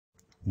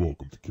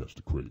Welcome to Catch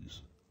the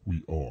Craze.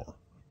 We are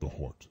the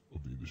heart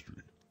of the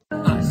industry.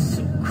 I'm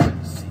so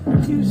crazy,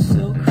 you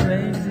so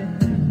crazy,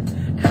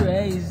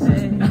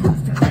 crazy.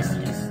 Who's the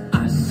craziest?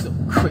 I'm so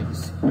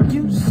crazy,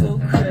 you so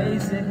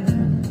crazy,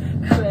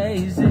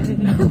 crazy.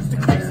 Who's the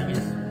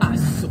craziest? I'm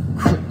so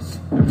crazy,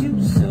 you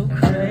so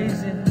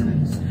crazy,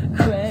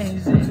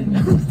 crazy.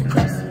 Who's the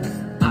craziest?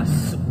 I'm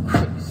so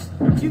crazy,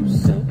 you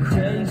so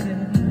crazy,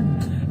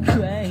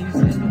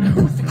 crazy.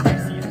 Who's the craziest?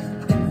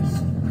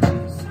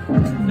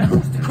 Now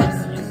who's the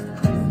craziest?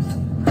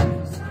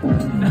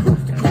 Now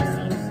who's the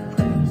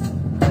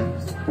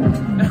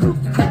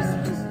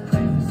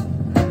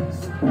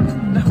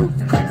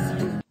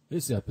craziest?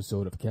 This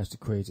episode of Catch the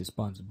Craze is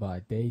sponsored by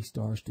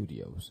Daystar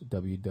Studios,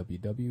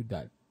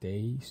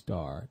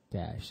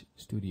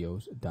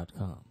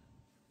 www.daystar-studios.com.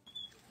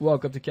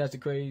 Welcome to Catch the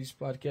Craze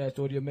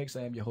podcast audio mix.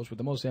 I am your host with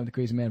the most, Sam the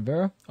Crazy Man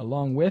Vera,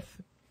 along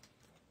with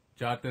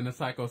Jonathan the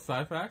Psycho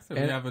Syphax, and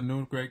we have a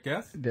new great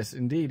guest. Yes,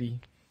 indeedy.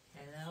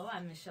 Hello,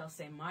 I'm Michelle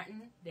St.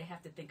 Martin. They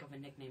have to think of a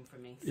nickname for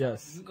me. So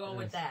Yes. you go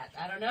with that.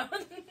 I don't know.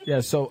 Yeah,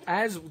 so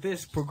as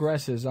this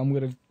progresses, I'm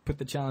going to put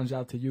the challenge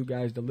out to you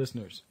guys, the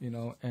listeners,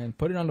 and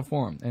put it on the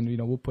forum. And,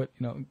 we'll put,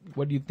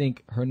 what do you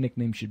think her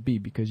nickname should be?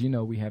 Because,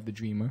 we have the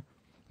Dreamer,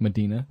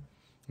 Medina.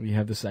 We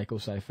have the Psycho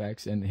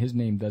Syphax, and his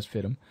name does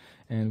fit him.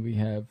 And we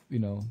have,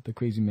 the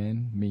Crazy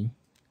Man, me.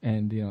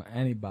 And,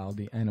 Annibal,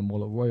 the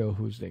Animal Arroyo,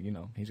 who's like,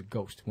 he's a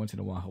ghost. Once in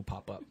a while, he'll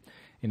pop up.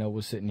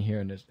 We're sitting here,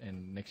 and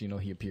next thing you know,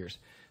 he appears.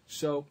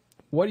 So,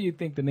 what do you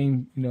think the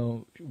name,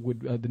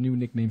 would the new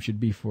nickname should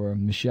be for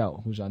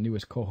Michelle, who's our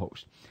newest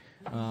co-host?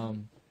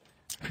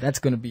 That's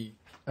going to be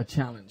a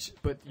challenge,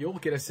 but you'll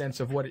get a sense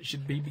of what it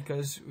should be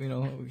because,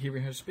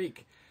 hearing her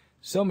speak.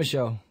 So,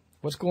 Michelle,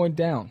 what's going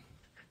down?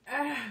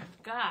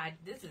 God,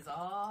 this is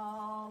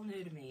all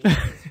new to me.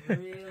 It's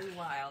really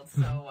wild.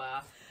 So,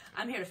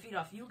 I'm here to feed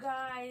off you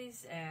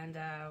guys, and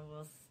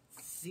we'll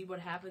see what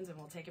happens, and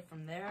we'll take it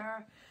from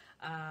there.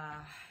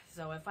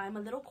 So if I'm a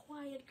little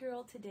quiet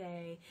girl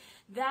today,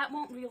 that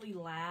won't really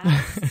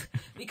last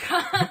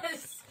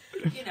because,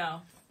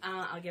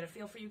 I'll get a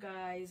feel for you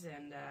guys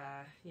and,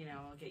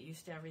 I'll get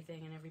used to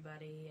everything and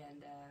everybody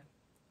and,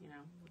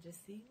 we'll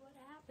just see what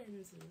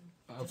happens and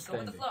just go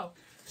with the flow.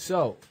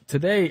 So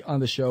today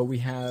on the show we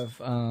have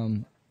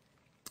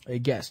a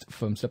guest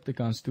from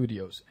Septagon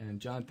Studios, and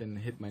Jonathan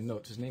hit my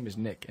notes. His name is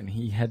Nick, and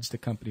he heads the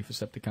company for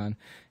Septagon,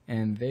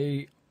 and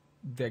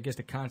I guess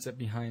the concept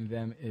behind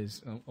them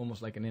is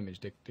almost like an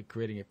image. They're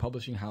creating a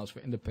publishing house for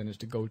independents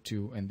to go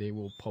to, and they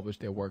will publish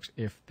their works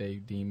if they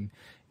deem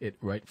it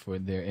right for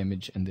their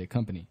image and their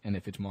company, and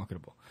if it's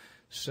marketable.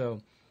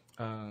 So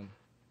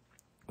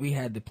we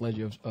had the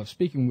pleasure of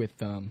speaking with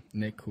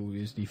Nick, who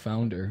is the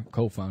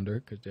co-founder,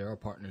 because there are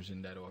partners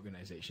in that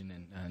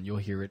organization, and you'll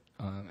hear it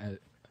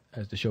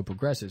as the show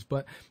progresses.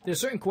 But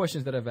there's certain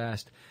questions that I've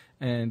asked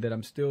and that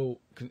I'm still,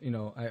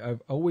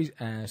 I've always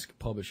asked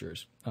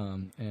publishers,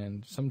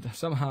 and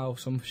somehow,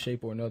 some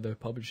shape or another,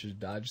 publishers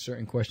dodge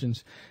certain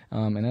questions,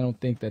 and I don't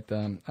think that,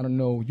 I don't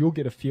know, you'll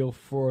get a feel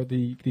for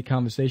the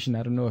conversation.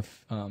 I don't know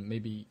if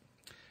maybe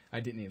I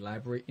didn't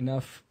elaborate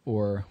enough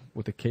or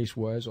what the case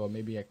was, or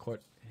maybe I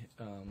caught,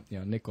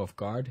 Nick off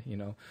guard,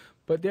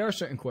 but there are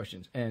certain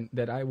questions and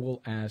that I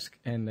will ask,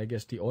 and I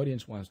guess the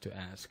audience wants to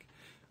ask,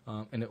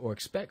 or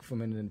expect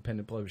from an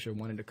independent publisher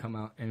wanting to come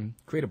out and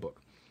create a book.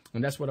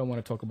 And that's what I want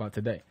to talk about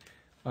today.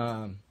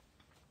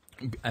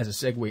 As a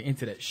segue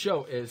into that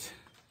show is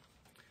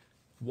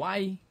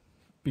why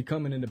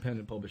become an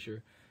independent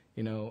publisher,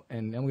 and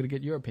I'm going to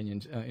get your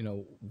opinions,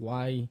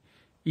 why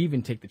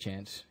even take the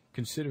chance,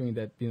 considering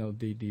that,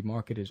 the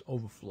market is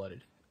overflooded,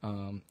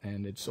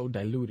 and it's so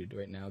diluted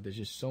right now. There's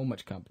just so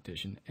much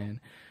competition, and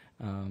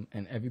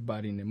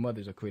everybody and their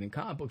mothers are creating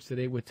comic books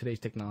today with today's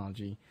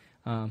technology.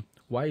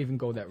 Why even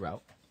go that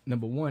route?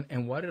 Number one,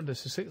 and what are the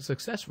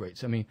success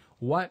rates? I mean,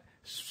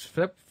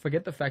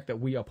 forget the fact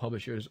that we are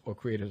publishers or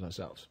creators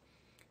ourselves.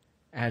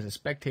 As a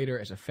spectator,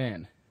 as a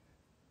fan,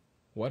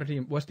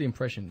 what's the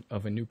impression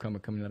of a newcomer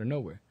coming out of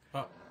nowhere?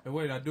 And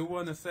wait, I do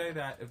want to say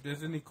that if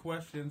there's any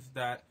questions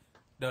that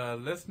the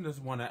listeners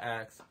want to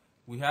ask,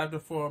 we have the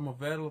forum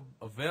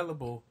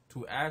available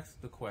to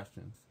ask the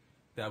questions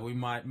that we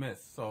might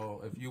miss.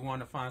 So if you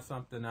want to find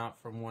something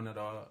out from one of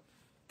the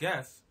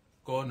guests,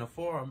 go in the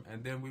forum,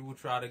 and then we will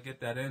try to get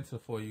that answer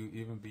for you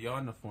even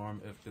beyond the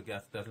forum if the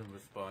guest doesn't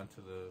respond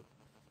to the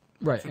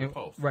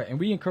post. Right, and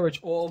we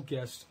encourage all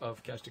guests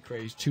of Catch the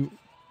Craze to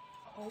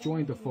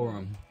join the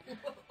forum.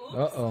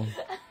 Uh-oh.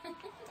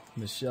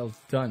 Michelle's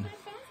done.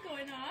 What's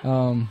going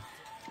on?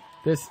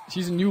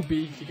 She's a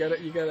newbie. You gotta.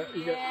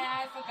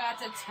 Yeah, I forgot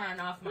to turn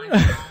off my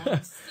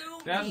phone.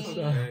 Sue That's me.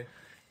 okay.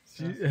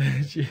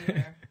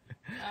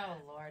 Oh,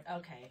 Lord.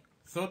 Okay.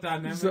 So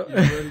dynamic, you're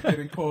really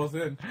getting calls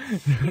in.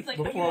 He's like,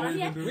 Before we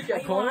yet? even do We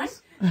got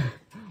callers.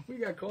 We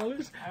got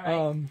callers.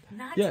 All right.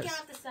 Not yes. to get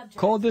off the subject.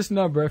 Call this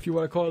number if you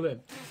want to call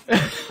in. You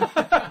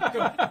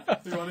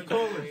want to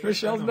call it?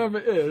 Michelle's number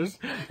is.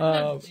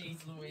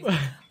 Jeez Louise.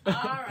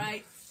 All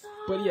right.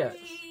 But yeah.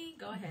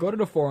 Go ahead. ahead. Go to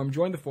the forum,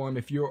 join the forum.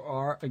 If you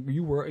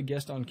were a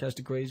guest on Cast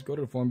the Craze, go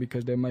to the forum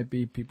because there might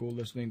be people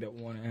listening that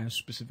want to ask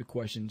specific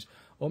questions,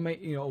 or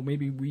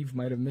maybe we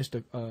might have missed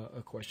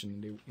a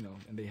question,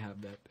 and they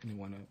have that and they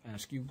want to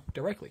ask you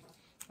directly.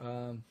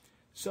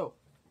 So,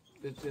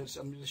 I'm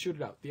going to shoot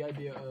it out. The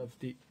idea of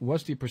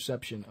what's the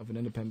perception of an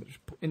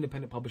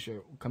independent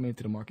publisher coming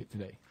into the market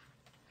today?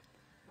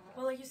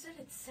 Well, like you said,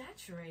 it's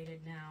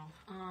saturated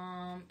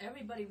now.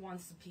 Everybody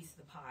wants a piece of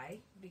the pie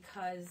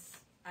because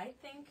I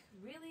think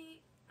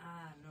really,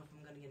 I don't know if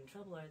I'm going to get in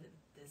trouble or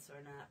this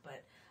or not,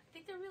 but I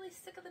think they're really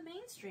sick of the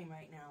mainstream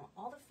right now.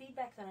 All the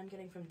feedback that I'm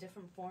getting from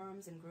different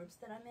forums and groups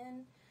that I'm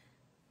in,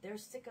 they're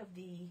sick of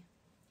the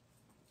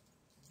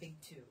big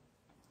two.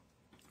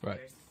 Right.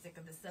 They're sick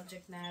of the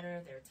subject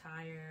matter. They're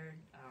tired.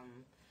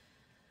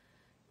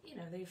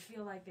 They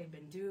feel like they've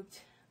been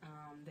duped.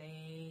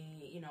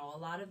 A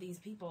lot of these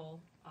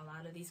people, a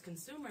lot of these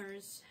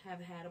consumers have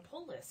had a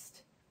pull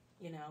list,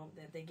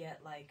 that they get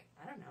like,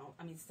 I don't know.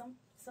 I mean, some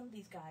of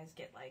these guys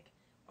get like,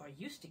 or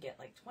used to get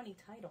like 20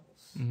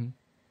 titles,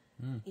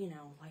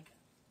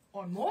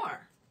 or more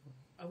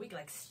a week,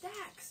 like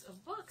stacks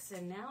of books.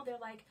 And now they're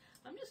like,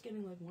 I'm just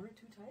getting like 1 or 2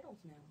 titles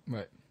now.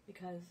 Right.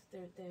 Because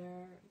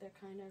they're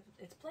kind of,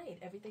 it's played.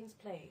 Everything's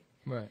played.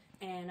 Right.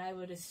 And I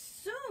would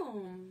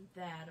assume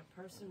that a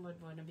person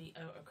would want to be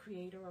a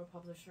creator or a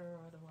publisher or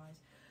otherwise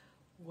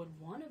would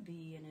want to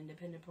be an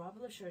independent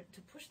publisher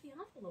to push the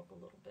envelope a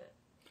little bit.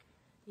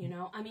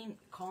 I mean,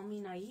 call me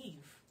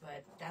naive,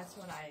 but that's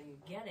what I'm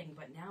getting.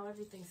 But now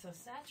everything's so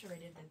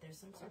saturated that there's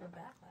some sort of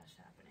backlash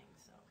happening.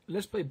 So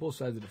let's play both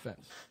sides of the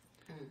fence.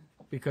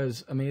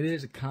 Because, I mean, it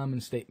is a common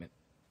statement,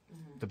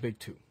 the big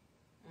two.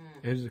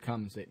 It is a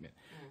common statement.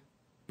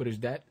 But is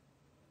that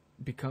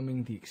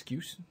becoming the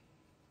excuse?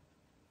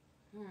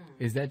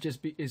 Is that just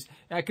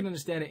I can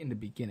understand it in the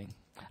beginning.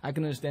 I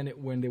can understand it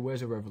when there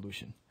was a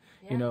revolution,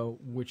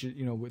 which is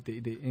with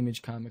the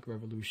image comic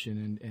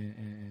revolution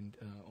and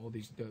all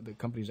these the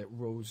companies that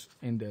rose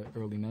in the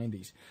early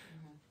 '90s,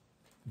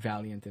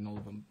 Valiant and all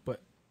of them.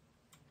 But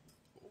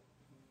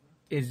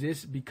is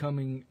this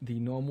becoming the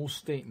normal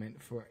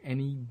statement for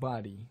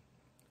anybody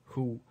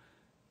who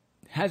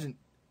hasn't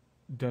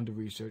done the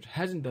research,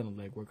 hasn't done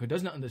the legwork, who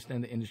doesn't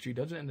understand the industry,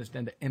 doesn't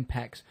understand the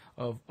impacts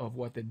of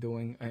what they're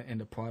doing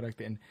and the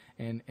product and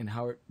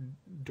how it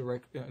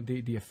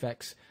the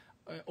effects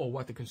or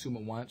what the consumer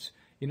wants,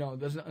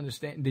 doesn't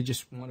understand. They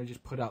just want to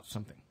just put out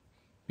something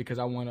because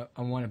I want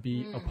to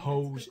be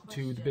opposed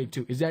to the big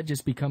two. Is that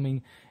just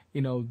becoming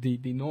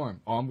the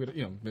norm? Oh, I'm gonna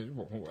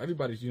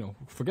everybody's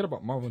forget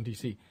about Marvel and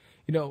DC.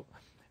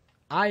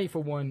 I for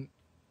one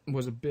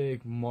was a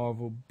big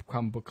Marvel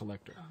comic book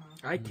collector.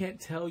 I can't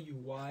tell you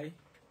why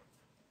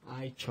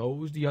I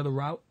chose the other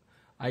route.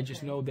 I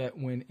just know that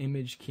when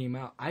Image came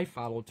out, I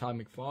followed Todd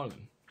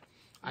McFarlane.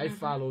 I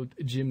followed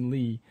Jim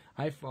Lee.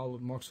 I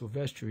followed Mark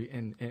Silvestri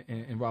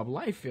and Rob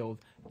Liefeld,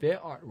 their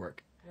artwork.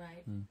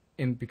 right,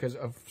 And because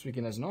of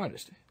speaking as an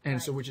artist.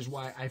 And so which is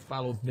why I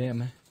followed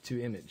them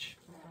to Image.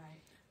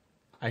 right,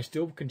 I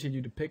still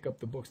continue to pick up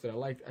the books that I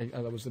liked. I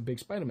was a big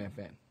Spider-Man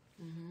fan.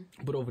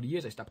 But over the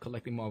years, I stopped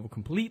collecting Marvel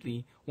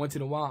completely. Once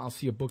in a while, I'll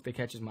see a book that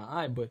catches my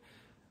eye, but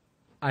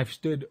I've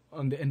stood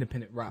on the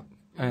independent route.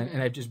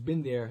 And I've just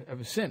been there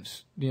ever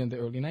since the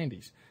early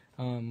 90s.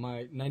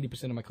 My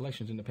 90% of my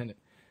collection is independent.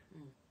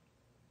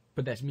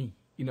 But that's me.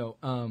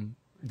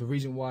 The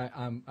reason why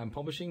I'm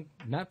publishing,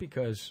 not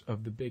because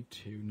of the big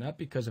two, not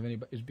because of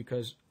anybody, is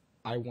because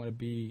I want to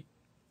be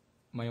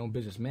my own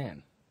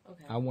businessman.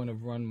 okay, I want to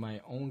run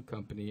my own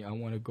company. I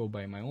want to go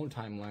by my own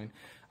timeline.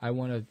 I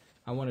want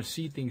to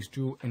see things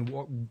through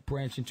and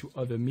branch into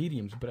other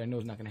mediums, but I know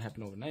it's not going to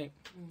happen overnight.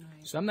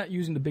 right, So I'm not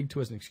using the big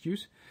two as an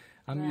excuse.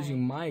 I'm Right.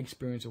 using my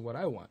experience of what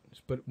I want.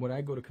 But when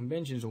I go to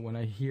conventions or when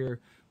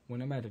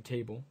I'm at a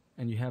table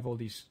and you have all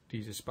these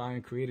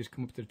aspiring creators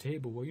come up to the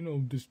table, well,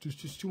 there's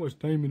just too much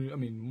time in it. I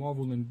mean,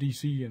 Marvel and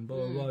DC and blah,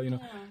 blah, blah, yeah,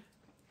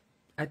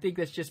 I think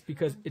that's just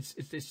because it's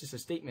just a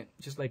statement.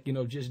 Just like,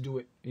 just do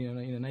it,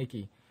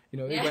 Nike.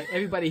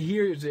 Everybody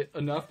hears it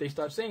enough, they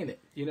start saying it.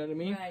 You know what I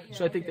mean? Right, yeah,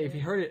 so I I think hear they've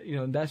you. heard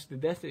it.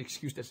 That's the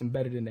excuse that's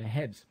embedded in their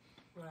heads.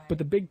 right, But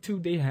the big two,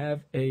 they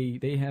have a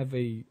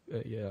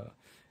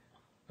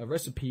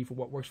recipe for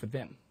what works for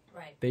them.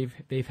 right,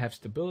 They've have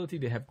stability,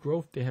 they have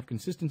growth, they have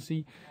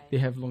consistency, Right. they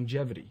have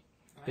longevity.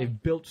 right,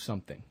 They've built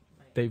something.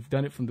 Right. They've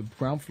done it from the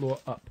ground floor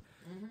up.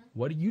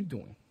 What are you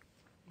doing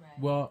right,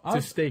 Well,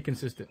 to stay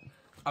consistent?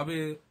 I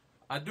mean,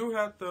 I do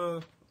have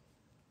to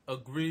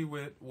agree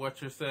with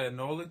what you're saying.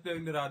 The only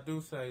thing that I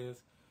do say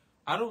is,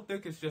 I don't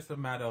think it's just a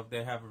matter of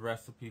they have a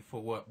recipe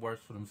for what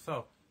works for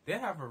themselves. They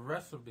have a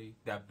recipe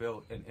that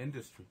built an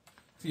industry.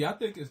 See, I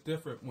think it's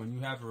different when you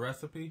have a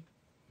recipe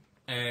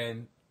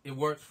and it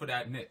works for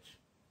that niche.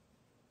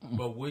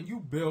 But when you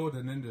build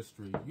an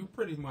industry, you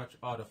pretty much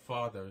are the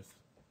fathers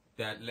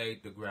that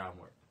laid the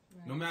groundwork,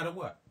 no matter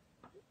what.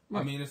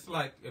 I mean, it's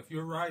like if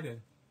you're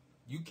writing,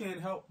 you can't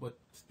help but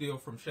steal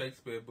from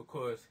Shakespeare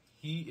because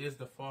he is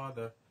the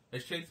father,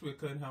 and Shakespeare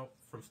couldn't help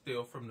from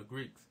steal from the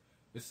Greeks.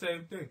 The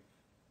same thing.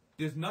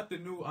 There's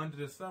nothing new under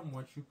the sun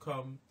once you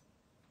come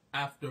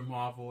after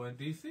Marvel and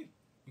DC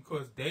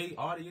because they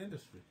are the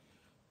industry.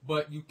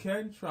 But you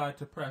can try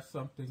to press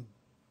something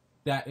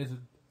that is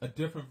a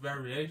different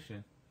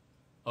variation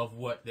of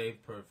what they've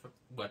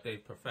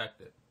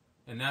perfected.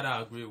 And that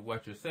I agree with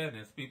what you're saying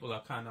is people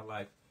are kind of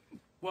like,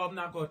 well, I'm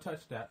not going to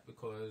touch that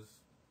because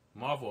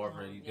Marvel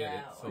already did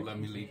it, so let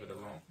me leave it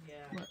alone.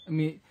 Yeah. I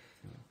mean,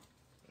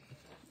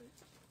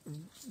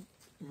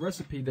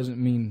 recipe doesn't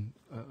mean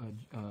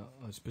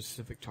a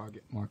specific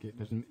target market.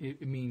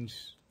 It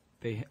means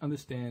they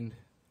understand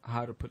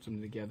how to put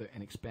something together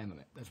and expand on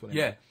it. That's what I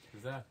mean.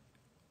 Exactly.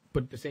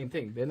 But the same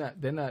thing.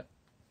 They're not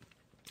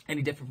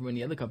any different from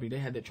any other company. They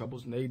had their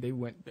troubles and they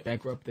went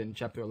bankrupt in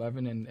Chapter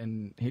 11,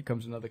 and here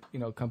comes another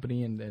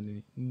company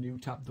and new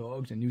top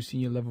dogs and new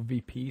senior level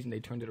VPs, and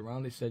they turned it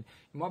around. They said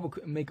Marvel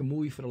couldn't make a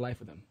movie for the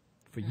life of them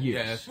for years.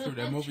 Yeah, that's true.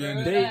 That movie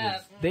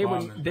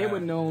They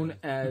were known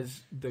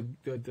as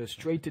the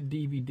straight to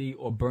DVD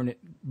or burn it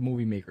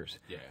movie makers.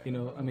 Yeah.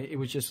 I mean, it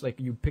was just like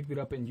you picked it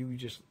up and you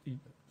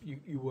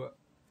were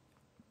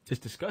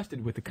just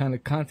disgusted with the kind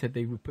of content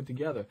they would put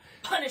together.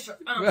 Punisher.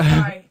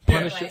 Sorry.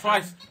 Punisher.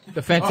 Anyway,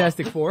 The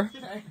Fantastic Four.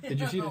 Did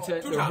you see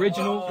the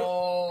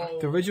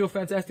original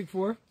Fantastic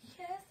Four?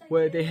 Yes, I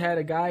Where did. they had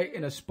a guy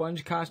in a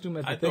sponge costume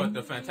at the I thing. thought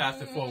the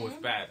Fantastic Four was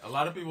bad. A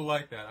lot of people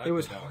like that. It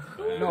was bad.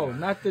 no,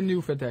 not the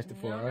new Fantastic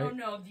Four, No, right?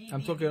 no,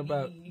 I'm talking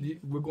about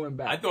we're going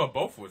back. I thought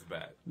both was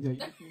bad.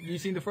 You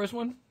seen the first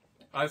one?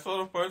 I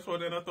saw the first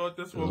one and I thought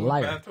this one was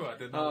Liar. bad too. I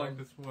did not like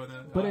this one.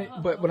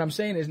 But what I'm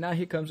saying is now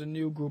here comes a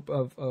new group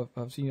of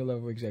senior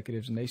level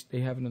executives, and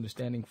they have an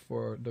understanding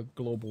for the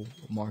global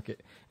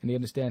market, and they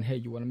understand. Hey,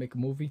 you want to make a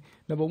movie?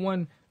 Number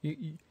one,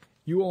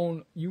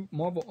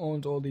 Marvel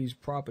owns all these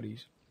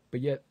properties, but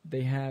yet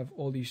they have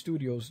all these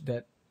studios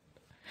that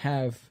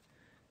have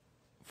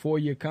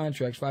 4-year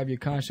contracts, 5-year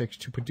contracts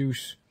to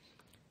produce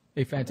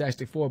a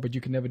Fantastic Four, but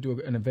you can never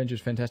do an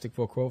Avengers Fantastic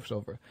Four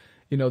crossover.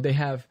 They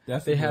have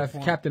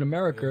point. Captain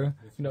America.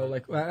 Yeah,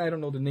 Like I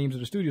don't know the names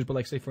of the studios, but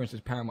like say for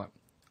instance Paramount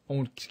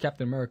owns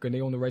Captain America, and they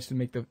own the rights to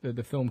make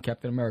the film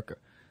Captain America.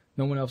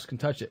 No one else can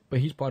touch it, but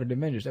he's part of the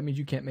Avengers. That means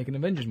you can't make an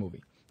Avengers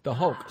movie. The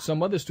Hulk,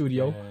 some other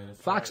studio,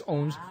 Fox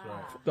owns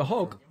the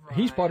Hulk.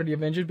 He's part of the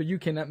Avengers, but you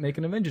cannot make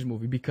an Avengers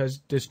movie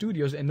because the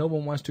studios and no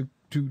one wants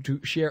to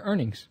share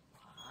earnings.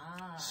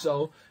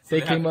 So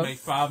they came up. Make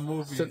 5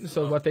 movies.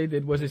 So what they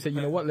did was they said,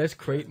 you know what, let's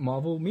create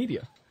Marvel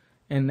Media,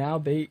 and now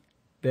they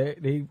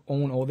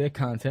own all their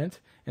content,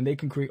 and they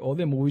can create all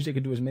their movies. They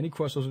can do as many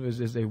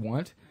crossovers as they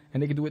want,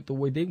 and they can do it the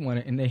way they want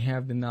it, and they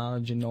have the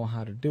knowledge and know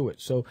how to do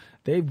it. So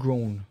they've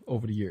grown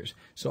over the years.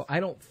 So I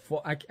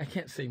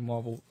can't say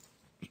Marvel,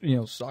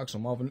 sucks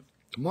on Marvel.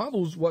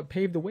 Marvel's what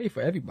paved the way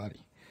for everybody.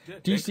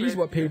 DC's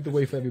what paved the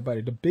way for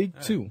everybody. The big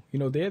two,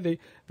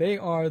 they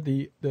are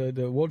the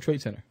World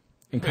Trade Center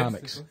in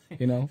comics.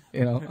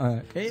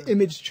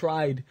 Image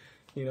tried,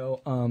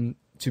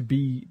 to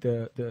be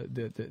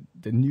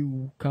the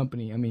new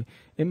company. I mean,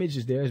 Image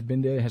is there, has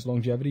been there, has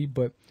longevity,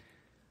 but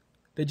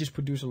they just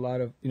produce a lot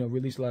of,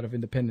 release a lot of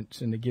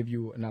independence, and they give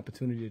you an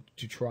opportunity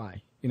to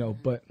try,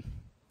 but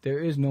there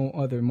is no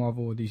other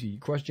Marvel or DC.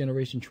 Cross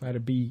Generation try to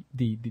be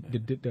the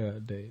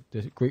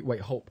Great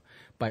White Hope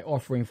by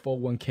offering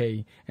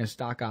 401k and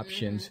stock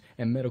options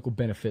and medical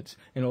benefits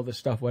and all this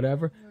stuff,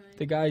 whatever. Right.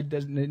 The guy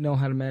doesn't know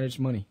how to manage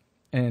money,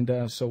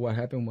 and so what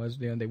happened was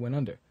they went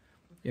under.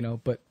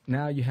 But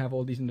now you have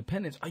all these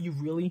independents. Are you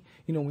really,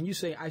 when you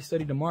say I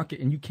studied the market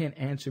and you can't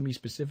answer me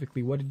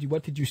specifically, what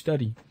did you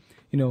study?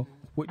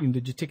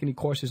 Did you take any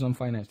courses on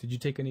finance? Did you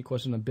take any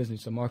courses on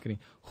business or marketing?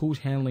 Who's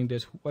handling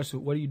this? What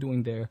are you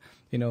doing there?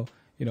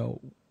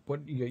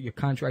 What your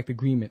contract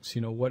agreements?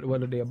 What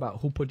are they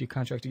about? Who put your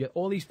contract together?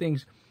 All these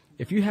things.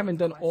 If you haven't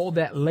done all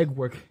that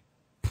legwork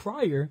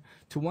prior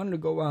to wanting to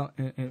go out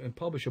and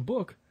publish a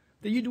book,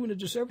 then you're doing a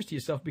disservice to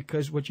yourself,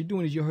 because what you're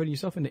doing is you're hurting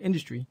yourself in the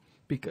industry,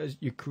 because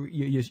you're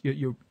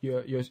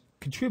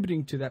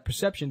contributing to that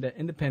perception that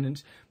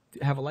independents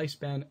have a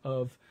lifespan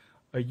of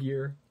a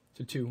year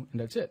to 2,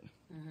 and that's it.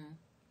 Mm-hmm. And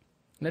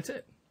that's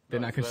it. They're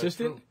not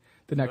consistent.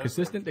 They're not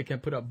consistent. They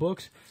can't put up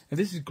books. And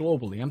this is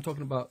globally. I'm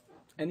talking about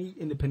any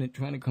independent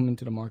trying to come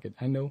into the market.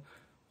 I know,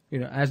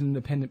 as an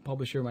independent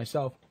publisher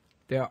myself,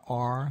 there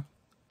are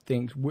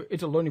things.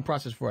 It's a learning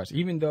process for us.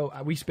 Even though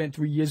we spent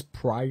 3 years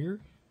prior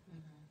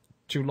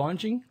to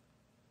launching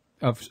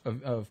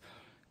of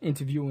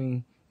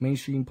interviewing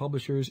mainstream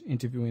publishers,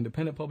 interviewing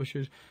independent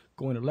publishers,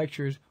 going to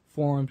lectures,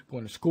 forums,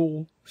 going to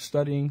school,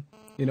 studying.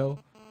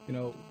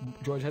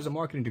 George has a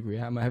marketing degree.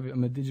 I'm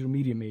a digital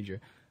media major.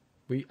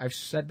 I've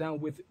sat down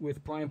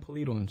with Brian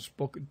Polito and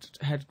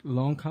had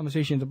long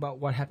conversations about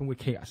what happened with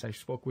Chaos. I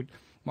spoke with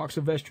Mark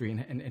Silvestri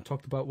and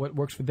talked about what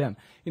works for them.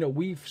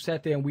 We've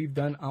sat there and we've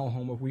done our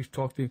homework. We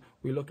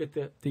look at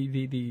the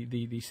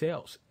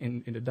sales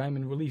in the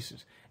Diamond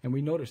releases, and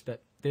we notice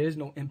that there is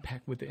no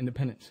impact with the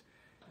independents.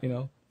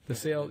 The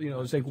sales,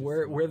 it's like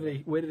where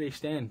do they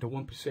stand? The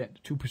 1%,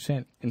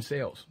 2% in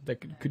sales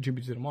that could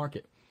contribute to the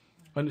market.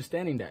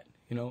 Understanding that,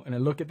 and I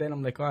look at that and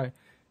I'm like, all right,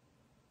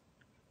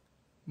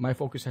 my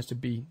focus has to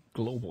be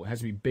global. It has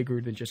to be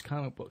bigger than just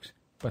comic books.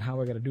 But how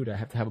I got to do that? I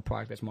have to have a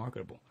product that's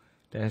marketable.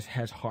 that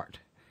has heart.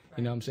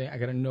 You know what I'm saying? I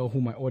got to know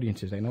who my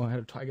audience is. I know how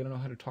to. I got to know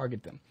how to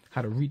target them,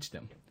 how to reach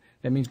them.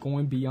 That means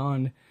going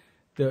beyond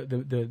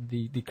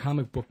the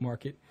comic book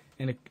market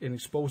and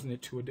exposing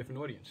it to a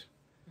different audience.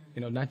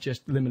 You know, not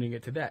just limiting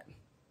it to that.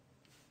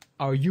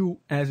 Are you,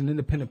 as an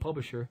independent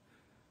publisher,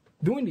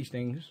 doing these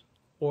things,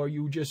 or are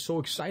you just so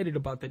excited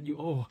about that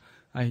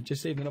I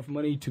just saved enough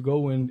money to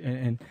go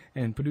and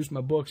produce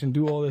my books and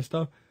do all this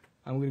stuff.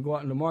 I'm going to go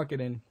out in the market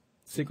and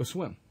sink or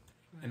swim.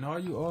 And are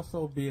you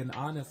also being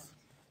honest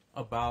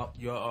about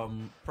your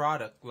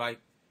product? Like,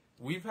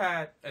 we've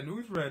ran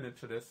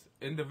into this,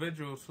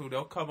 individuals who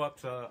they'll come up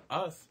to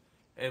us,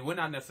 and we're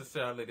not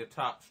necessarily the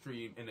top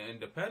stream in the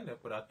independent,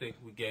 but I think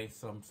we gained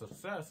some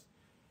success,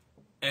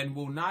 and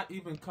will not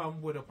even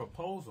come with a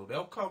proposal.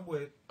 They'll come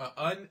with an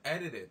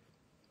unedited,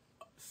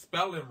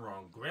 spelling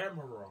wrong,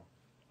 grammar wrong.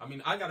 I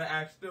mean, I got to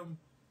ask them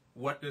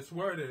what this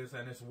word is,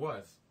 and it's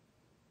was.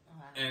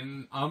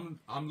 And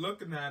I'm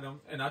looking at him,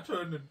 and I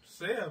turn to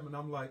Sam, and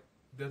I'm like,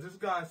 does this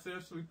guy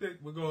seriously think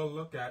we're going to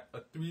look at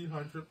a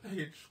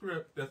 300-page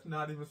script that's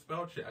not even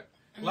spell checked?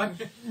 Like,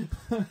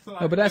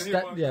 no,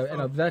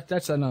 but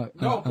that's on an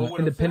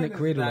independent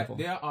creator level.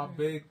 There are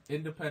big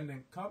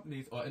independent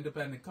companies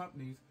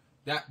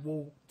that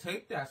will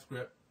take that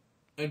script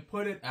and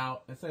put it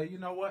out and say, you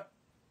know what?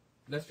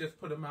 Let's just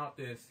put them out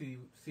there and see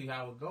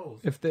how it goes.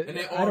 And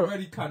they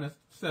already kind of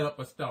set up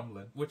a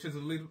stumbling, which is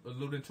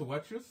alluding to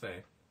what you're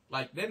saying.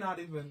 Like, they're not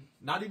even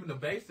the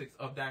basics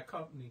of that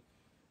company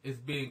is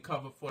being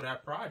covered for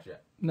that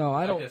project. No,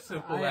 I don't.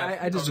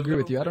 I disagree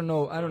with you. I don't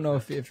know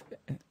if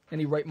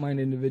any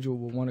right-minded individual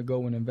will want to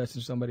go and invest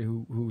in somebody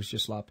who's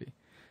just sloppy.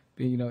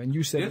 You know, and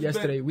you said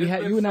yesterday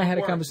you and I had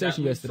a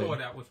conversation yesterday.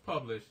 That was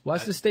published.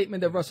 What's the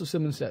statement that Russell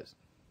Simmons says?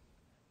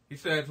 He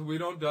says, "We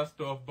don't dust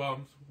off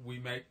bums.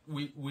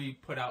 We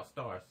put out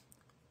stars."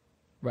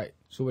 Right.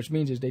 So which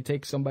means is they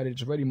take somebody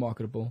that's already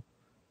marketable,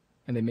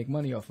 and they make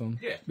money off them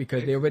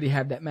because they already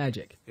have that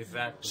magic.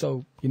 Exactly.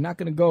 So you're not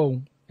going to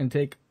go and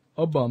take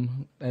a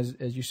bum, as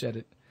you said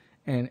it,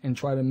 and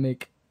try to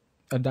make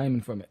a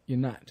diamond from it. You're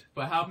not.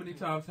 But how many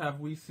times have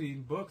we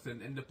seen books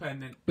in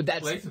independent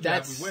places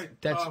that's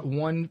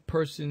one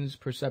person's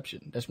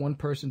perception. That's one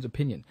person's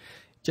opinion.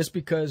 Just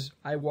because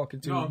I walk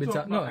into I'm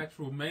talking about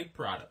actual make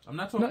product. I'm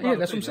not talking about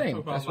that's what I'm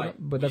saying.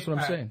 That's what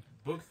I'm saying.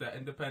 Books that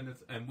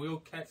independents, and we'll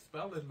catch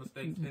spelling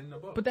mistakes in the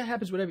book. But that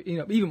happens with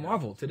even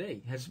Marvel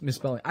today has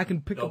misspelling. I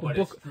can pick up a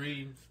book.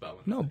 Extreme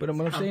spelling. No, but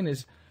what I'm saying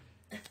is,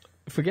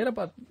 forget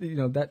about that. You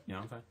know what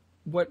I'm saying?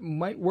 What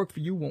might work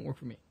for you won't work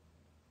for me.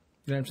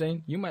 You know what I'm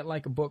saying? You might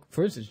like a book.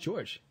 For instance,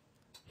 George,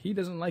 he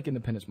doesn't like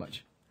independence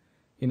much,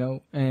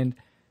 and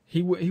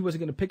he wasn't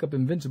going to pick up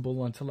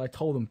Invincible until I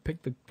told him,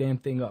 pick the damn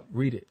thing up,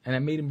 read it. And I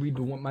made him read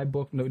my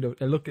book.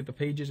 I looked at the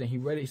pages, and he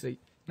read it. He said,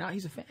 now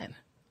he's a fan.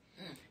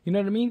 You know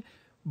what I mean?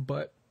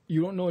 But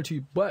you don't know it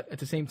but at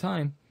the same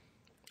time,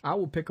 I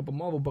will pick up a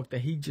Marvel book that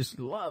he just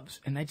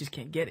loves, and I just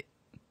can't get it.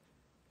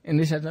 And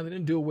this has nothing to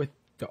do with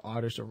the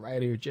artist or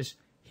writer. Just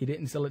he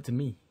didn't sell it to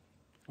me.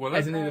 Well,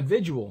 as an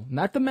individual,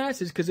 not the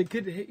masses, because it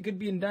could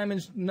be in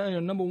Diamond's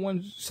number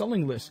one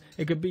selling list.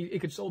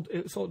 It sold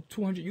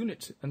 200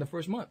 units in the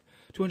first month,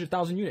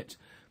 200,000 units.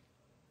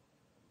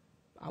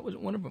 I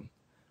wasn't one of them.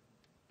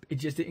 It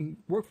just didn't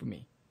work for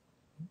me.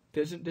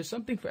 There's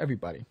something for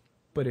everybody,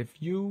 but if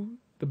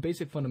the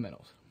basic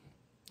fundamentals,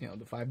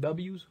 the 5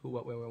 W's, who,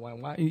 what, where,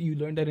 why, you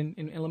learned that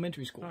in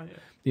elementary school. Oh,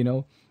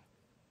 yeah.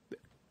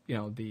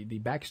 The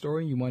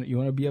backstory. You want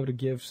to be able to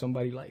give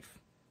somebody life.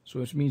 So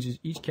which means is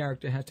each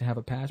character has to have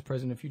a past,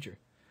 present, and future.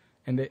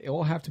 And they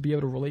all have to be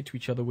able to relate to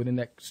each other within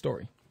that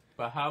story.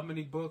 But how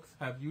many books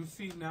have you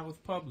seen that was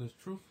published,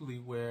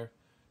 truthfully, where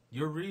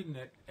you're reading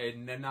it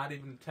and they're not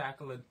even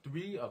tackling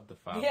 3 of the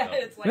 5? Yeah,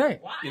 it's like,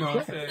 right. wow. You know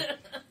what I'm saying?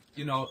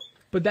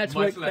 But that's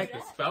much what like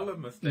the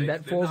spelling mistakes.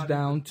 That falls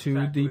down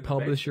to the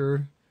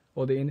publisher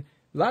or a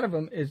lot of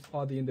them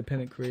are the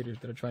independent creators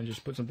that are trying to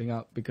just put something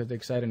out because they're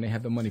excited and they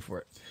have the money for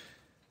it.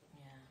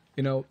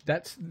 Yeah.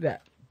 That's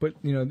that. But,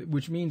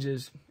 which means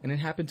is, and it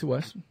happened to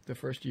us the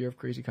first year of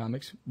Crazy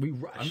Comics, we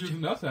rushed.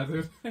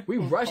 We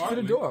rushed to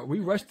the door. We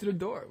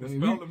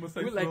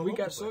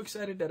got so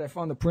excited that I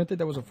found a printer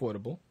that was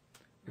affordable.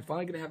 We're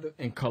finally going to have it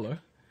in color.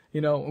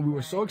 And we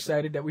were so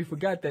excited that we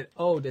forgot that,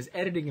 there's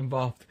editing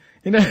involved.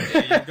 There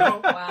you go.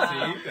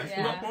 Wow. See, that's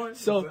my point.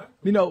 So,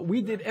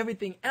 we did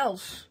everything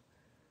else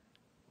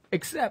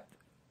except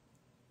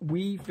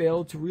we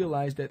failed to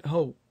realize that,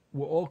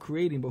 we're all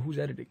creating, but who's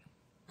editing?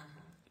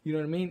 You know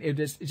what I mean?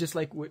 It's just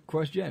like with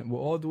cross-gen. We're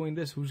all doing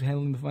this. Who's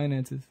handling the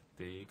finances?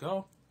 There you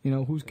go.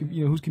 Who's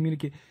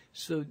communicating?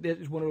 So that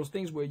is one of those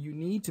things where you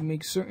need to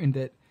make certain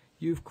that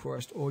you've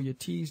crossed all your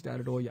T's,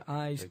 dotted all your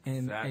I's,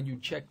 and you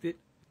checked it.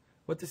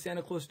 What does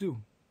Santa Claus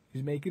do?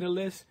 He's making a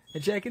list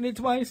and checking it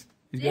twice.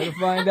 He's got to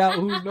find out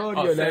who's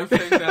naughty or not. Sam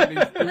says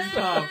that 3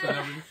 times on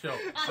every show.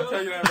 I'll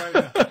tell you that right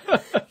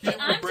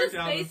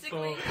now.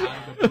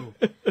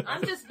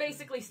 I'm just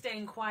basically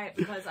staying quiet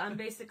because I'm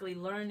basically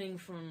learning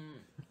from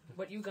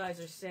what you guys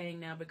are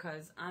saying now,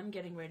 because I'm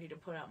getting ready to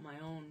put out my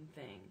own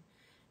thing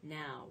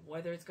now.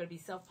 Whether it's going to be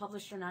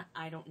self-published or not,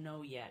 I don't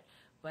know yet.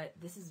 but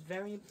this is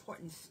very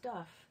important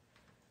stuff.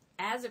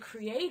 As a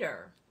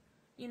creator,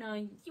 you know,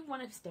 you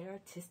want to stay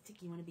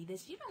artistic, you want to be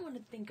this. You don't want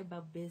to think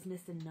about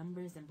business and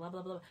numbers and blah,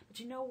 blah, blah. But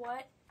you know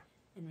what?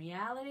 In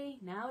reality,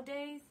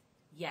 nowadays,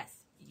 yes,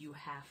 you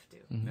have to.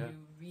 Mm-hmm. Yeah. You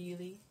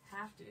really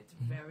have to. It's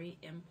very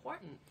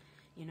important.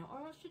 You know,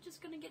 or else you're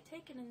just going to get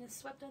taken and it's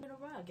swept under the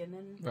rug. And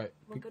then Right.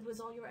 what good was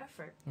all your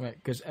effort? Right,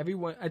 because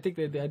everyone, I think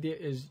that the idea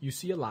is you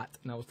see a lot,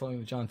 and I was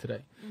telling John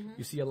today,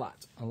 you see a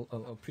lot,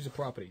 a piece of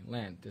property,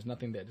 land, there's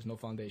nothing there, there's no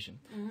foundation.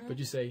 But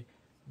you say,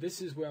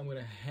 this is where I'm going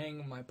to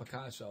hang my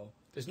Picasso.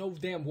 There's no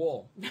damn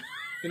wall.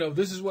 You know,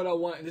 this is what I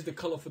want, and this is the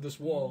color for this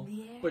wall.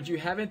 Yeah. But you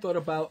haven't thought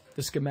about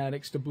the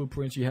schematics, the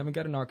blueprints. You haven't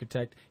got an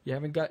architect. You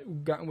haven't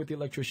gotten with the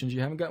electricians.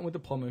 You haven't gotten with the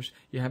plumbers.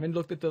 You haven't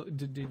looked at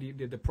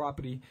the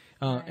property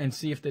and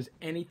see if there's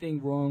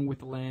anything wrong with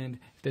the land,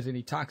 if there's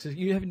any toxic.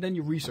 You haven't done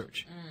your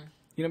research. You know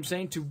what I'm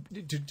saying? To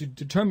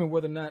determine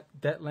whether or not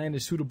that land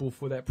is suitable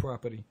for that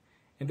property.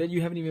 And then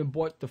you haven't even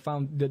bought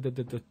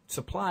the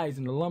supplies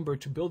and the lumber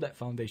to build that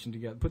foundation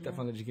together, put that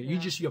foundation together.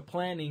 Yeah. You're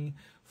planning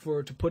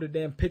to put a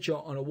damn picture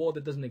on a wall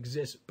that doesn't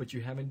exist, but you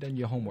haven't done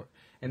your homework.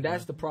 And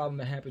that's the problem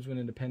that happens with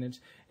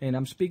independents. And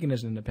I'm speaking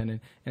as an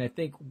independent, and I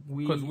think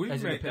Because we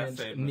as made that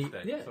independents same need,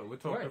 mistake. So we're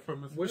talking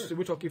from We're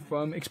experience. talking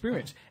from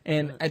experience.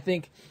 And I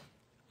think,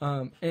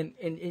 I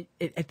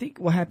think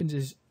what happens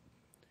is,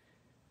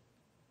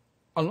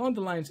 along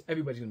the lines,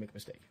 everybody's gonna make a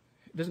mistake.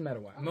 It doesn't matter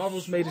why.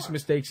 Marvel's made its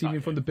mistakes,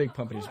 even from the big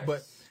companies.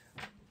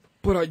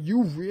 But are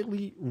you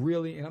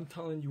really, and I'm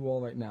telling you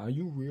all right now, are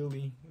you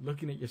really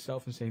looking at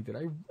yourself and saying,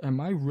 am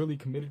I really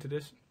committed to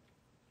this?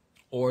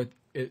 Or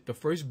the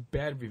first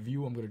bad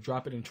review, I'm going to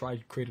drop it and try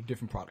to create a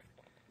different product.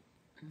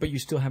 But you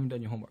still haven't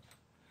done your homework.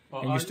 Or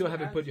And you are still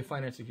haven't put asking- your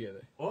finances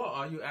together. Or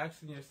are you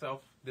asking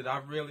yourself, did I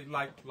really,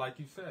 like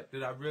you said,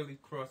 did I really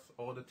cross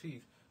all the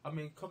T's? I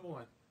mean, come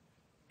on.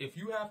 If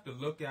you have to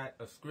look at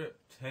a script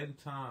 10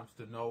 times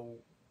to know,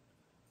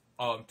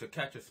 to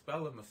catch a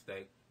spelling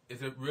mistake,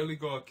 is it really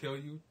going to kill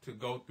you to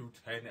go through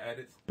 10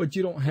 edits? But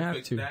you don't have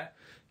fix to. that?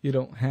 You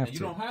don't have And you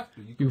to. don't have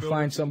to. You, can You build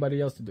find it- somebody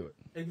else to do it.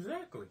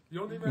 Exactly. You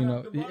don't even You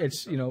have know, to buy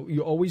it's, it. you know,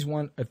 you always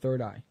want a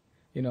third eye.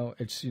 You know,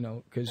 it's, you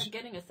know, because... Like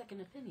getting a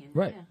second opinion.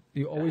 Right. Yeah.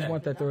 You always Yeah.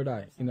 want that third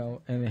eye, you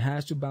know, and it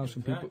has to bounce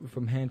from people, Exactly.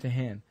 from hand to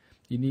hand.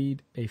 You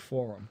need a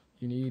forum.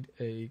 You need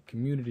a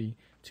community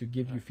to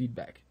give you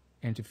feedback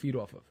and to feed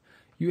off of.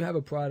 You have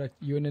a product.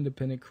 You're an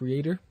independent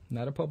creator,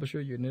 not a publisher.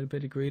 You're an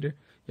independent creator.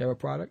 You have a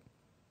product.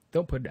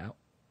 Don't put it out.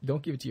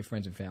 Don't give it to your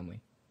friends and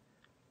family.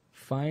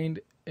 Find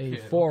a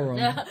Yeah. forum.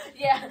 Yeah.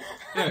 Yeah,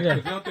 Yeah.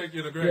 because they'll think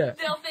you're the great. Yeah.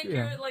 They'll think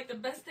Yeah. you're like the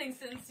best thing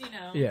since, you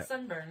know, Yeah.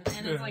 sunburn.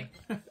 And it's like,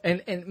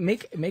 And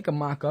make a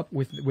mock up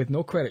with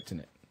no credits in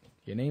it.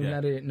 Your name's Yeah.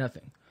 not in it,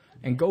 nothing.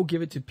 And go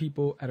give it to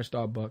people at a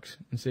Starbucks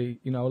and say,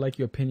 you know, I like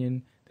your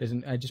opinion. But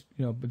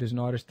there's an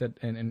artist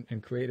that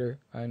and creator,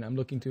 and I'm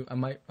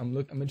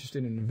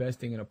interested in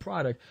investing in a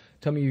product.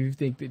 Tell me if you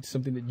think it's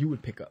something that you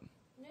would pick up.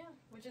 yeah,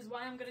 which is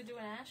why I'm going to do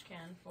an ash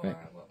can for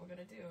Right. what we're going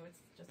to do. It's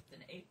just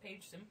an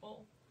 8-page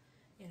simple,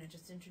 you know,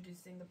 just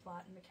introducing the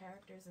plot and the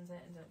characters and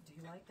do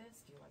you like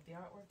this? Do you like the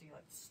artwork? Do you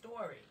like the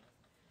story?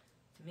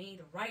 To me,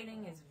 the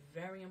writing is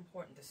very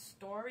important. The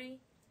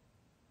story,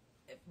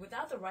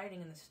 without the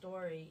writing and the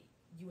story,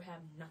 you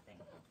have nothing.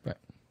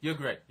 You're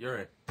great. You're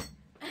in.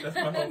 That's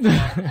my hope.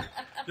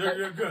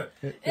 You're good.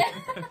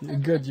 You're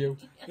good, you.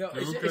 You're good,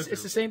 It's you.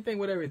 the same thing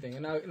with everything,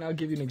 and I'll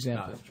give you an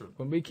example. Nah, it's true.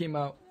 When we came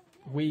out,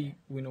 when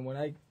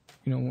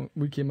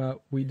we came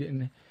out, we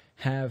didn't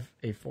have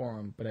a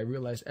forum, but I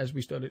realized as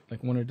we started,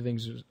 like one of the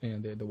things was, you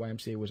know, the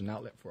YMCA was an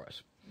outlet for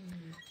us.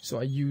 So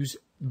I use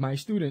my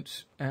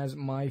students as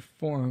my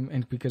forum,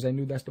 and because I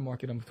knew that's the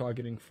market I'm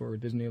targeting for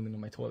Disney Alien on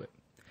my toilet.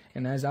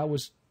 And as I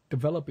was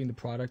developing the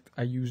product,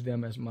 I used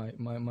them as my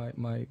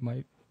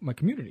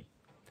community.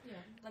 Yeah,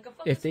 like a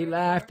focus If they group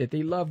laughed, or- if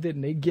they loved it,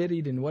 and they get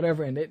it, and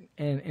whatever, and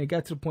it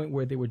got to the point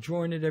where they were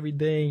drawing it every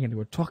day, and they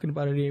were talking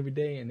about it every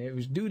day, and it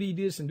was duty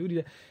this and duty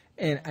that,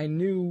 and I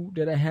knew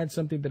that I had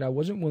something that I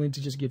wasn't willing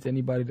to just give to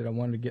anybody that I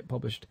wanted to get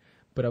published,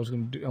 but I'm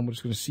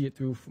just going to see it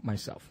through for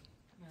myself.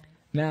 Right.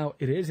 Now,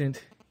 it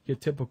isn't your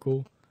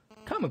typical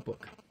comic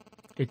book.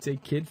 It's a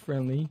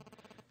kid-friendly,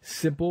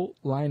 simple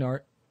line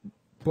art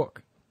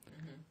book,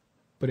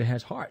 but it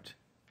has heart,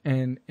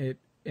 and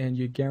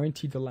you're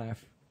guaranteed to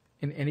laugh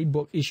in any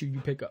book issue you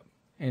pick up,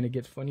 and it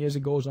gets funny as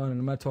it goes on.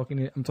 And I'm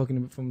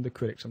talking from the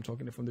critics. I'm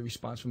talking from the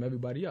response from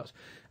everybody else.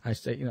 I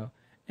say, you know,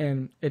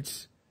 and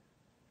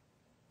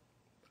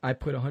I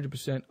put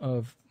 100%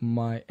 of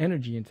my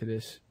energy into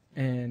this,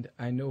 and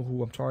I know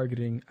who I'm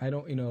targeting. I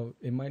don't, you know,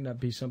 it might not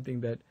be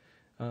something that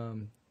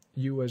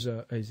you as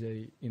a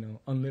you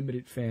know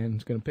unlimited fan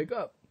is going to pick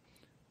up,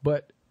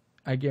 but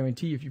I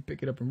guarantee if you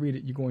pick it up and read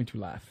it, you're going to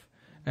laugh.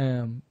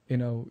 You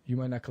know, you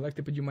might not collect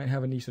it, but you might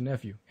have a niece or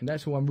nephew, and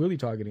that's who I'm really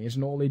targeting. It's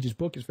an all ages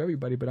book; it's for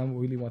everybody, but I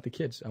really want the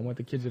kids. I want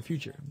the kids of the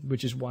future,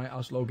 which is why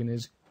our slogan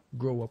is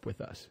 "Grow up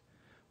with us."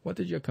 What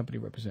does your company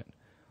represent?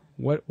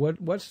 What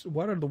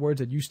are the words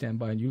that you stand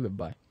by and you live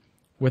by?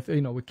 With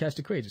Catch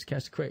the Craze, it's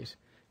Catch the Craze.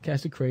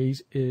 Catch the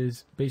Craze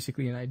is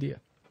basically an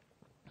idea.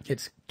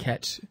 It's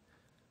catch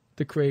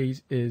the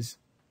Craze is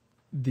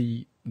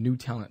the new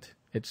talent.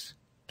 It's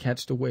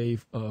catch the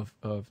wave of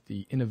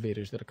the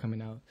innovators that are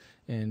coming out,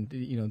 and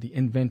the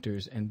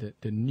inventors and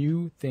the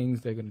new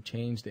things that are going to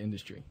change the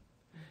industry.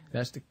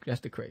 That's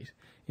the Craze.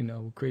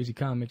 Crazy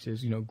Comics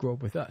is grow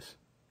up with us,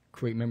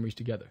 create memories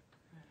together.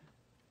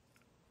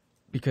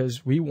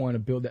 Because we want to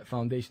build that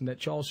foundation that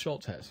Charles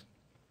Schultz has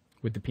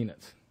with the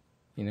Peanuts.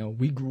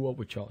 We grew up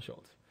with Charles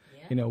Schultz.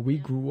 Yeah. We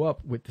grew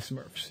up with the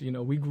Smurfs.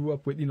 We grew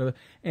up with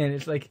and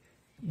it's like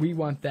we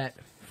want that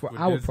for With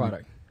our Disney.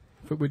 product.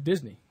 With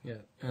Disney, yeah.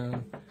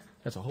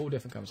 That's a whole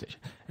different conversation.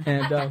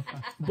 And but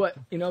what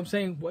I'm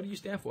saying, what do you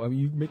stand for? I mean,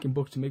 you making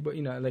books to make, but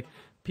like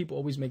people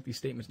always make these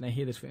statements, and I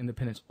hear this for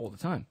independents all the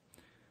time.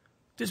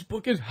 This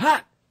book is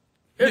hot.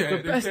 It's Yeah,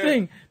 the best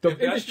thing. if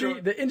that's your-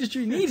 The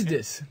industry needs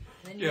this.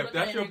 Then you Yeah, look if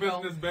that's at your it and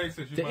go, business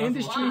basis, you The might as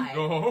industry- well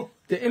go home.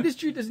 The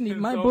industry doesn't need It's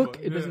my over. book.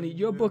 It Yeah, doesn't need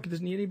your yeah. book. It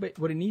doesn't need anybody.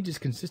 What it needs is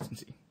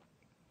consistency.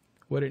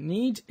 What it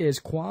needs is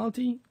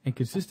quality and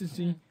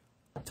consistency,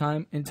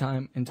 time and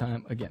time and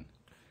time again.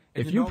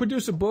 And If you you know-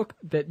 produce a book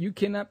that you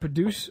cannot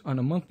produce on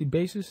a monthly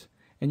basis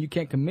and you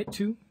can't commit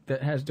to,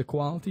 that has the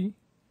quality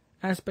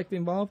aspect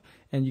involved,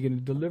 and you're going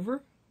to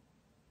deliver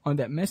on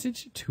that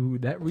message to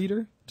that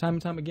reader time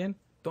and time again,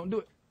 don't do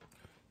it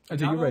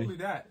until Not you're ready. only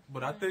that,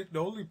 but I think the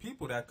only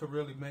people that could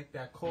really make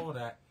that call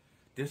that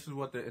this is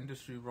what the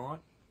industry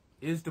wants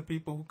is the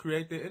people who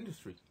create the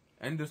industry.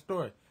 End the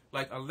story.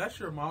 Like, unless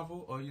you're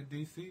Marvel or you're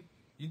DC,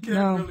 you can't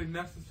No. really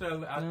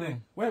necessarily, I No.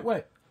 think,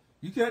 wait.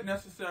 You can't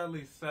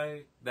necessarily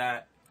say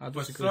that I for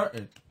disagree.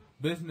 certain,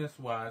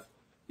 business-wise,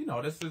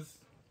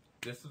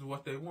 this is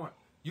what they want.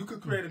 You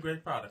could create a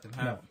great product and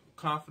have No.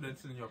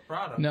 confidence in your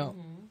product. No.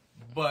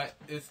 But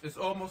it's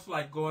almost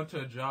like going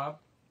to a job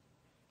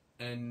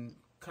and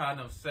kind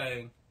of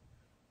saying,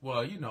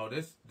 well,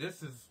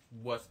 this is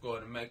what's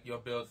going to make your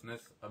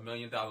business $1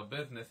 million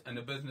business, and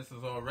the business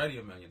is already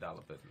 $1 million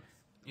business.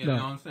 You No.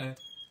 know what I'm saying?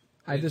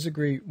 I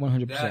disagree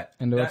 100%. That-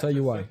 And I'll that's tell you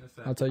the why. sickness of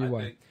it. I'll tell you I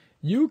why. think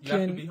You you have to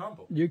can be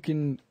humble. you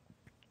can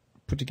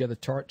put together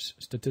charts,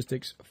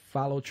 statistics,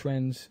 follow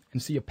trends,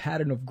 and see a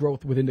pattern of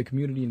growth within the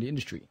community and the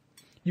industry.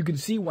 You can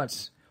see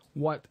what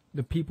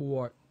the people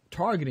are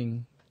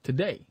targeting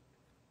today,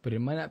 but it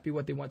might not be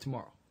what they want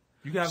tomorrow.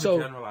 You have a So,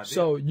 general idea.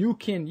 so you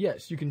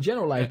can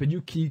generalize, Yeah. but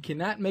you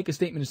cannot make a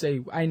statement and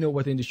say, "I know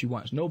what the industry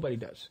wants." Nobody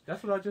does.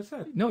 That's what I just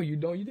said. No, you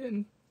don't. You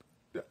didn't.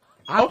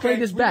 I'll Okay, play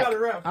this we back. gotta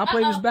wrap. I'll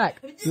play this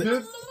back.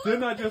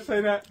 Didn't I just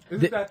say that?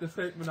 Isn't Di- that the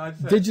statement I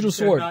just said? Digital You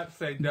Sword. cannot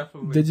say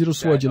definitely Digital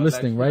Sword, that you're unless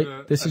listening, you're right?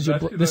 the- This is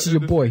unless your you're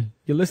the boy. industry.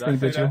 You're listening,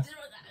 Did I say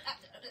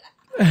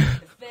Digital.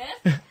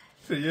 Fifth?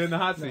 So you're in the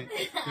hot seat. You're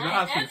in the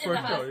hot seat for sure.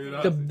 You're in the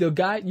hot seat. The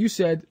guy you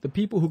said the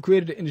people who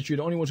created the industry are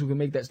the only ones who can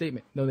make that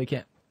statement. No, they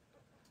can't.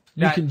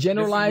 You That- can this is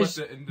generalize.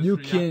 what the industry You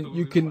can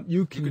absolutely wants.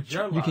 you can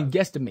generalize.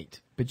 guesstimate,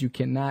 but you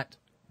cannot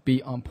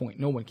be on point.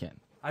 No one can.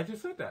 I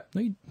just said that.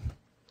 No, you,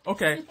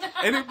 Okay,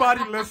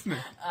 anybody listening,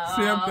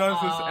 Sam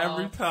does this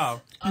every time.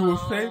 He will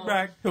say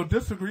back, he'll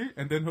disagree,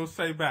 and then he'll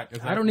say back.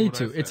 I don't need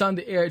to. It's on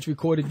the air. It's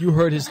recorded. You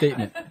heard his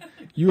statement.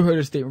 You heard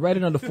his statement. Write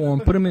it on the form.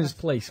 Put him in his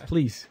place,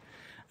 please.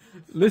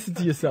 Listen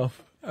to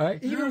yourself. All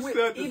right. You Even said with,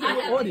 this even I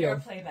with have to hear audio. a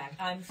playback.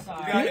 I'm You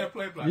sorry. gotta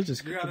play black. You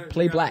just gotta-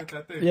 play you gotta black.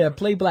 get that thing. Yeah,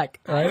 play black.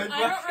 All I right.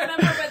 don't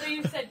remember whether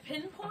you said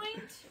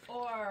pinpoint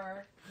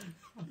or.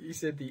 You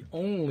said the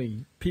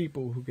only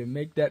people who can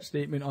make that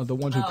statement are the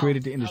ones who Oh,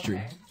 created the industry.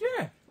 okay.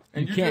 Yeah.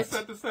 And You you, can't. just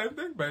said the same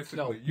thing, basically.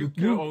 No, you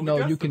can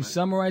guesstimate.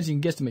 summarize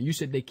and guesstimate. You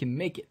said they can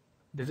make it.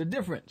 There's a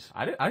difference.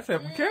 I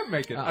said we can't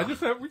make it. I just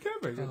said we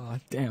can't make it. Oh,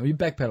 damn. You're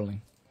backpedaling.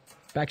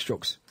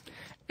 Backstrokes.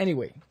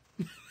 Anyway.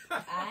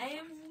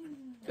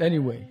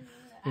 Anyway.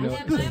 You know, I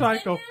have The my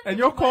psycho. opinion, And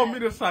you'll call but- me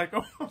the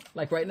psycho.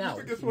 like right now,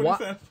 Guess what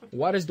he said.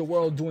 what is the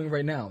world doing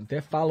right now?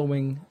 They're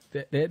following,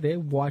 they're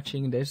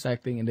watching, they're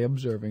cycling, and they're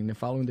observing. They're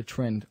following the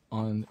trend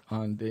on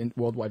the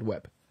World Wide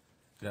Web.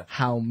 Yeah.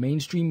 How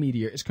mainstream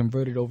media is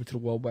converted over to the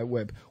World Wide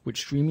Web with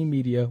streaming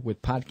media,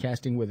 with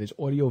podcasting, with its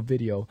audio,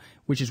 video,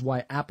 which is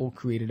why Apple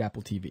created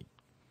Apple TV.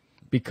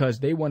 Because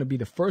they want to be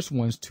the first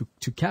ones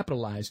to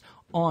capitalize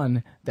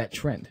on that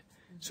trend.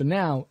 So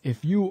now,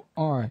 if you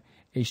are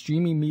a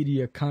streaming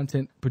media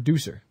content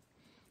producer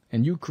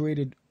and you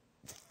created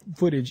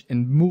footage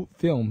and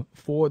film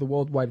for the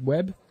World Wide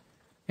Web,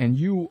 and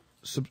you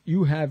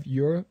have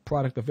your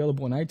product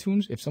available on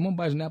iTunes, if someone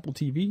buys an Apple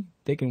TV,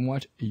 they can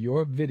watch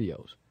your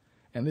videos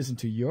and listen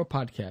to your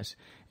podcast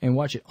and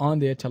watch it on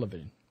their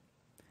television.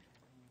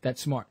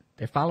 That's smart.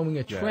 They're following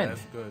a trend. Yeah,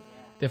 that's good.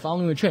 They're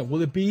following a trend.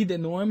 Will it be the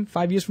norm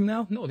 5 years from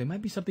now? No, there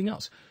might be something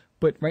else.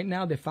 But right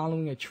now, they're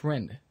following a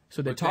trend.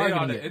 So they're But they are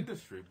targeting the it.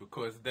 industry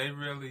because they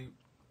really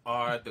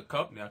are the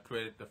company that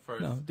created the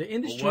first, No, the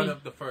industry- one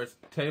of the first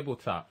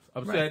tabletops.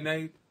 I'm Right.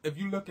 saying if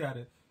you look at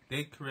it,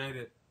 they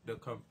created the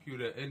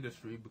computer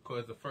industry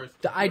because the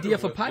first The idea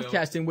for computer was built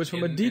podcasting was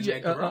from a in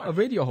DJ, their a garage.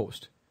 radio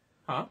host.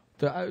 Huh?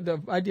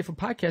 The idea for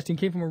podcasting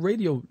came from a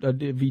radio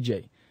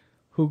VJ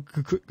who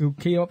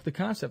came up with the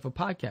concept for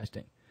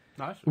podcasting,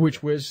 Not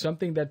which was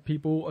something that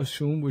people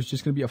assumed was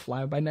just going to be a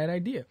fly-by-night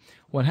idea.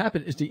 What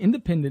happened is the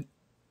independent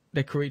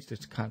that creates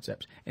this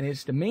concepts, and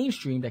it's the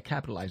mainstream that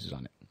capitalizes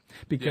on it,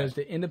 because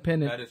the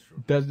independent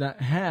does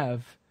not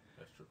have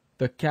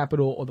the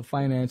capital or the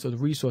finance or the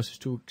resources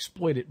to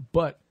exploit it.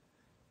 But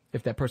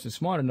if that person's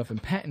smart enough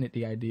and patented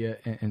the idea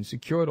and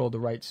secured all the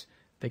rights,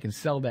 they can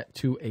sell that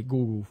to a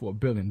Google for $1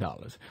 billion,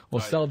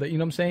 or sell that. You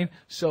know what I'm saying?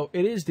 So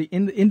it is the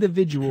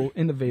individual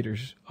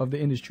innovators of the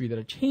industry that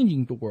are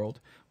changing the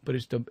world, but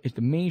it's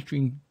the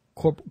mainstream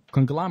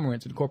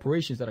conglomerates and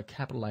corporations that are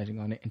capitalizing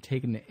on it and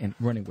taking it and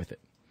running with it.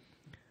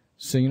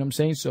 So you know what I'm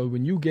saying? So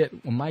when you get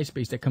a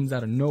MySpace that comes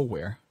out of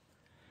nowhere,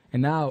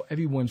 and now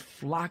everyone's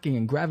flocking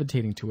and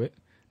gravitating to it,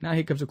 now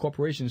here comes a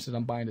corporation and says,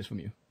 I'm buying this from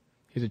you.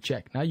 Here's a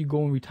check. Now you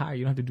go and retire.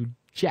 You don't have to do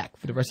jack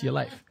for the rest of your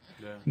life.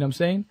 Yeah. You know what I'm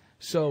saying?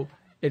 So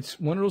it's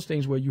one of those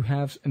things where you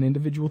have an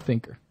individual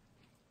thinker,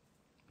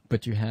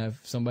 but you have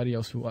somebody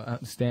else who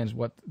understands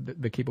what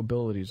the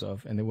capabilities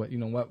of, and then what, you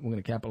know what, we're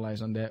going to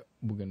capitalize on that.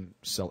 We're going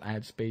to sell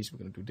ad space. We're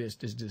going to do this,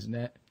 and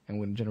that, and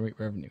we're going to generate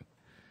revenue.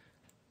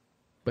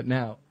 But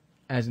now,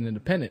 as an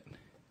independent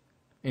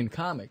in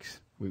comics,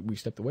 we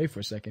stepped away for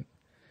a second.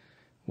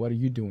 What are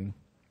you doing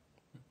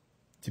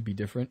to be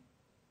different,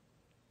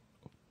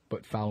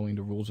 but following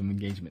the rules of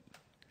engagement?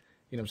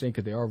 You know what I'm saying?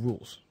 Because there are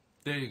rules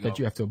that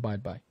you have to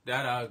abide by.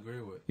 That I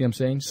agree with. You know what I'm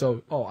saying?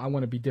 So, I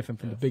want to be different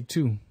from the big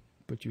two,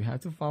 but you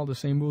have to follow the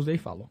same rules they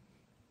follow.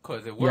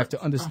 Because it works. You have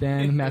to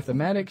understand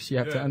mathematics. You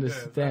have to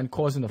understand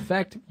cause and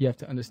effect. You have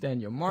to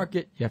understand your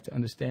market. You have to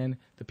understand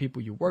the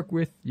people you work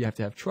with. You have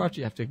to have trust.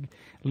 You have to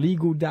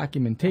legal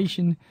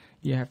documentation.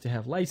 You have to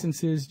have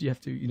licenses. You have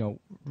to,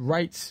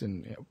 rights,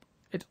 and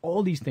it's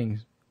all these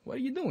things. What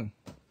are you doing?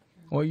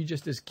 Or are you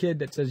just this kid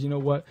that says, you know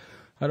what,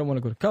 I don't want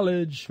to go to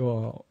college,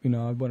 or, I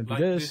want to do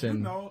this. Did you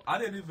know, I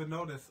didn't even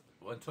know this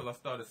until I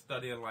started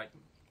studying,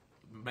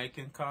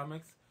 making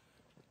comics.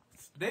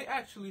 They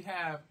actually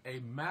have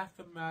a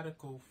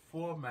mathematical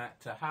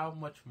format to how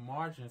much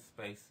margin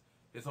space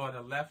is on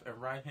the left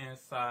and right-hand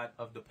side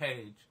of the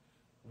page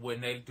when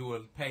they do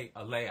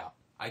a layout.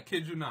 I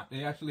kid you not.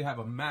 They actually have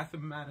a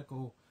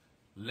mathematical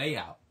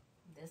layout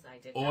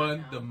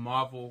on the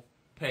Marvel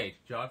page.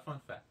 John,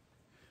 fun fact.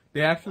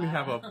 They actually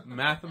have a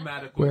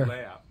mathematical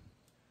layout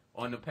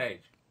on the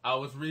page. I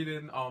was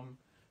reading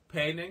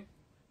painting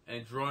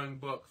and drawing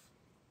books.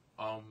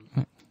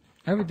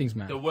 Everything's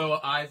math. The Will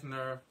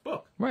Eisner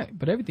book. Right,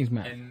 but everything's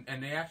math.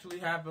 And they actually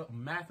have a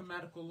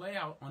mathematical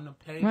layout on the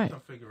page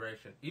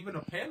configuration. Even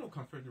a panel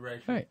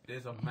configuration,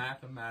 there's a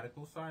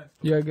mathematical science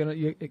to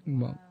it.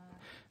 Well,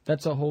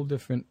 that's a whole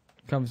different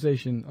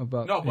conversation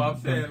about... No, but I'm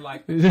saying,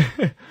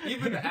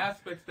 even the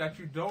aspects that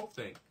you don't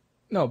think.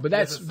 No, but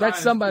that's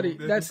somebody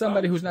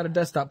who's not a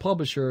desktop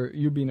publisher.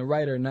 You being a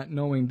writer, not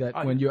knowing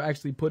that when you're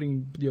actually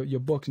putting your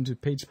books into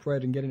page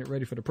spread and getting it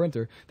ready for the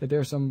printer, that there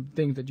are some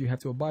things that you have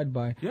to abide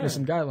by. Yeah. There's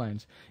some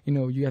guidelines.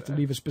 You have to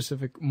leave a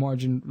specific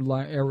margin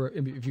line error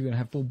if you're going to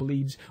have full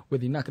bleeds,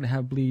 whether you're not going to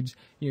have bleeds.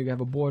 You have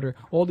a border.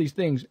 All these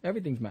things.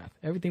 Everything's math.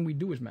 Everything we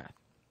do is math.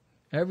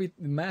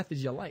 Math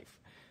is your life.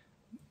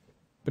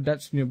 But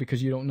that's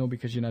because you don't know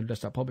because you're not a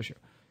desktop publisher.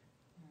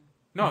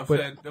 No, I'm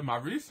saying in my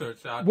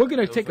research. We're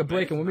going to take a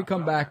break, and when we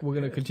come back, we're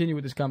going to continue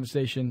with this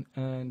conversation.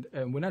 And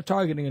we're not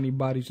targeting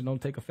anybody, so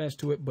don't take offense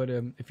to it. But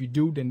if you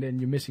do, then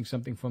you're missing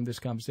something from this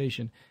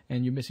conversation,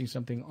 and you're missing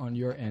something on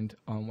your end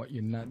on what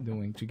you're not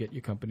doing to get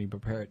your company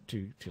prepared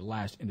to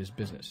last in this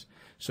business.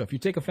 So if you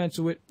take offense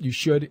to it, you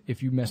should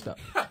if you messed up.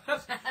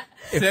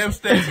 Sam's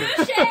statement.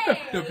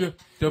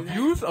 The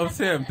views of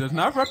Sam does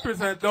not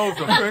represent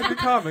those of Crazy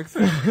Comics.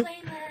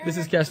 This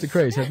is Catch the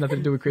Craze. Has nothing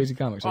to do with Crazy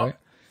Comics, right?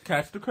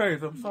 Catch the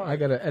Craze. I'm sorry. I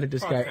got to edit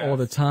this guy all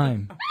the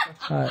time.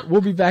 All right, we'll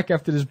be back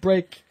after this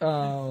break.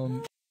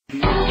 Do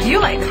you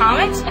like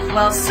comics?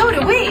 Well, so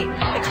do we.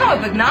 The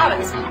Comic Book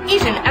Novice.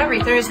 Each and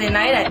every Thursday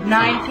night at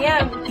 9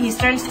 p.m.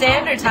 Eastern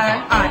Standard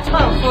Time on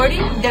 1240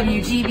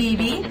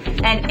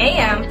 WGBB and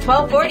AM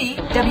 1240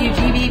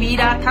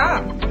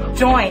 WGBB.com.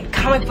 Join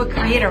comic book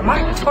creator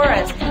Mark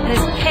Torres and his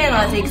panel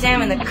as they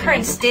examine the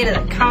current state of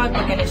the comic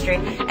book industry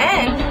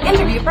and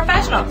interview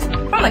professionals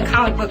from the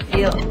comic book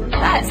field.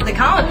 That's the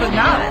Comic Book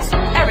Novice,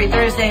 every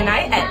Thursday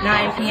night at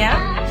 9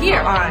 p.m.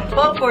 here on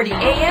 1240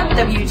 AM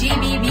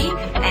WGBB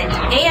and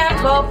AM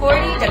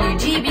 1240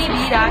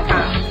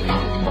 WGBB.com.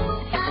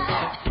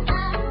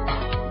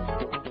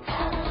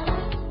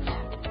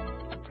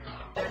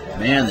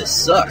 Man, this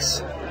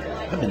sucks.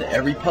 I've been to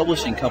every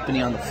publishing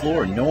company on the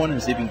floor and no one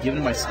has even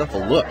given my stuff a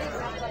look.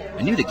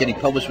 I knew that getting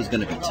published was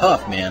going to be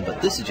tough, man,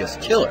 but this is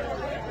just killer.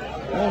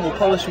 No one will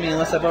publish me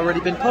unless I've already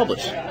been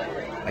published.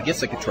 I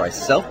guess I could try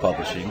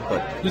self-publishing,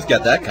 but who's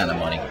got that kind of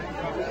money?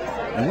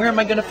 And where am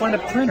I going to find a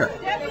printer?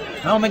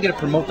 How am I going to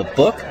promote the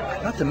book?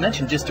 Not to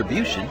mention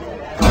distribution.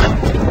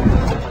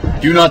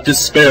 Do not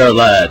despair,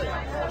 lad.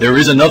 There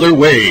is another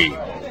way.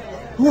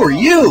 Who are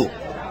you?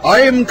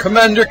 I am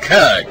Commander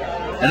Cag,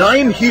 and I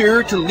am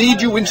here to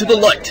lead you into the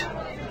light.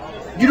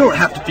 You don't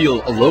have to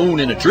feel alone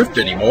and adrift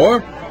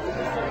anymore.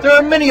 There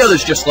are many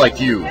others just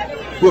like you,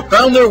 who have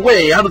found their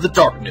way out of the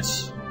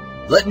darkness.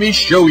 Let me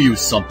show you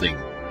something.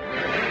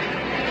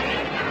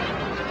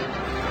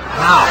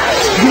 Wow,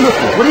 it's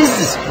beautiful. What is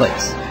this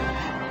place?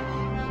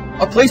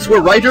 A place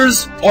where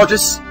writers,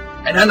 artists,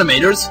 and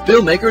animators,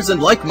 filmmakers,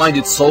 and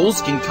like-minded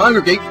souls can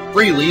congregate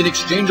freely and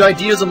exchange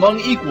ideas among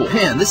equals.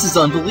 Man, this is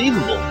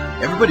unbelievable.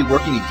 Everybody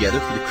working together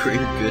for the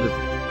greater good of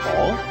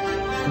all?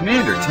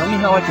 Commander, tell me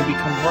how I can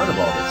become part of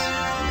all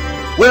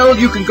this. Well,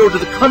 you can go to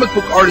the Comic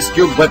Book Artist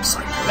Guild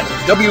website at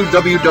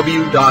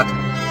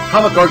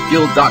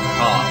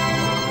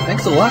www.comicartguild.com.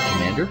 Thanks a lot,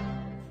 Commander.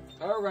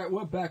 All right,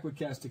 we're back with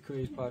Cast the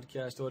Craze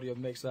podcast audio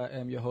mix. I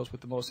am your host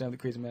with the most, Sam the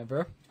Crazy Man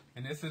Ver.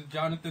 And this is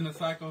Jonathan the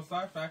Psycho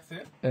Syphax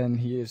here. And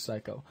he is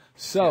psycho.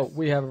 So Yes.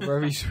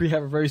 we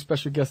have a very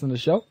special guest on the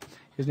show.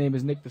 His name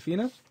is Nick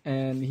Defina,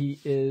 and he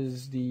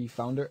is the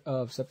founder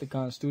of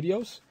Septagon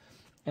Studios.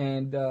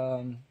 And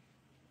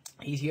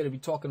he's here to be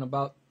talking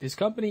about his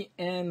company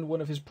and one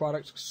of his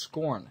products,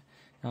 Scorn,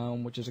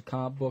 which is a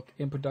comic book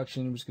in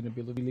production, which is going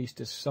to be released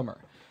this summer.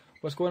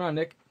 What's going on,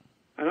 Nick?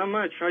 Not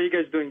much. How are you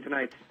guys doing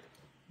tonight?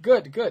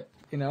 Good.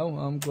 You know,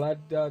 I'm glad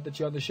that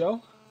you're on the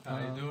show. How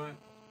you doing?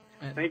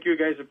 Thank you,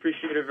 guys.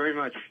 Appreciate it very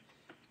much.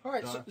 All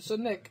right, so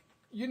Nick,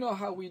 you know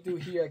how we do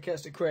here at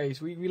Cast the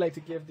Craze. We like to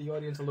give the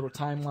audience a little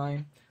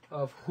timeline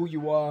of who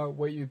you are,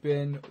 where you've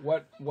been,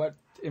 what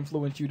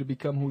influenced you to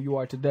become who you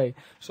are today.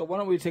 So why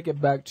don't we take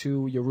it back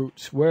to your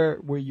roots? Where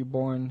were you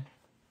born?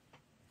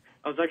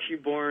 I was actually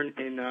born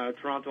in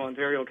Toronto,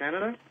 Ontario,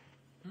 Canada.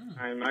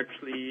 I'm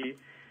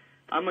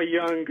a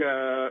young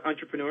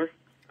entrepreneur.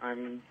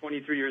 I'm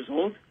 23 years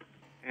old,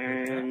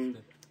 and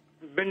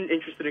been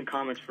interested in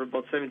comics for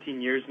about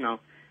 17 years now.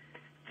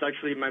 It's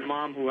actually my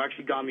mom who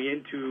actually got me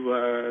into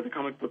the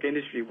comic book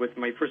industry with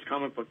my first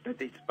comic book that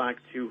dates back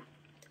to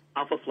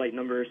Alpha Flight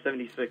number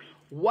 76.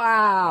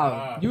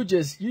 Wow. You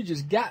just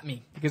got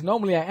me, because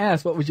normally I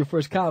ask what was your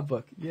first comic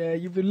book. Yeah,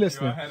 you've been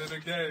listening. You're ahead of the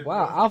game.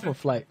 Wow, Alpha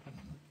Flight.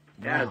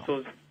 Yeah, Wow. so it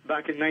was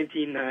back in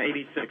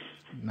 1986.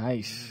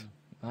 Nice.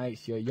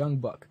 You're a young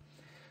buck.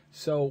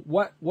 So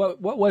what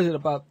was it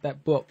about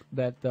that book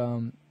that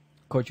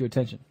caught your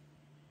attention?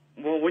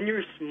 Well, when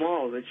you're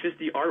small, it's just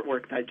the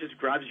artwork that just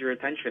grabs your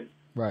attention.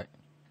 Right.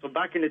 So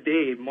back in the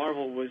day,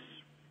 Marvel was,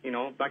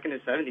 back in the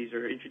 70s,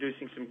 or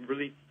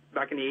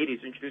back in the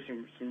 80s,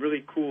 introducing some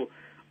really cool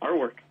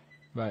artwork.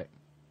 Right.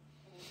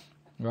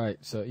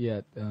 So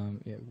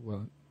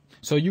well,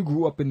 so you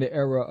grew up in the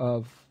era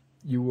of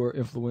you were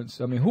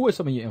influenced. I mean, who were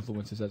some of your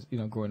influences as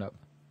growing up?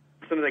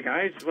 Some of the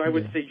guys, I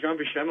would say John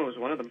Buscema was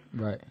one of them.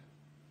 Right.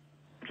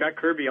 Jack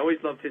Kirby,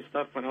 always loved his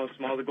stuff when I was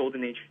small, the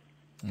Golden Age.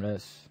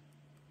 Yes.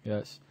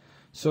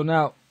 So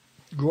now,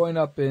 growing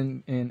up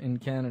in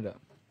Canada,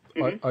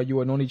 are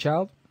you an only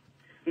child?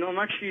 No, I'm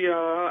actually,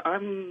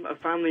 I'm a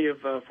family of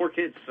 4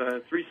 kids,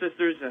 3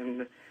 sisters,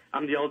 and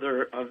I'm the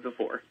elder of the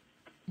 4.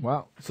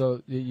 Wow.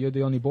 So you're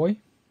the only boy?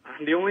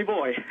 I'm the only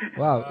boy.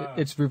 Wow.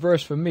 It's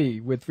reversed for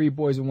me with 3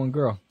 boys and 1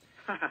 girl.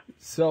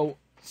 So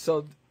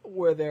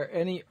were there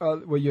any,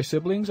 were your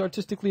siblings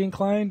artistically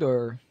inclined,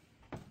 or?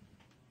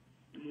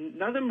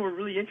 None of them were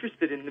really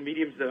interested in the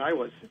mediums that I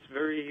was.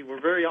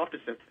 We're very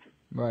opposite.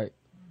 Right.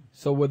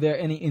 So were there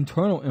any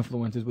internal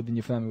influences within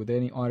your family? Were there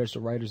any artists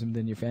or writers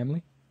within your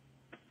family?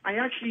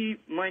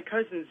 My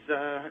cousins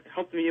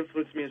helped me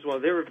influence me as well.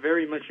 They were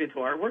very much into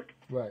artwork.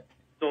 Right.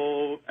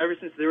 So ever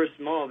since they were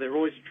small, they were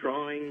always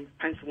drawing,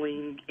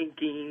 penciling,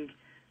 inking,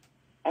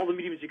 all the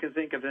mediums you can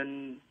think of.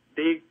 And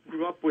they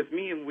grew up with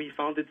me, and we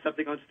founded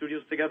Septagon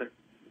Studios together.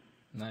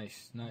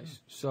 Nice.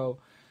 So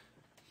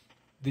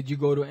did you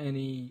go to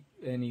any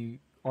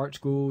art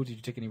school? Did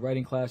you take any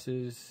writing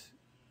classes?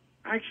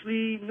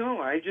 Actually, no.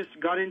 I just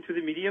got into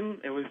the medium.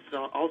 It was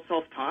all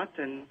self-taught,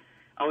 and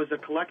I was a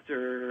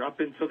collector up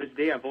until this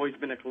day. I've always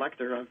been a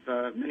collector of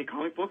many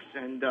comic books,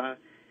 and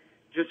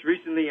just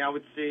recently, I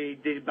would say,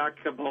 dated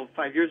back about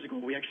 5 years ago,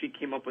 we actually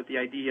came up with the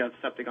idea of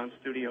Septagon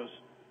Studios.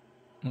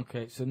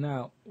 Okay, so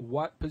now,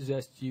 what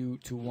possessed you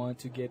to want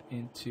to get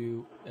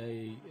into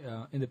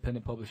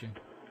independent publishing?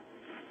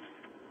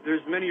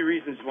 There's many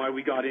reasons why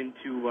we got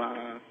into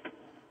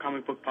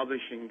comic book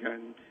publishing,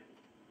 and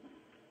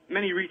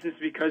many reasons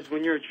because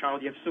when you're a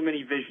child, you have so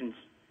many visions,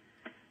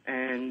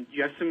 and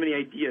you have so many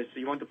ideas, so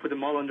you want to put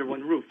them all under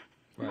one roof.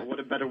 Right. What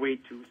a better way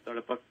to start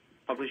a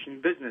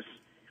publishing business.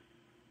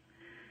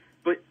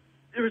 But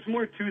there was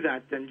more to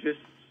that than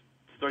just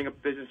starting a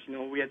business.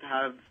 We had to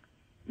have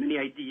many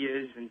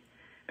ideas and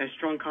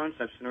strong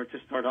concepts in order to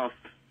start off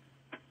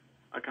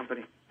a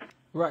company.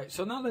 Right.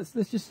 So now let's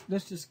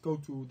just go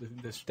through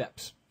the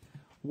steps.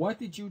 What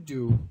did you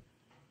do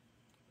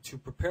to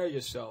prepare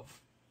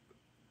yourself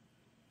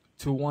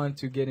to want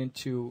to get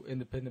into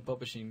independent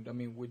publishing? I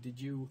mean, was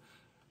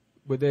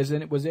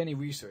there any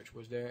research?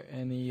 Was there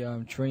any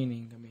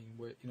training? I mean,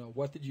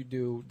 what did you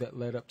do that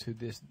led up to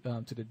this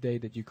to the day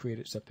that you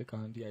created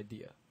Septagon, the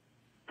idea?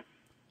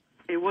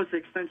 It was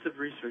extensive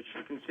research.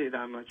 I can say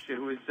that much. It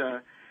was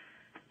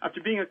after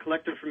being a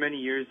collector for many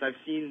years, I've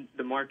seen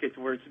the market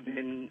where it's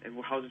been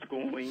and how it's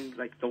going,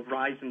 like the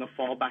rise and the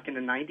fall back in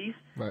the 90s.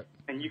 Right.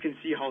 And you can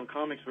see how the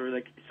comics were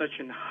like such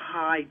in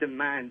high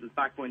demand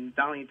back when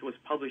Valiant was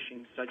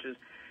publishing, such as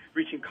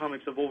reaching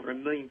comics of over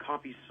 1 million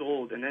copies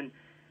sold. And then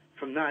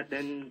from that,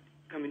 then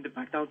coming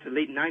back down to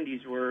late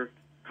 90s where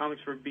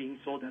comics were being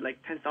sold at like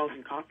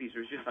 10,000 copies.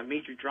 There was just a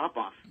major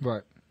drop-off.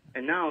 Right.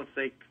 And now it's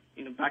like,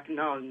 back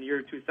now in the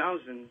year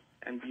 2000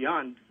 and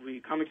beyond,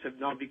 comics have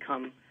now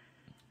become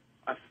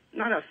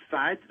not a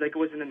fad like it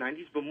was in the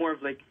 90s, but more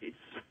of like, it's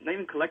not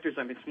even collector's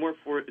item, it's more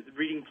for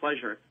reading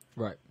pleasure.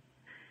 Right.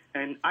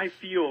 And I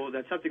feel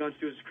that Septagon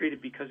Studios was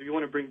created because we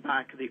want to bring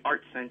back the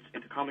art sense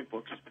into comic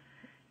books.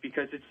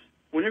 Because it's,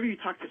 whenever you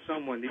talk to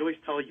someone, they always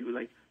tell you,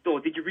 like, oh,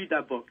 did you read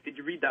that book? Did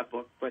you read that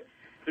book? But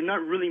they're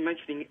not really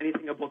mentioning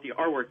anything about the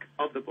artwork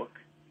of the book.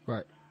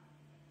 Right.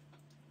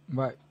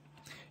 Right.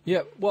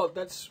 Yeah, well,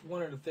 that's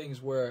one of the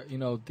things where,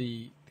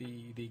 the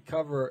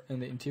cover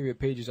and the interior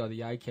pages are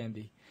the eye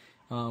candy.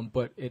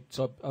 But it's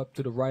up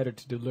to the writer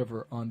to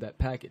deliver on that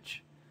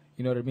package.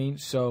 You know what I mean?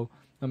 So,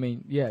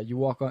 yeah, you're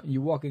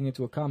walking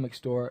into a comic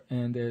store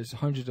and there's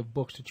hundreds of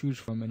books to choose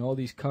from and all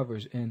these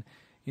covers, and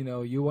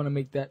you want to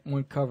make that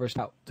one cover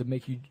out to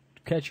make you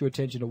catch your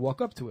attention to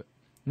walk up to it.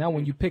 Now,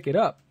 when you pick it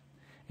up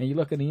and you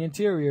look at the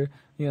interior,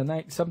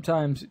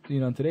 sometimes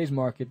in today's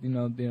market,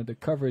 the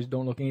covers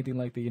don't look anything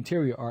like the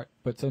interior art.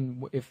 But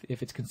if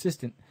it's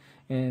consistent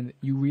and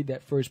you read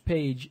that first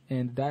page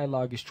and the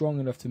dialogue is strong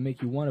enough to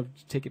make you want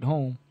to take it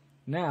home,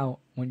 now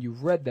when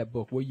you've read that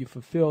book, you're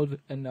fulfilled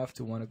enough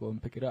to want to go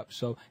and pick it up.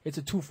 So it's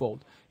a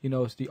twofold.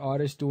 It's the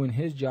artist doing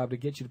his job to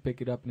get you to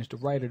pick it up, and it's the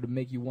writer to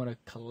make you want to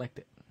collect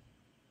it.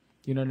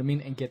 You know what I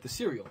mean? And get the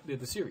series.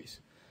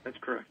 That's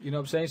correct. You know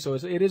what I'm saying? So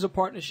it is a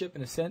partnership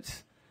in a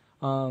sense.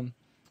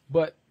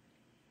 But,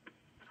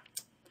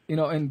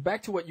 and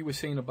back to what you were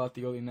saying about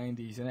the early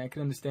 90s, and I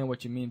can understand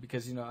what you mean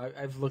because,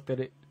 I've looked at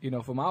it,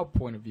 from our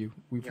point of view.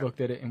 We've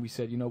looked at it and we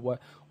said,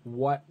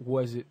 what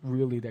was it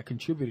really that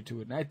contributed to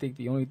it? And I think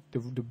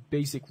the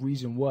basic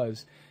reason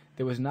was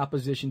there was an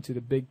opposition to the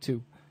big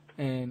two.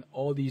 And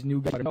all these new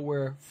guys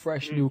were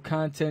fresh new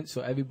content, so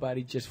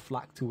everybody just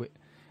flocked to it.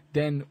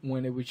 Then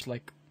when it was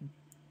like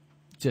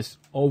just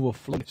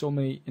overflowed, so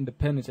many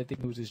independents, I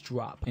think it was this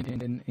drop.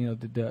 And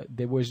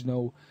there was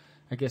no,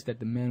 I guess that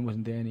demand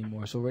wasn't there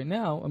anymore. So right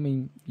now,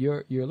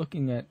 you're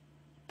looking at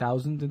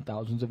thousands and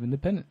thousands of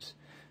independents.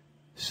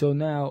 So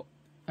now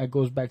it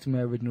goes back to my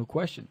original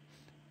question.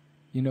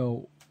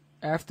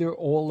 After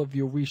all of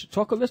your research,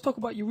 let's talk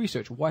about your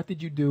research. What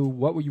did you do?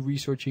 What were you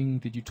researching?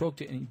 Did you talk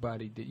to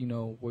anybody?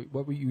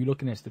 What were you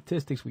looking at?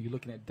 Statistics? Were you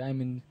looking at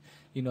diamond,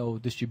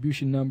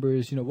 distribution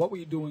numbers? What were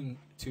you doing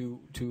to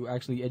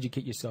actually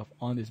educate yourself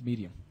on this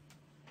medium?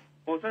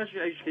 Well, it's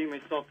actually educating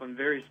myself on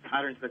various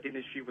patterns that the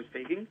industry was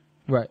taking.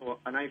 Right. So,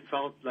 and I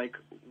felt like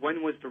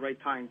when was the right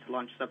time to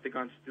launch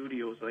Septagon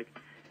Studios? Like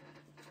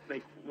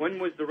when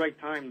was the right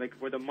time? Like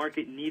where the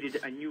market needed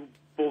a new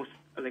boost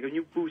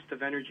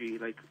of energy.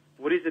 Like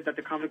what is it that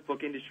the comic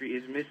book industry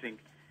is missing?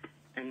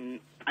 And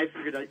I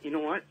figured that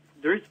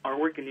there is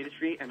artwork in the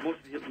industry, and most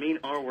of the main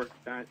artwork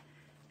that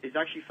is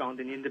actually found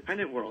in the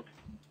independent world.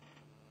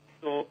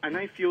 So, and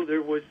I feel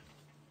there was,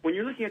 when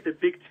you're looking at the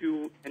big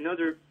two and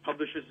other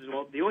publishers as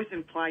well, they always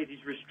imply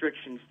these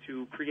restrictions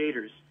to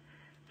creators.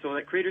 So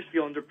that creators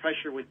feel under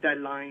pressure with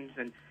deadlines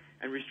and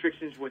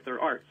restrictions with their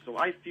art. So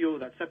I feel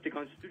that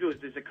Septagon Studios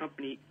is a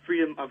company,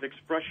 freedom of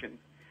expression,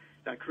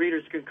 that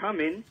creators can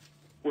come in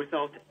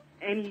without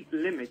any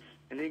limits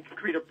and they can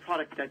create a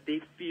product that they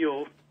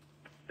feel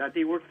that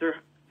they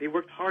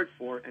worked hard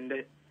for and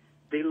that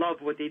they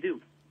love what they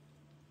do.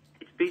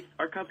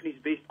 Our company is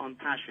based on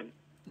passion.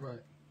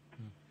 Right.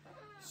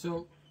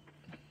 So,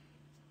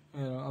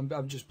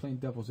 I'm just playing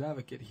devil's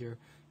advocate here.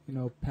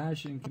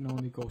 Passion can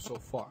only go so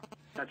far.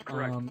 That's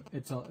correct.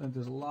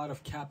 There's a lot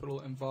of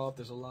capital involved.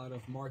 There's a lot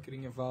of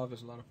marketing involved.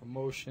 There's a lot of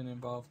promotion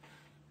involved.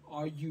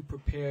 Are you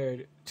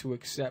prepared to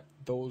accept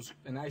those?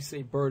 And I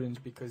say burdens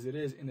because it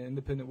is in the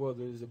independent world.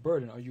 It is a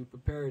burden. Are you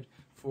prepared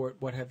for it?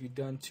 What have you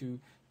done to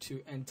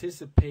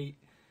anticipate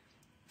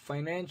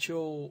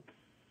financial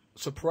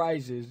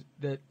surprises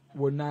that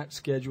were not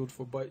scheduled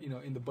for, but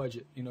in the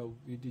budget?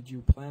 Did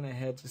you plan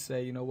ahead to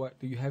say, what?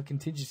 Do you have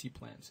contingency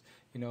plans?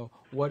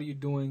 What are you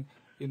doing?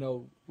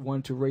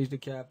 One, to raise the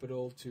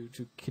capital, to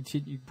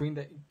continue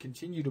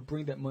to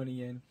bring that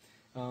money in.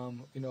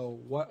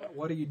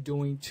 What are you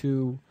doing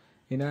to,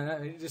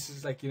 this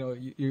is like,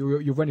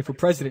 you're running for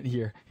president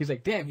here. He's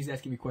like, damn, he's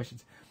asking me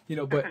questions,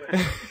 but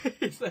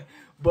it's like,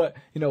 but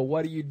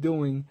what are you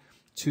doing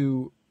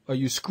are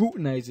you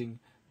scrutinizing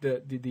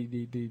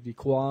the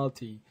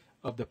quality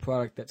of the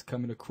product that's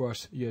coming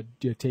across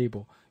your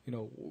table?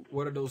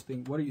 What are those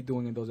things? What are you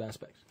doing in those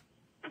aspects?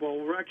 Well,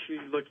 we're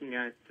actually looking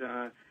at,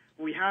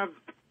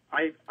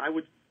 I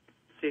would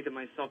say to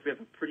myself, we have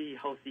a pretty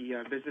healthy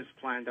business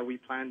plan that we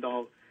planned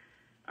all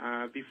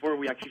before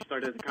we actually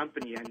started the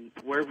company, and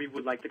where we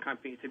would like the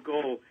company to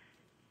go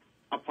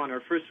upon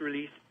our first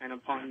release and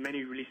upon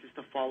many releases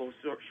to follow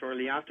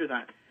shortly after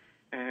that.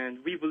 And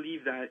we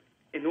believe that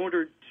in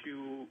order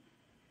to,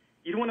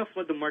 you don't want to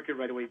flood the market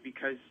right away,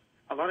 because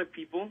a lot of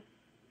people,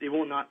 they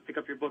will not pick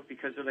up your book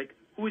because they're like,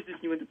 who is this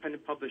new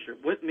independent publisher?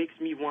 What makes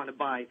me want to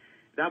buy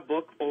that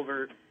book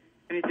over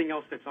anything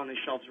else that's on the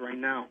shelves right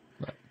now?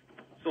 Right.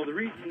 So the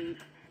reason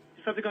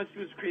Septagon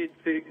Studios was created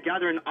to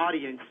gather an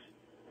audience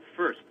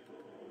first.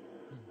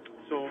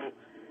 So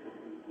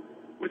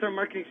with our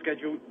marketing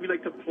schedule, we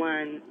like to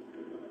plan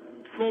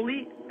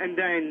slowly and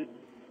then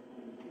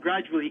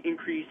gradually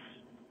increase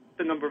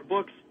the number of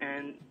books.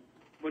 And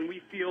when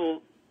we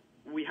feel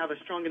we have a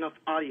strong enough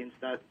audience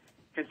that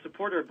can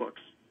support our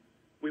books,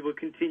 we will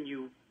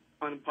continue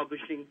on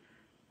publishing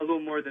a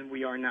little more than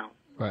we are now.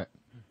 Right.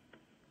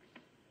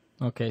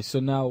 Okay, so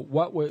now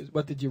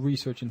what did your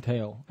research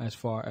entail as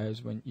far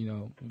as when,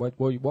 what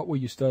were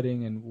you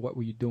studying and what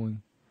were you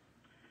doing?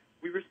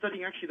 We were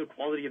studying actually the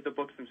quality of the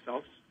books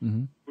themselves.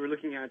 Mm-hmm. We were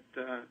looking at,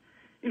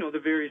 the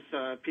various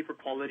paper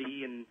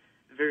quality and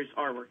various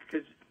artwork,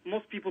 because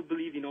most people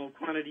believe,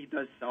 quantity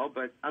does sell,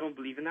 but I don't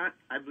believe in that.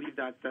 I believe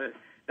that the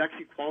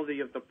actual quality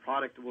of the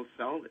product will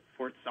sell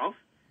for itself.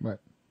 Right.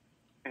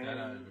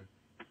 And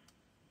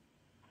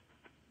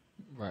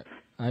right.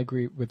 I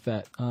agree with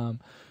that.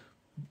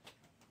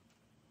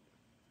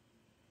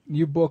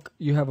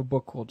 You have a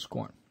book called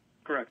Scorn.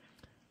 Correct.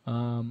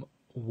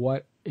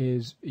 What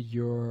is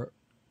your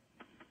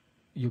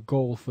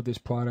goal for this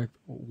product?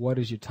 What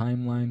is your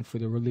timeline for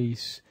the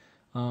release?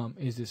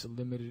 Is this a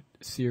limited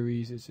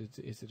series? Is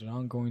it an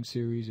ongoing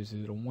series? Is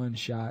it a one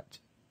shot?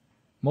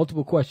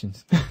 Multiple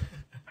questions.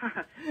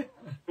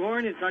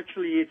 Scorn is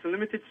it's a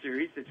limited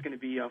series. It's going to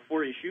be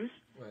 4 issues.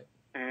 Right.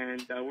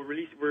 And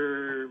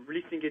we're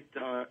releasing it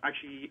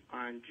actually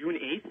on June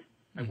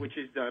 8th, which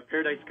is the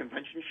Paradise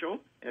Convention Show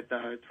at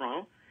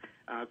Toronto.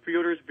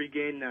 Pre-orders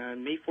begin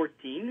May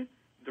 14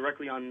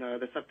 directly on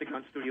the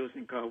Septagon Studios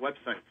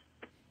website.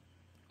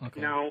 Okay.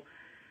 Now,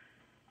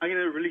 I'm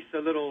going to release a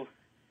little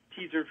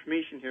teaser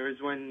information here.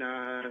 Is when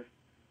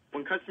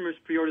customers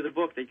pre-order the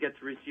book, they get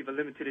to receive a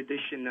limited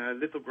edition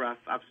lithograph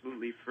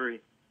absolutely free.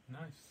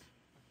 Nice.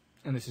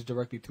 And this is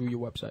directly through your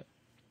website?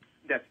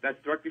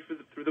 That's directly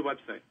through the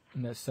website.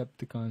 And that's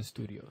Septagon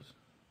Studios.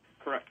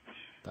 Correct.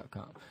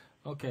 .com.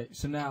 Okay,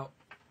 so now,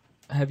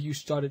 have you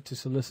started to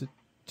solicit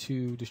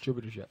to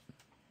distributors yet?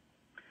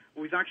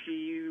 We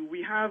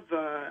have,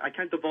 I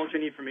can't divulge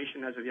any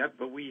information as of yet,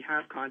 but we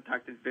have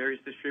contacted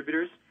various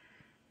distributors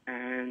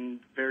and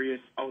various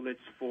outlets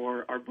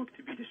for our book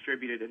to be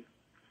distributed in.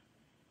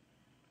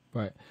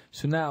 Right.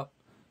 So now,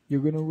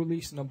 you're going to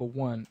release number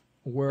 1.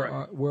 Where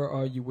Right.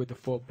 are you with the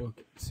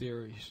 4-book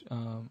series?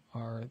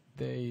 Are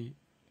they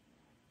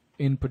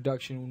in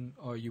production?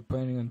 Are you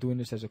planning on doing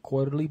this as a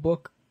quarterly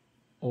book,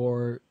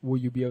 or will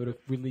you be able to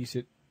release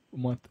it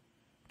month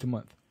to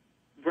month?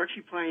 We're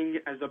actually planning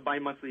as a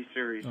bi-monthly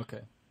series.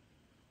 Okay.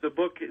 The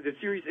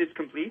series is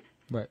complete.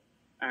 Right.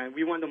 And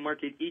we want to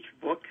market each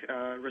book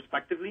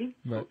respectively.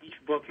 Right. So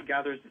each book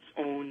gathers its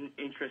own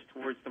interest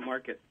towards the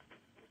market.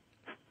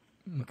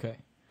 Okay.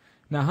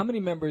 Now, how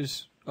many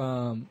members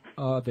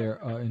are there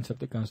in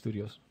Septagon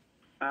Studios?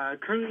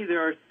 Currently,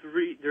 there are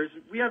 3.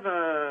 We have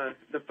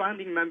the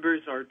founding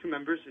members are 2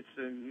 members.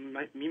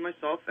 It's me,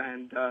 myself,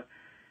 and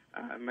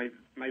my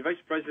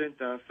vice president,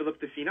 Philip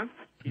Defina.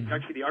 He's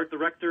actually the art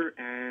director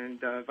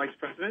and vice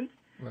president.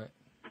 Right.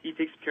 He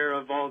takes care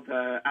of all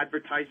the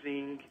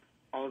advertising,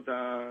 all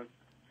the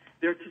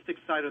artistic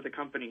side of the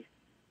company.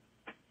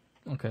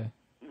 Okay.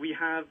 We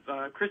have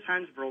Chris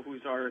Hansbrough,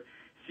 who's our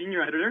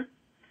senior editor.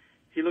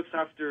 He looks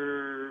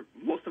after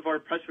most of our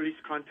press release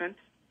content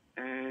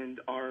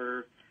and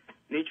our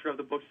nature of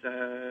the book's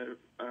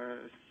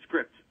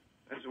script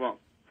as well.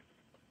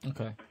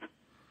 Okay.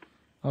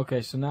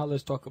 Okay, so now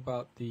let's talk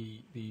about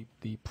the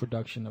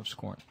production of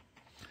Scorn.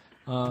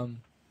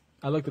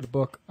 I looked at the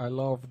book. I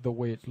love the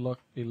way it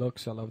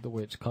looks. I love the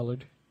way it's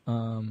colored.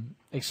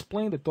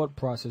 Explain the thought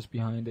process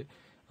behind it,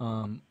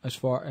 as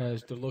far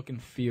as the look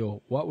and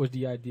feel. What was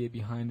the idea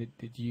behind it?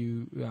 Did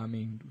you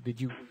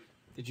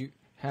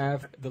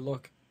have the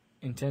look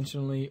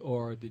intentionally,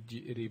 or did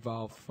it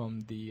evolve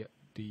from the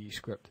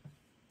script?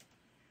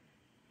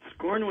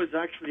 Scorn was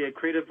actually a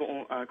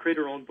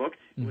creator-owned book.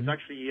 It was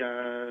actually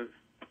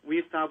we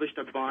established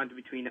a bond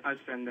between us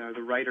and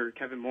the writer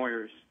Kevin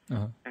Moyers,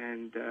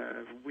 and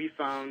we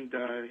found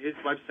his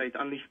website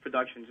Unleashed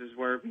Productions is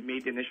where we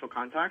made the initial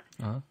contact.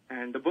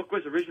 And the book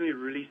was originally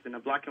released in a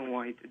black and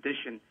white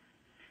edition,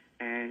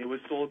 and it was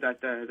sold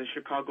at the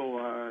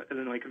Chicago,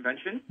 Illinois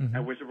convention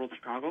at Wizard World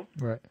Chicago.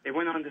 Right. It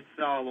went on to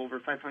sell over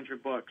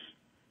 500 books.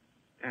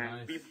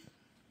 And Nice.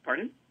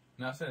 Pardon?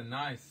 No, I said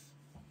nice.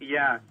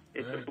 Yeah,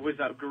 it was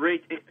a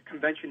great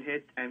convention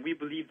hit, and we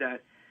believe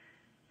that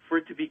for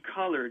it to be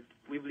colored,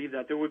 we believe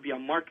that there would be a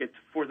market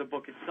for the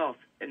book itself,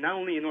 and not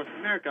only in North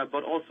America,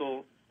 but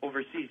also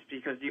overseas,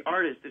 because the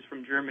artist is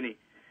from Germany.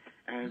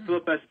 And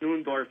Philip S.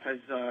 Nuendorf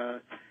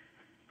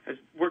has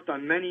worked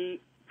on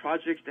many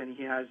projects, and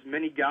he has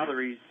many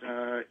galleries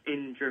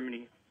in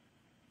Germany.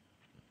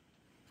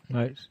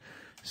 Nice.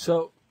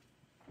 So,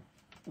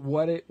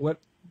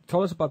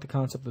 tell us about the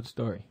concept of the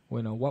story.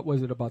 What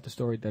was it about the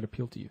story that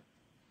appealed to you?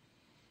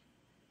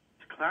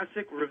 It's a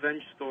classic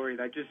revenge story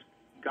that just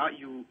got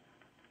you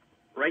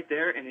right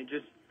there, and it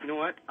just, you know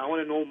what, I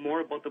want to know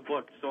more about the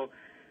book. So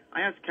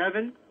I asked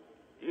Kevin,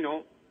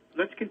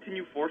 let's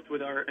continue forth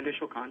with our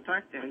initial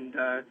contact, and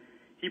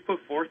he put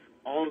forth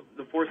all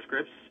the 4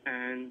 scripts,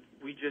 and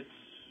we just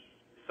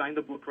signed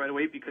the book right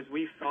away because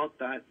we felt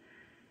that,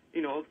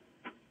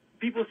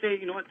 people say,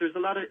 you know what, there's a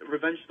lot of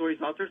revenge stories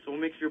out there, so what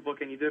makes your book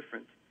any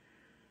different?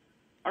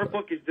 Our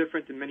book is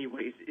different in many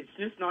ways. It's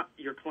just not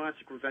your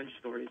classic revenge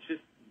story. It's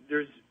just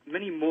there's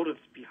many motives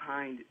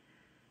behind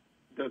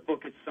the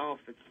book itself.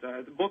 It's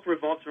the book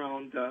revolves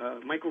around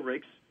Michael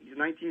Riggs. He's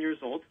 19 years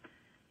old,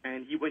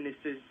 and he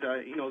witnesses,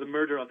 the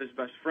murder of his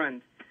best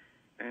friend,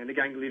 and the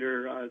gang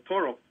leader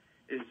Toro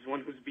is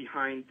one who's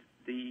behind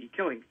the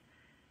killing.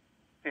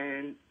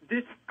 And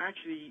this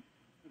actually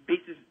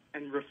bases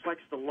and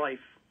reflects the life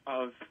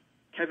of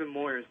Kevin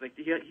Moyers. Like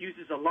he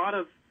uses a lot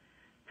of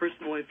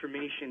personal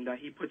information that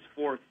he puts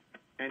forth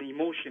and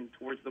emotion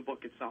towards the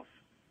book itself.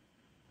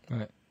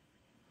 Right.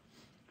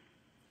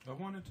 I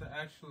wanted to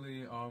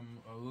actually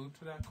allude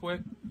to that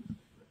quick.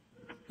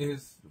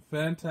 It's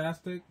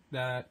fantastic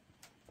that,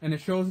 and it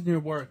shows in your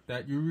work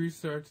that you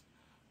researched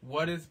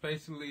what is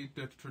basically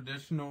the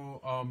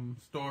traditional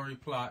story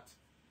plots,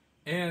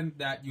 and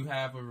that you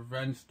have a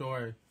revenge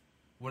story.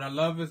 What I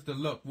love is the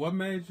look. What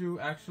made you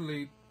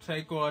actually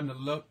take on the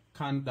look,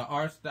 kind of the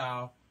art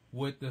style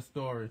with the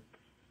story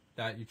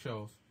that you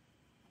chose?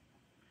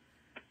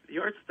 The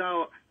art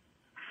style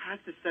has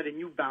to set a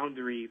new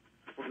boundary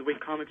for the way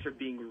comics are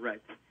being read.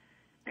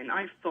 And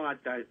I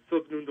thought that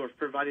Philip Nundorf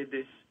provided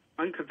this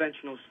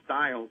unconventional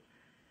style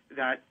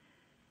that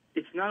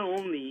it's not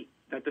only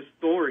that the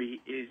story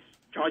is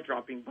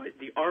jaw-dropping, but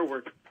the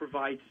artwork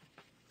provides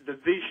the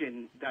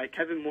vision that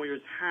Kevin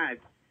Moyers had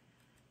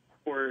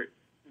for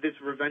this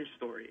revenge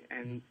story.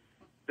 And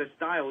the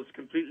style is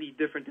completely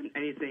different than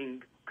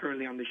anything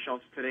currently on the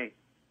shelves today.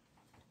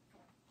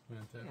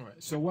 All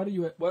right. So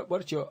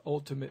what's your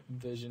ultimate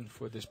vision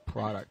for this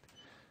product?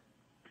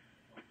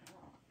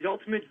 The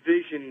ultimate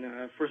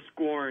vision for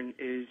Scorn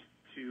is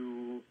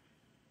to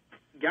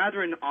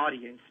gather an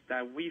audience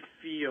that we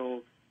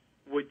feel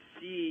would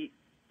see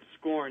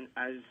Scorn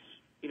as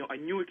a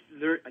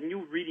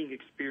new reading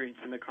experience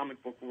in the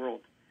comic book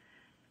world.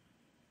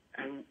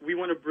 And we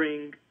want to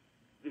bring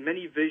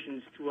many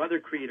visions to other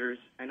creators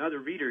and other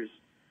readers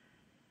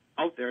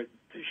out there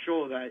to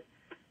show that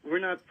we're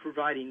not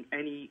providing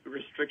any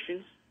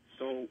restrictions.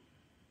 So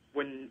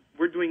when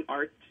we're doing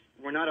art,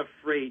 we're not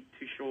afraid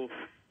to show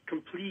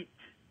complete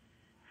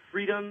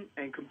freedom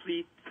and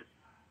complete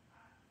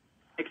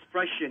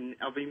expression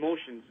of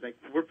emotions. Like,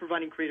 we're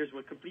providing creators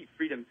with complete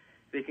freedom.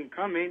 They can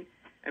come in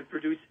and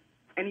produce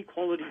any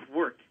quality of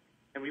work,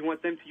 and we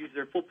want them to use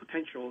their full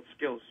potential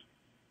skills.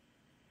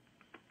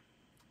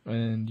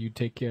 And you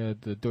take care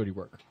of the dirty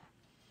work.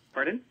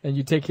 Pardon? And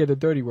you take care of the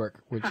dirty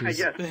work, which is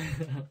yes.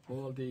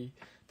 all the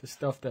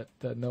stuff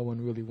that no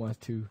one really wants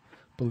to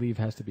believe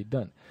has to be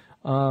done.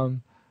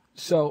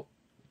 So,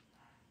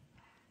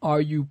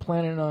 are you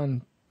planning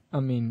on,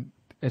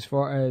 as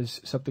far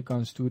as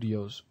Septagon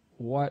Studios,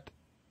 what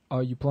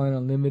are you planning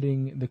on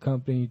limiting the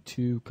company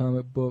to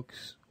comic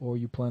books, or are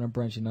you planning on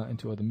branching out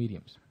into other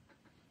mediums?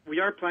 We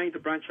are planning to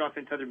branch off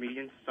into other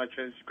mediums, such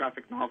as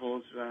graphic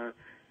novels,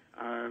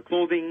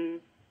 clothing.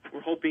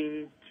 We're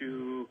hoping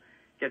to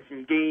get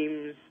some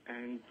games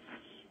and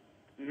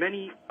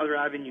many other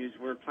avenues.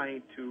 We're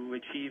planning to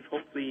achieve,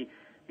 hopefully,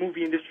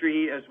 movie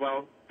industry as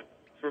well.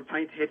 So we're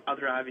planning to hit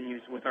other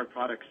avenues with our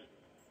products.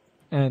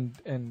 And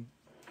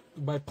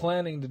by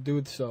planning to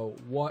do so,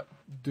 what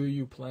do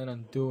you plan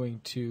on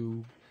doing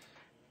to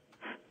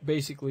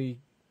basically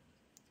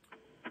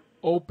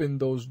open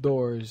those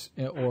doors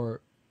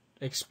or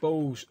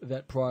expose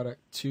that product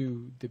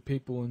to the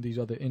people in these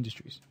other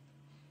industries?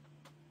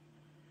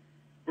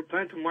 We're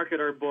planning to market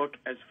our book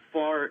as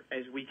far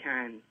as we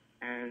can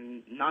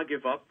and not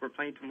give up. We're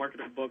planning to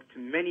market our book to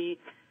many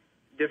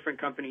different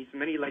companies,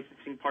 many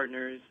licensing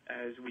partners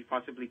as we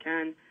possibly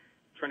can,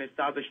 trying to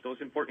establish those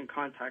important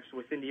contacts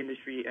within the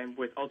industry and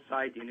with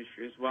outside the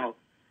industry as well.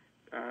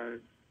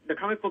 The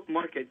comic book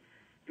market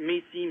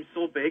may seem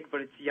so big,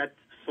 but it's yet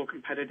so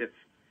competitive.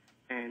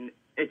 And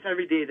it's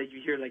every day that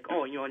you hear, like,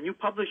 a new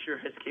publisher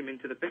has came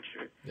into the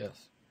picture.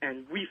 Yes.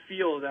 And we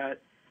feel that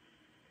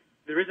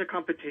there is a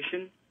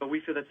competition, but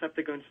we feel that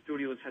Septagon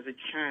Studios has a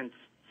chance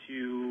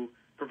to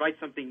provide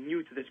something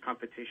new to this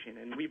competition.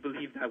 And we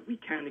believe that we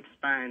can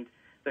expand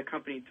the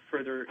company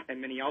further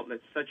in many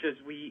outlets, such as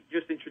we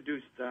just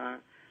introduced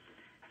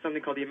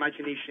something called the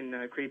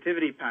Imagination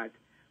Creativity Pad,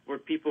 where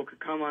people could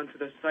come onto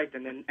the site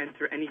and then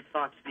enter any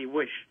thoughts they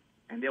wish,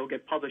 and they'll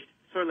get published,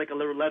 sort of like a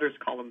little letters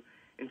column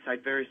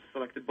inside various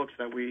selected books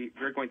that we're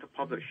going to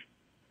publish.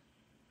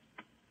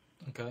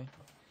 Okay.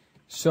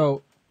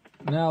 So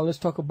now let's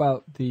talk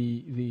about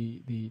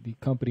the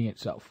company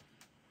itself.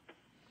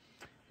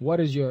 What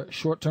is your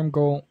short-term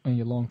goal and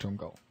your long-term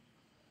goal?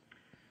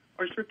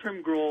 Our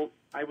short-term goal,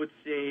 I would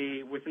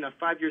say, within a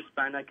 5-year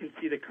span, I can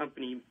see the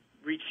company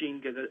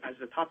reaching as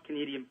a top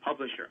Canadian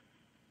publisher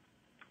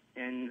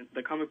in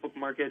the comic book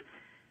market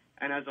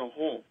and as a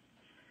whole.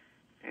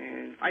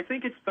 And I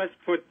think it's best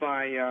put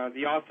by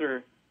the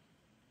author,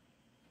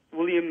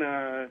 William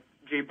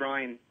J.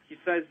 Bryan. He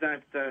says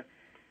that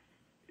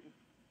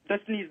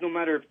destiny is no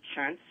matter of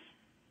chance,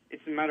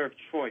 it's a matter of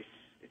choice.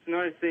 It's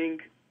not a thing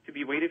to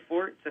be waited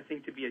for, it's a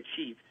thing to be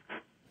achieved.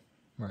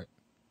 Right.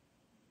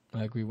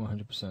 I agree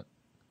 100%.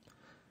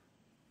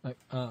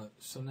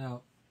 So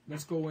now,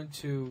 let's go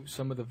into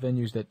some of the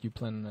venues that you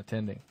plan on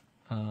attending.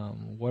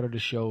 What are the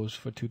shows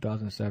for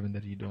 2007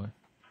 that you're doing?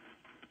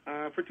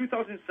 For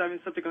 2007,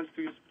 Septagon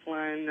Studios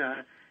plan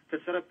to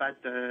set up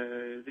at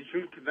the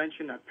June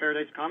convention at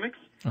Paradise Comics.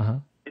 Uh-huh.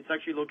 It's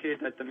actually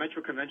located at the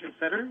Metro Convention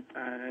Center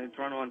in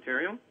Toronto,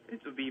 Ontario.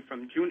 It will be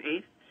from June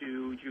 8th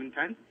to June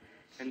 10th,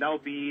 and that will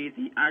be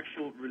the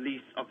actual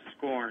release of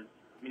Scorn,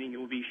 meaning it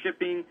will be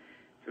shipping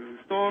to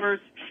stores,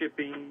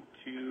 shipping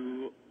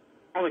to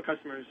all the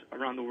customers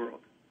around the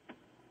world.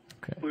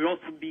 Okay. We'll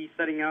also be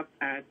setting up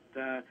at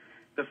the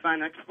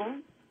Fan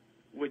Expo,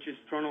 which is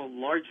Toronto's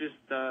largest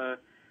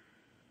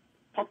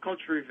pop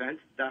culture event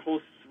that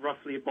hosts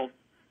roughly about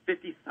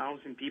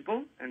 50,000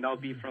 people, and that'll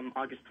be from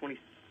August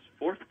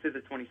 24th to the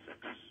 26th.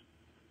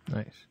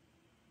 Nice.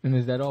 And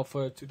is that all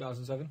for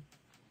 2007?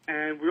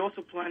 And we're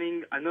also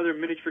planning another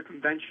miniature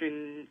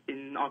convention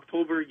in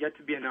October, yet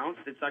to be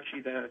announced. It's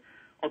actually the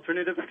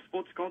Alternative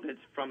Expo, it's called. It's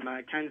from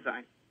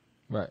Kansai.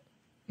 Right.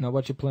 Now,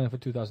 what's your plan for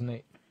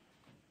 2008?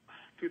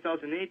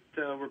 2008,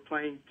 we're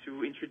planning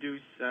to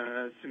introduce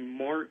some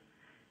more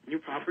new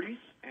properties,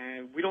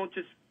 and we don't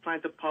just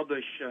plan to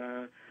publish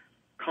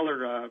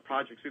color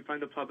projects. We plan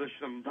to publish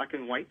some black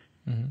and white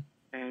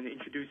and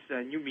introduce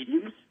new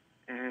mediums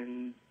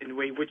and in the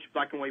way which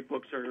black and white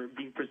books are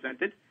being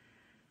presented.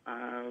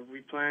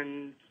 We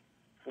plan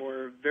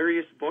for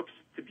various books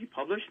to be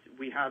published.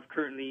 We have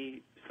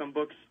currently some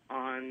books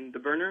on the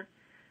burner.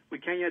 We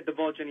can't yet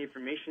divulge any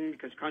information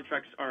because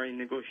contracts are in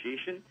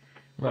negotiation.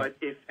 Right. But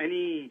if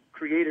any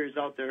creators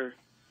out there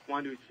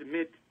want to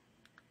submit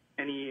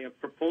any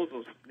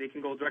proposals, they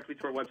can go directly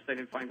to our website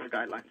and find our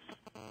guidelines.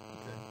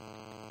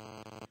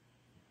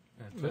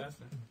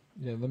 Fantastic.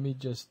 Yeah, let me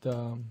just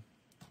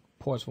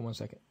pause for 1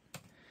 second.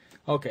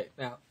 Okay,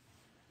 now,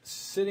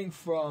 sitting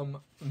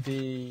from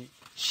the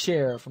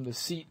chair, from the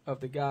seat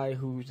of the guy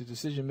who's the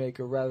decision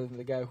maker rather than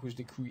the guy who's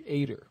the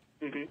creator,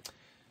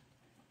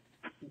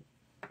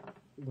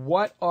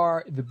 what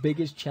are the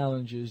biggest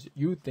challenges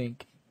you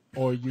think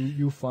or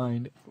you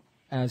find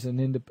as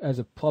as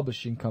a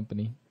publishing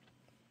company,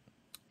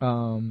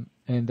 and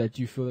that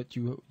you feel that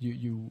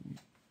you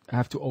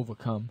have to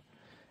overcome,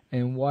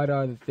 and what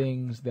are the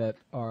things that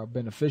are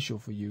beneficial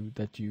for you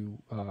that you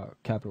are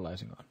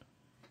capitalizing on?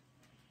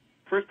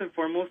 First and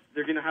foremost,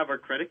 they're going to have our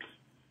critics,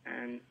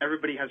 and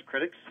everybody has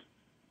critics,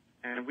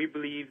 and we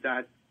believe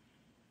that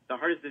the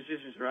hardest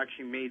decisions are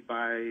actually made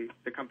by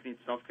the company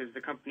itself, because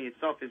the company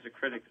itself is a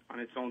critic on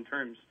its own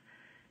terms.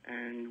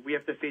 And we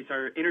have to face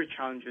our inner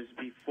challenges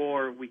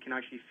before we can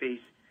actually face,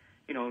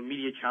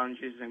 media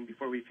challenges, and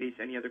before we face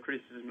any other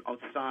criticism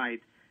outside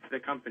the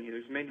company.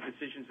 There's many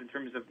decisions in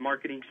terms of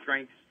marketing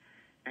strengths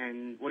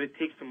and what it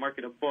takes to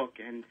market a book,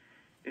 and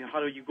how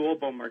do you go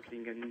about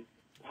marketing, and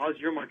how is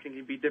your marketing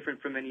to be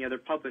different from any other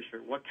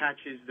publisher? What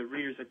catches the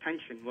reader's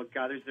attention? What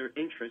gathers their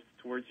interest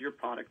towards your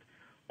product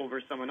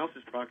over someone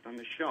else's product on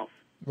the shelf?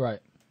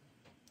 Right.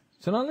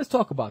 So now let's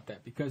talk about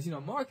that, because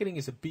marketing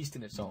is a beast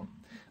in its own.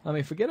 I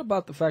mean, forget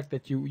about the fact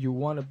that you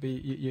want to be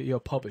you're a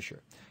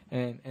publisher,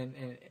 and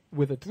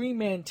with a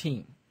 3-man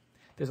team,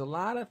 there's a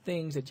lot of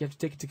things that you have to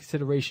take into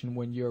consideration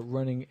when you're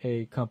running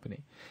a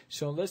company.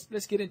 So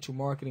let's get into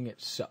marketing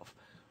itself.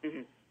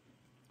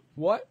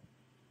 What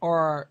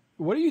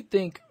do you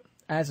think,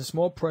 as a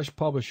small press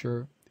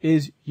publisher,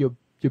 is your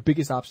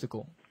biggest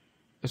obstacle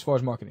as far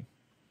as marketing?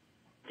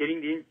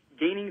 Gaining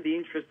the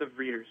interest of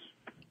readers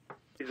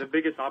is the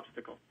biggest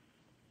obstacle.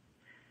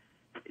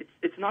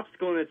 It's an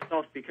obstacle in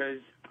itself, because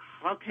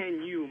how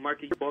can you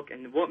market your book,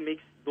 and what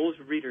makes those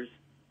readers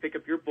pick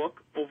up your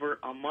book over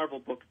a Marvel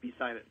book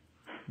beside it?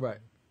 Right.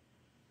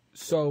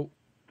 So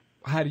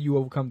how do you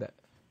overcome that?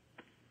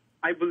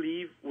 I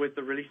believe with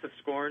the release of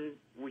Scorn,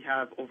 we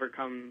have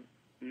overcome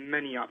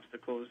many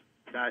obstacles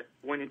that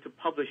went into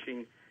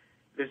publishing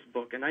this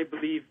book. And I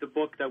believe the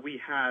book that we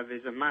have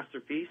is a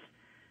masterpiece,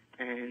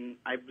 and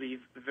I believe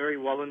very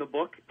well in the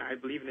book. I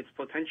believe in its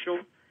potential.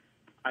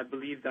 I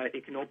believe that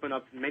it can open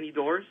up many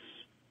doors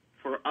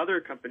for other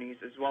companies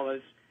as well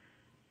as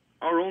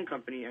our own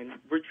company, and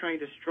we're trying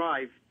to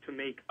strive to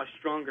make a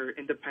stronger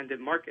independent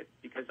market,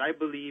 because I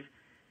believe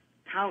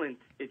talent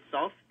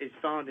itself is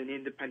found in the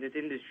independent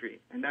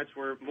industry, and that's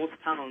where most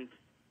talent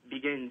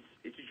begins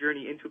its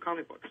journey into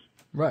comic books.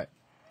 Right.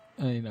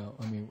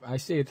 I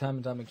say it time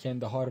and time again,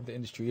 the heart of the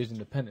industry is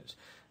independence.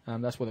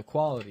 That's where the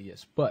quality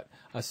is. But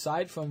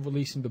aside from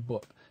releasing the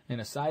book, and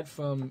aside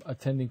from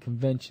attending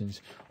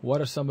conventions, what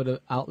are some of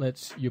the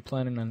outlets you're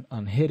planning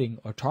on hitting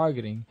or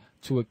targeting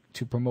to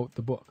promote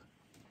the book?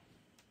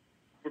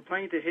 We're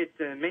planning to hit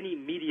many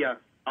media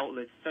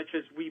outlets, such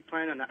as we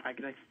plan on an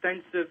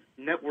extensive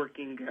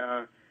networking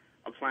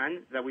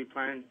plan that we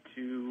plan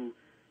to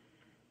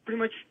pretty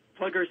much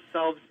plug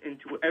ourselves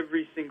into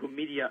every single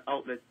media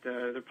outlet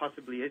there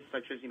possibly is,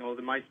 such as, the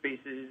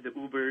MySpaces, the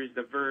Ubers,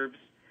 the Verbs,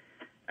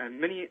 and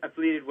many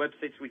affiliated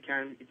websites we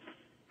can. It's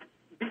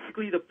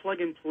basically the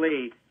plug and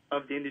play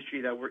of the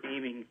industry that we're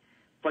aiming,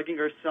 plugging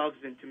ourselves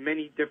into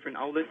many different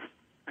outlets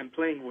and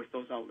playing with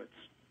those outlets.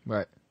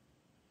 Right.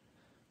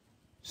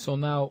 So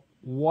now,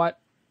 what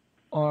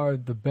are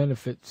the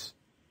benefits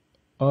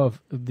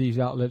of these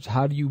outlets?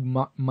 How do you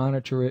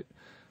monitor it?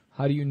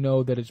 How do you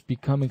know that it's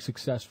becoming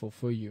successful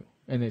for you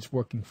and it's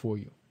working for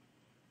you?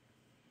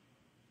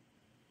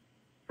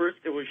 First,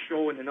 it would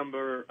show in the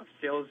number of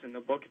sales in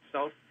the book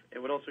itself. It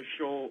would also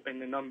show in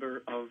the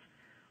number of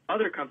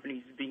other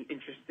companies being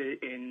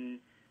interested in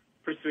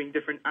pursuing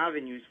different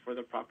avenues for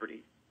the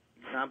property.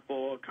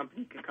 Example, a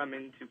company can come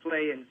into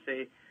play and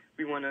say,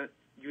 we want to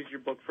use your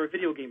book for a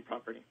video game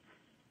property.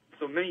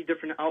 So many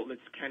different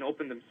outlets can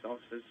open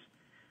themselves as,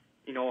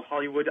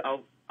 Hollywood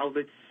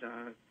outlets,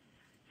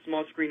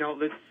 small screen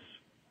outlets,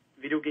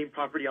 video game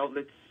property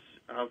outlets,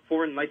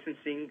 foreign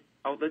licensing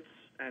outlets,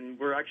 and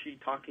we're actually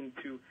talking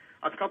to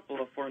a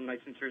couple of foreign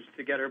licensors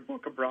to get our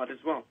book abroad as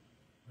well.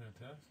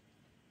 Fantastic.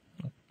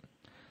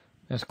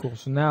 That's cool.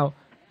 So now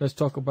let's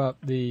talk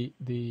about the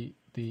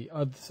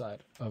other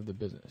side of the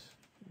business,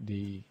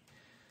 the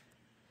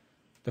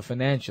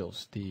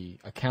financials, the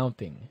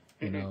accounting,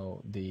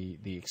 the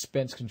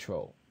expense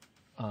control.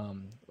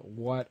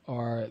 What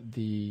are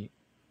the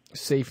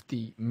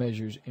safety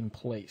measures in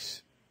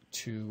place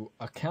to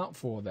account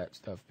for all that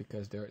stuff?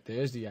 Because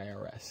there's the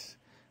IRS,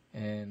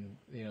 and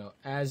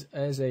as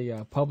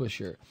a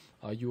publisher,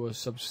 are you a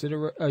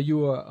subsidiary? Are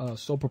you a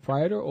sole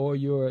proprietor, or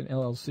you're an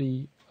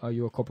LLC? Are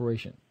you a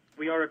corporation?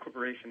 We are a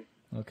corporation.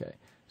 Okay,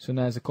 so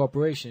now as a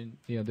corporation,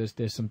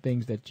 there's some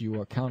things that you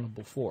are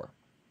accountable for.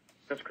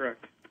 That's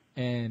correct.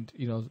 And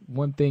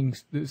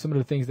some of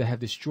the things that have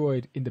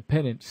destroyed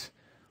independents,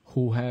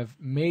 who have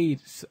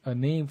made a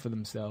name for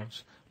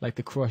themselves, like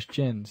the Crush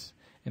Gens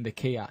and the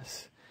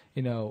Chaos,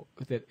 and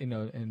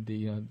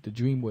the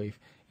Dreamwave,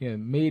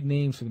 made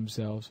names for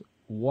themselves.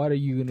 What are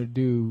you going to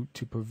do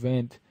to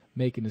prevent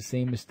making the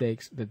same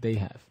mistakes that they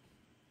have?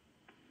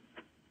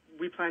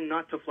 We plan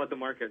not to flood the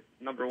market,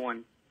 number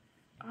one.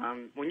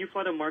 When you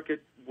flood a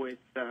market with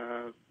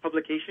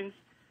publications,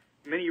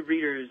 many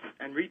readers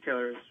and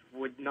retailers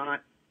would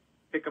not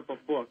pick up a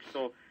book.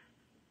 So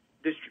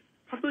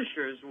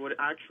publishers would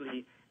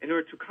actually, in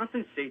order to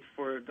compensate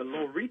for the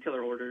low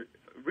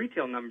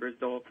retail numbers,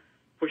 they'll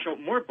push out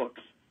more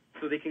books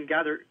so they can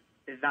gather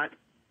that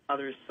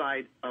other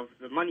side of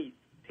the money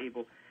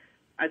table.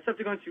 At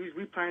Septagon Studios,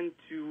 we plan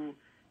to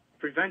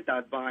prevent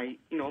that by,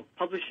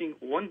 publishing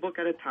one book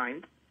at a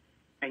time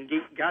and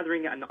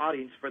gathering an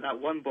audience for that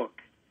one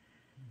book.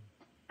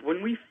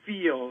 When we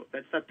feel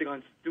that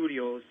Septagon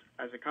Studios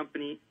as a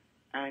company,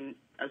 and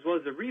as well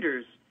as the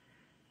readers,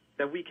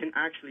 that we can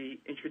actually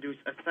introduce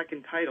a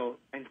second title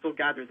and still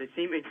gather the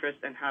same interest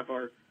and have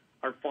our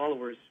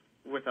followers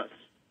with us.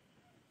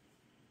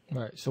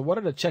 Right. So what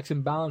are the checks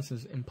and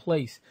balances in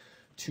place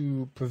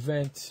to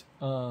prevent,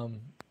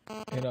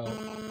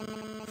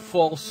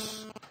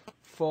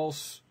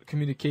 false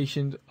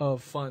communication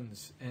of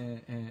funds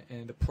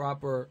and the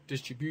proper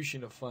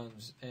distribution of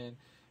funds and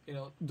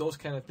those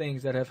kind of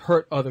things that have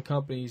hurt other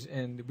companies,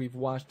 and we've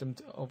watched them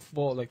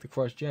fall, like the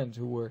Crush Gens,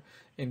 who were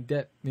in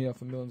debt,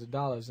 for millions of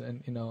dollars,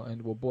 and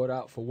and were bought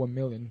out for $1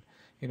 million,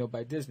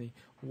 by Disney.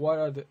 What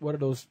are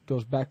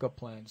those backup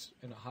plans?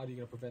 How are you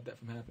going to prevent that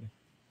from happening?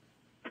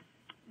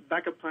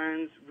 Backup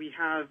plans. We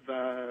have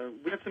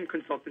some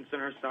consultants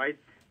on our side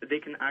that they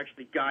can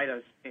actually guide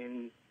us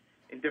in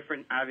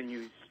different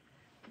avenues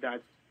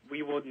that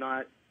we would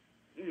not,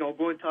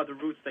 go into other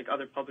routes like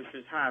other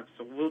publishers have.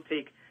 So we'll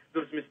take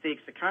those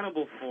mistakes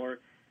accountable for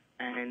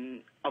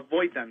and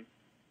avoid them.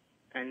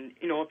 And,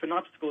 if an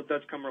obstacle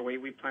does come our way,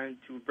 we plan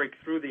to break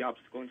through the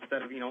obstacle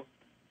instead of,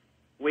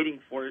 waiting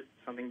for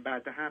something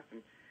bad to happen.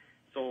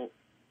 So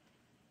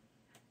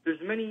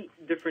there's many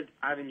different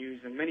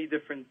avenues and many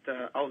different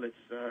outlets.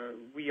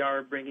 We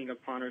are bringing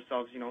upon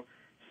ourselves,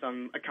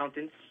 some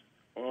accountants.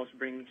 We're also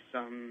bringing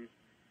some,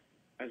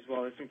 as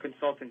well as some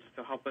consultants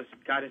to help us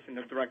guide us in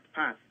the direct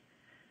path.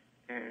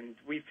 And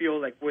we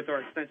feel like with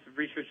our extensive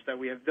research that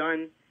we have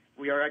done,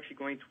 we are actually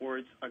going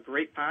towards a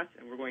great path,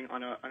 and we're going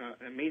on an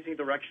amazing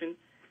direction.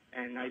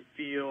 And I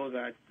feel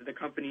that the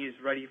company is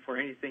ready for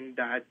anything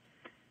that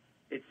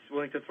it's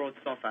willing to throw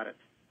itself at it.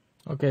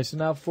 Okay, so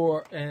now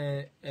for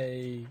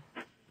a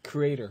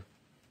creator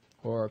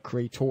or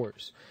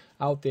creators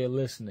out there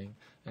listening,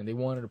 and they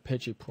wanted to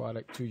pitch a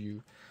product to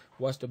you,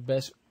 what's the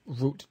best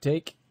route to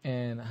take,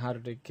 and how do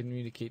they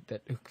communicate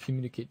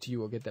to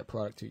you or get that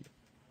product to you?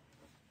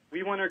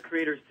 We want our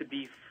creators to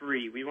be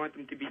free. We want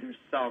them to be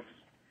themselves.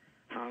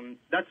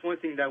 That's one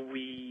thing that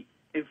we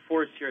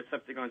enforce here at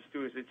Septagon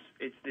Studios.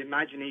 It's the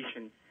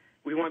imagination.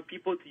 We want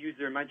people to use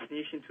their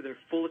imagination to their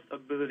fullest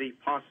ability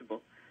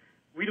possible.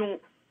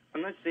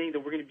 I'm not saying that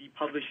we're going to be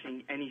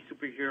publishing any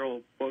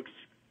superhero books.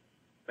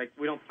 Like,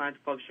 we don't plan to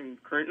publish them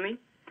currently.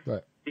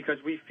 Right. Because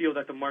we feel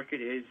that the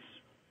market is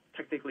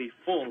technically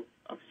full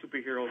of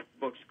superhero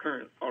books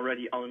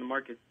already out in the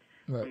market.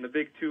 Right. From the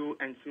big two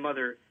and some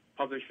other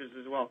publishers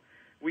as well.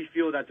 We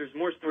feel that there's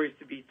more stories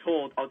to be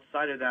told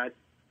outside of that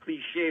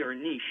cliche or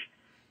niche,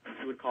 as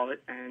you would call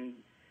it, and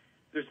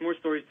there's more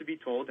stories to be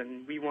told,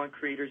 and we want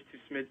creators to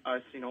submit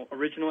us,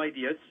 original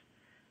ideas,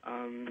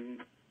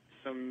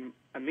 some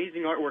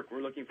amazing artwork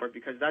we're looking for,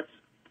 because that's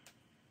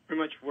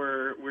pretty much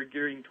where we're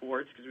gearing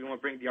towards, because we want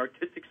to bring the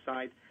artistic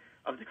side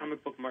of the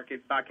comic book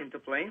market back into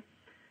play.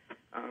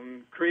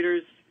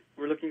 Creators,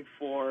 we're looking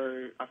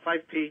for a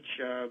 5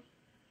 pages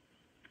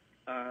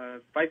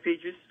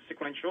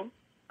sequential,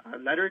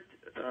 lettered,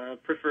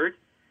 preferred,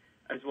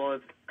 as well as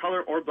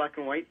color or black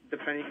and white,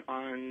 depending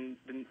on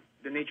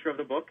the nature of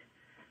the book.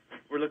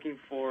 We're looking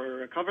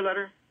for a cover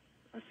letter,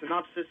 a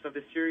synopsis of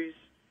the series,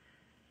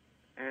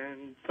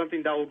 and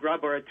something that will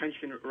grab our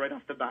attention right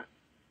off the bat.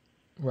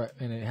 Right,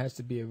 and it has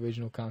to be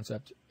original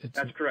concept.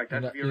 That's correct.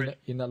 You're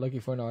not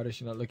looking for an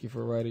artist. You're not looking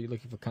for a writer. You're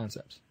looking for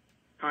concepts.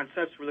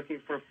 Concepts. We're looking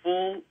for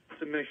full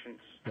submissions.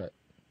 Right.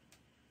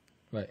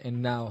 Right.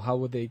 And now, how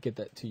would they get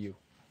that to you?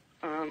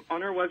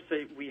 On our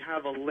website, we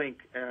have a link.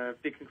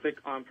 They can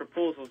click on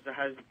proposals that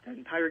has the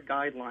entire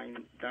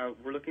guideline that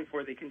we're looking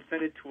for. They can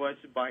send it to us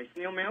by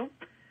snail mail,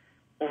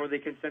 or they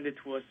can send it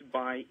to us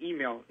by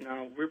email.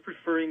 Now, we're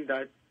preferring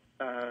that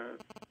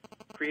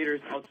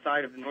creators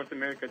outside of the North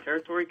America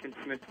territory can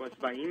submit to us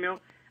by email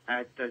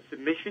at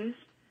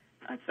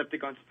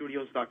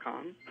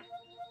submissions@septagonstudios.com.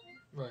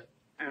 Right.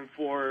 And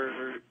for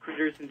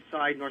creators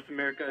inside North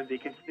America, they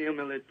can snail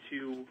mail it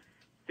to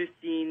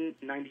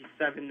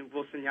 1597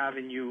 Wilson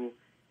Avenue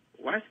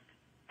West,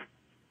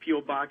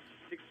 P.O. Box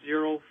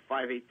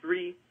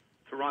 60583,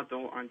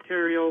 Toronto,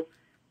 Ontario,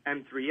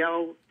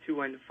 M3L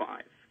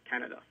 2N5,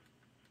 Canada.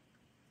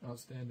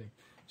 Outstanding.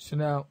 So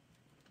now,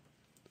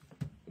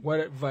 what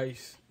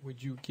advice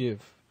would you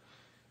give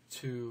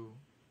to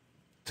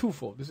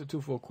twofold? This is a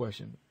twofold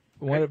question.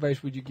 What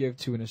advice would you give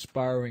to an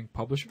aspiring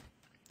publisher,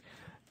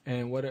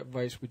 and what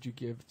advice would you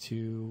give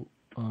to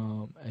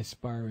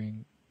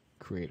aspiring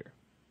creator?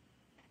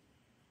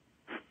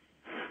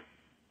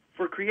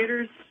 For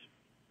creators,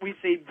 we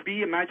say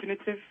be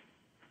imaginative,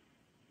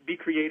 be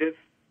creative,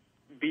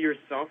 be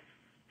yourself,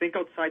 think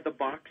outside the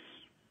box,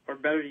 or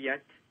better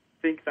yet,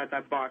 think that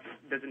box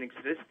doesn't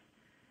exist.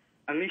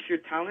 Unleash your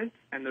talent,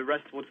 and the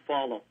rest would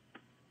follow.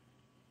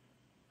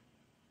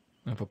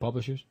 And for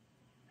publishers?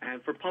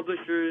 And for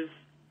publishers,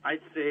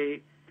 I'd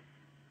say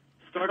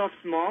start off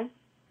small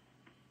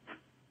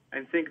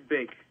and think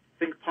big.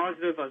 Think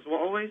positive as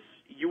always.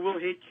 You will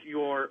hit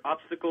your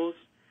obstacles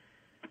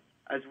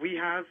as we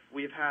have.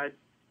 We've had,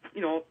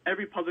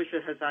 every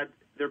publisher has had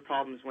their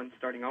problems when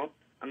starting out.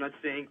 I'm not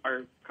saying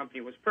our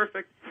company was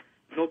perfect.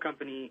 No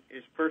company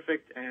is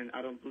perfect, and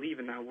I don't believe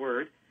in that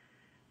word.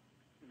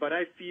 But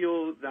I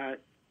feel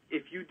that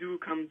if you do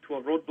come to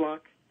a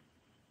roadblock,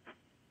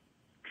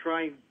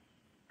 try and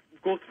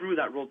go through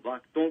that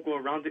roadblock. Don't go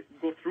around it.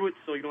 Go through it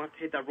so you don't have to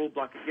hit that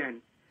roadblock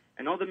again.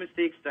 And all the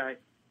mistakes that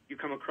you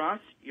come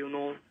across, you'll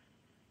know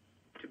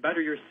to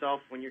better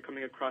yourself when you're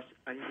coming across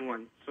a new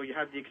one. So you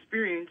have the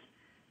experience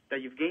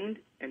that you've gained,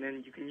 and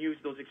then you can use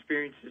those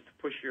experiences to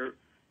push your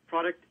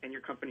product and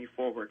your company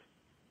forward.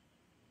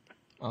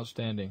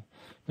 Outstanding.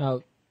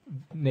 Now,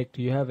 Nick,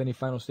 do you have any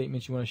final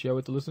statements you want to share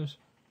with the listeners?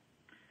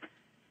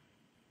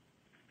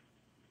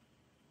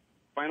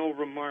 Final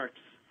remarks.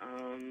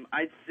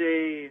 I'd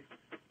say,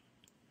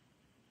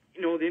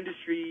 the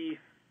industry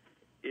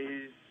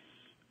is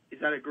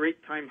at a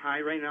great time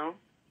high right now,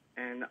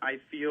 and I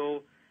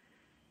feel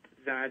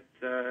that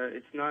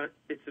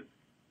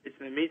it's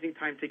an amazing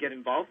time to get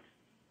involved.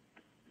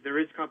 There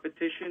is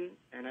competition,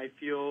 and I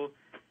feel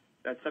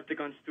that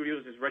Septagon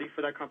Studios is ready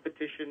for that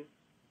competition.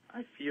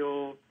 I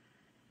feel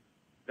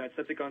that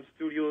Septagon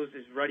Studios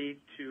is ready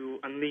to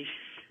unleash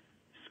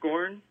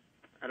scorn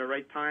at a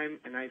right time,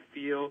 and I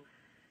feel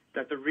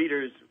that the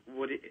readers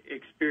would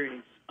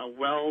experience a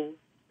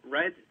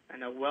well-read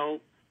and a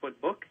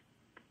well-put book,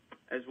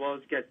 as well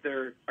as get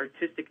their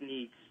artistic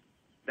needs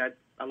that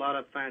a lot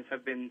of fans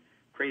have been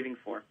craving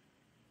for.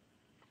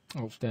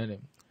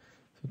 Outstanding.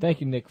 So thank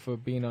you, Nick, for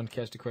being on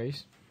Catch the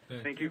Craze.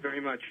 Thank you very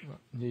much.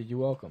 You're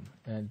welcome.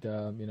 And,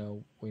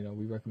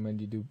 we recommend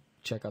you do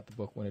check out the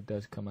book when it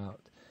does come out.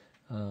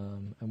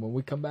 And when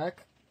we come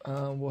back,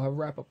 we'll have a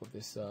wrap-up of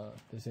this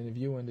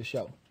interview and the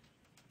show.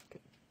 Okay.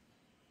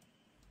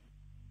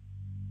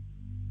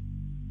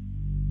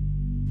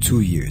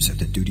 2 years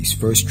after Duty's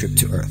first trip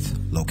to Earth.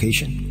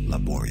 Location,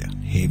 Laboria.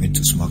 Haven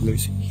to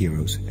smugglers,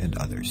 heroes, and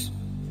others.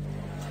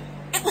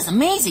 It was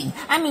amazing.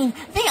 I mean,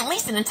 they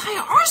unleashed an entire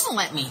arsenal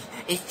at me.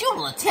 A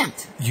futile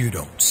attempt. You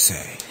don't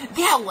say.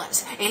 There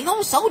was a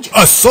lone soldier.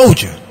 A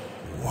soldier?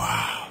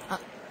 Wow.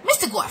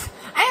 Mr. Gorf,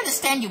 I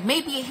understand you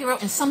may be a hero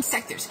in some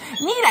sectors.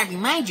 Need I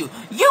remind you,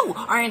 you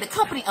are in the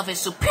company of a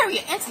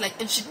superior intellect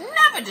and should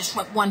never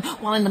disrupt one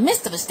while in the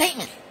midst of a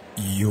statement.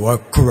 You are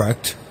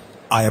correct.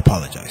 I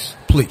apologize.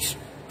 Please,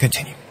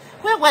 continue.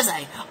 Where was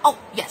I? Oh,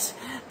 yes.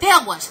 There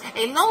was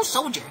a lone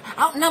soldier,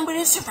 outnumbered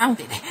and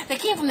surrounded. They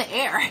came from the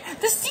air,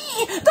 the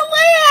sea, the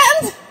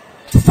land!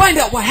 To find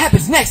out what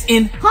happens next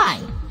in Hi,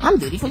 I'm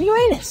Duty from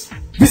Uranus.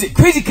 Visit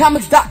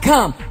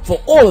crazycomics.com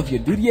for all of your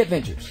Duty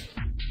adventures.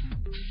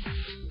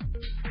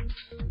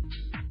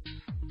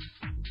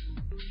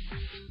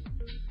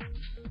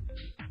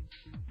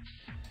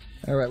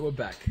 All right, we're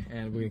back,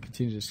 and we're going to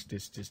continue this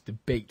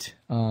debate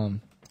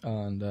on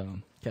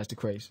Catch the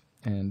Craze.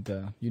 And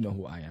you know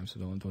who I am, so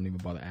don't even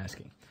bother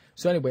asking.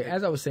 So anyway,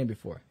 as I was saying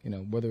before,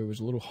 whether it was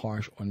a little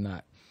harsh or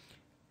not,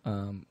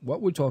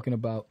 what we're talking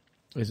about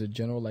is a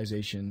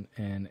generalization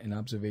and an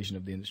observation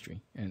of the industry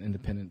and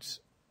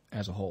independence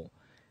as a whole.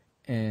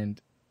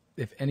 And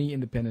if any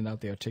independent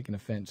out there are taking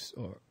offense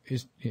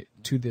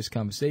to this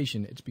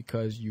conversation, it's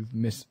because you've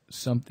missed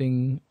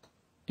something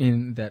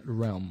in that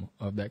realm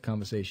of that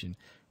conversation,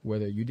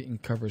 whether you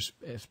didn't cover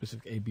a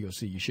specific A, B, or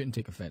C. You shouldn't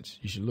take offense.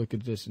 You should look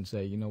at this and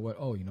say, you know what?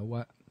 Oh, you know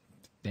what?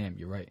 Damn,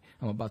 you're right.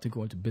 I'm about to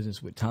go into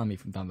business with Tommy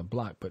from down the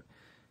block, but,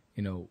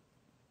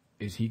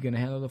 is he going to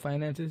handle the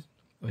finances?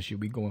 Or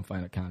should we go and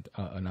find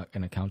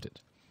an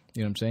accountant?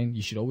 You know what I'm saying?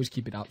 You should always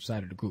keep it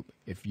outside of the group.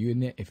 If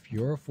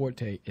your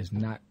forte is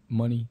not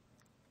money,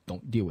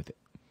 don't deal with it.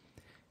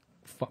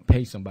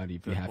 Pay somebody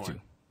if you have to.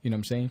 You know what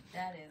I'm saying?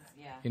 That is,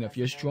 yeah. If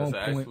your strong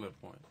that's an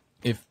excellent point.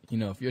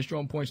 If your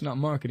strong point's not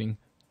marketing,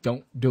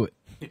 don't do it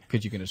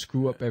because you're gonna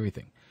screw up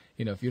everything.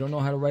 If you don't know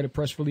how to write a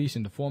press release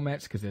in the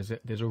formats, because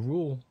there's a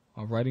rule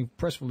of writing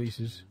press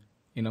releases.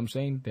 You know what I'm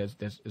saying? There's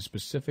a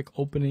specific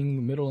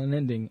opening, middle, and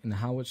ending, and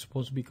how it's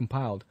supposed to be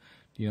compiled.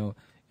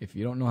 If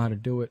you don't know how to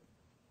do it,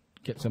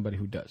 get somebody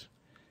who does,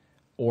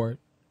 or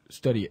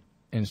study it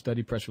and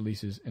study press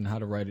releases and how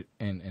to write it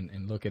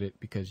and look at it,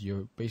 because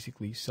you're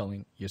basically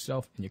selling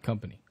yourself and your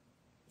company.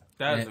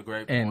 That is a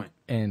great point.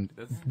 And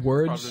That's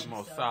words, probably the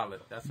most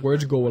solid.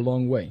 Words go a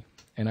long way.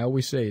 And I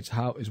always say it's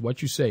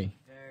what you say.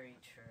 Very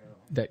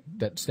true.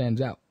 That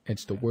stands out.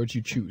 It's the words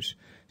you choose.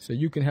 So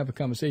you can have a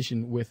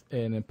conversation with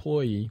an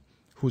employee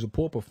who's a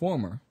poor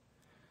performer,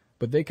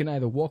 but they can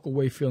either walk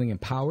away feeling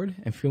empowered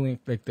and feeling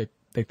like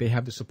they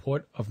have the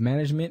support of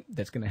management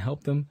that's going to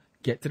help them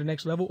get to the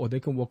next level, or they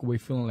can walk away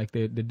feeling like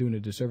they're doing a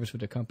disservice for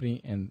the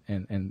company and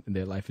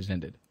their life is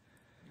ended.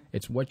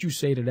 It's what you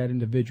say to that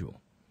individual.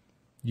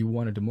 Do you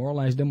want to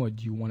demoralize them, or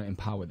do you want to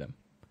empower them?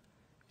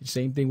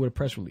 Same thing with a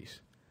press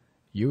release.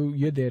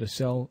 You're there to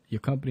sell your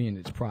company and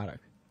its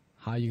product.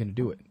 How are you going to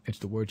do it? It's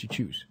the words you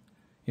choose.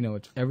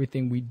 It's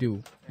everything we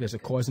do. There's a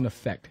cause and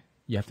effect.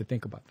 You have to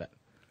think about that.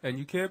 And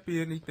you can't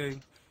be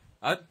anything.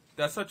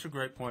 That's such a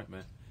great point,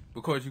 man.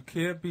 Because you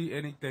can't be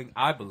anything,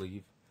 I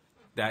believe,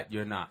 that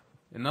you're not.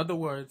 In other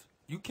words,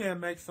 you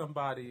can't make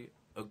somebody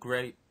a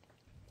great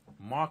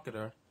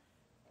marketer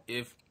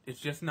if it's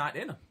just not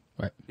in them.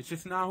 Right. It's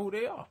just not who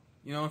they are.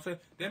 You know what I'm saying?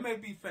 They may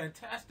be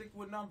fantastic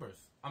with numbers.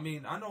 I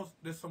mean, I know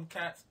there's some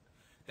cats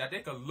that they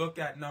can look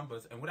at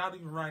numbers and without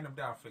even writing them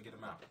down, figure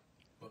them out.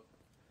 But,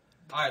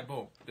 all right,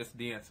 boom. This is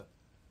the answer.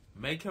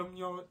 Make him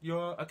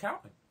your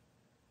accountant.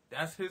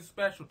 That's his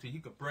specialty. He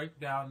could break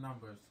down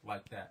numbers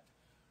like that.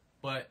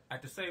 But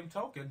at the same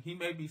token, he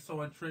may be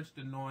so entrenched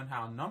in knowing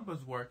how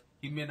numbers work,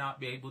 he may not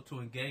be able to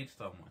engage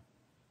someone.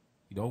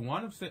 You don't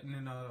want him sitting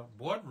in a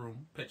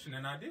boardroom pitching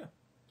an idea.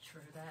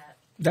 True that.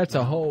 That's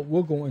a whole.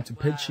 We'll go into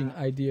pitching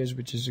ideas,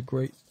 which is a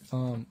great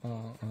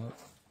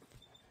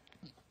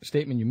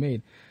statement you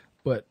made.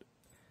 But,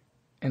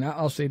 and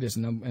I'll say this,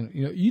 and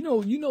you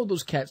know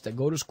those cats that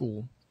go to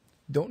school,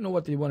 don't know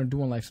what they want to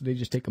do in life, so they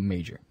just take a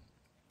major.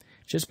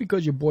 Just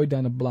because your boy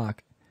down the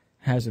block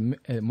has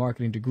a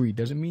marketing degree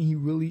doesn't mean he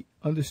really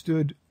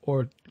understood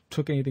or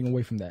took anything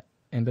away from that,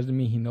 and doesn't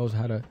mean he knows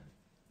how to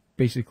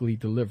basically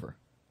deliver.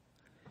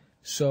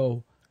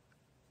 So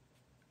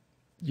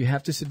you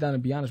have to sit down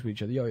and be honest with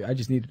each other. Yo, I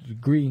just needed a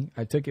degree.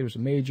 I took it. It was a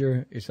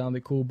major. It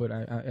sounded cool, but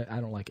I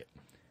don't like it.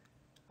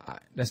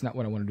 That's not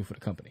what I want to do for the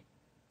company.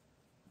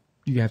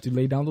 You have to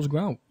lay down those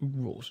ground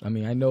rules. I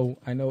mean, I know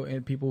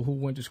people who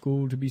went to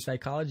school to be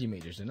psychology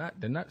majors.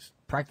 They're not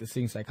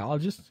practicing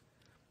psychologists.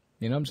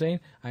 You know what I'm saying?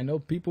 I know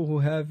people who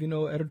have,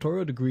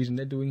 editorial degrees and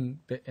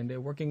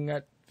they're working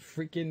at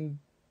freaking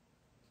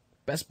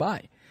Best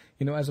Buy,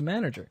 as a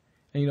manager.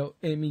 And,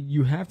 I mean,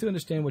 you have to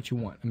understand what you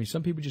want. I mean,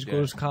 some people just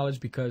go to college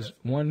because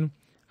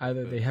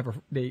either they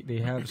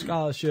have a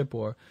scholarship,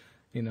 or,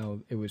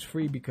 it was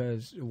free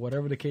because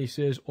whatever the case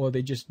is, or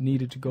they just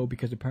needed to go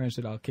because the parents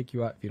said, I'll kick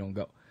you out if you don't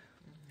go.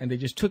 And they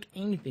just took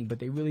anything, but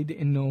they really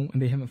didn't know,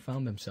 and they haven't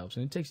found themselves.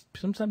 And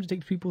sometimes it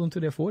takes people into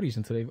their 40s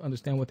until they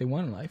understand what they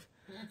want in life.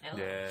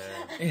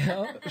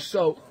 Yeah.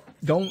 So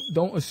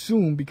don't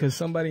assume because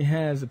somebody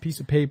has a piece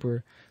of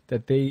paper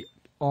that they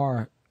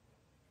are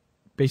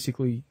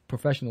basically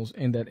professionals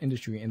in that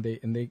industry, and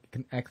they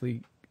can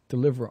actually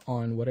deliver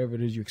on whatever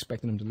it is you're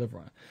expecting them to deliver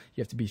on.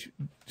 You have to be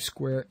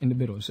square in the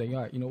middle and say,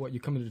 all right, you know what,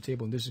 you're coming to the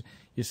table, and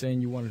you're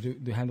saying you want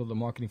to handle the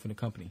marketing for the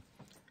company.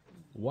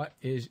 What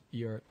is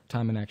your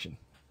time and action?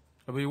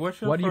 I mean,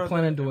 what do you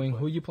plan on doing?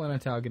 Who you plan on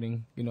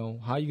targeting?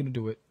 How are you going to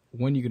do it?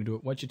 When are you going to do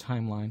it? What's your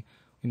timeline?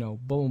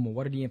 Boom.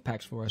 What are the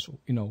impacts for us?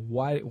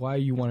 Why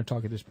you want to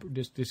target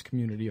this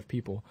community of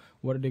people?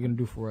 What are they going to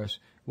do for us?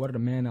 What are the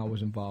man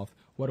hours involved?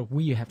 What do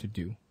we have to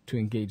do to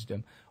engage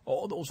them?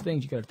 All those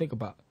things you got to think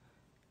about.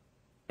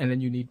 And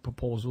then you need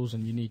proposals,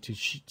 and you need to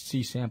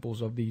see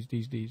samples of these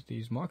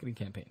marketing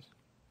campaigns.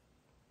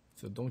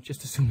 So don't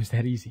just assume it's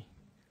that easy.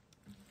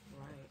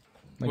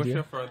 Right. What's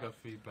your further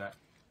feedback?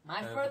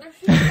 My further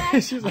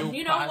feedback, She's like,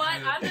 you know what?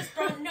 I'm just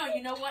thrown. No,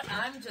 you know what?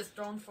 I'm just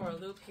thrown for a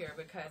loop here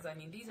because I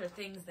mean these are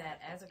things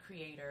that, as a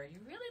creator, you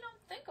really don't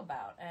think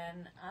about,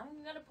 and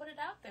I'm gonna put it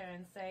out there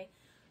and say,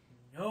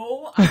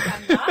 no,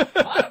 I'm not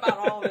thought about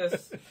all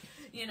this.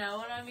 You know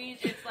what I mean?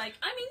 It's like,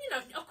 I mean, you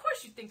know, of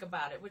course you think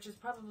about it, which is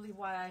probably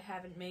why I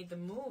haven't made the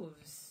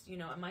moves. You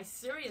know, am I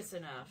serious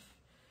enough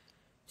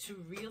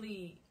to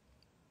really?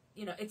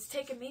 You know, it's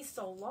taken me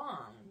so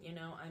long. You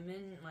know, I'm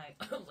in my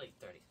late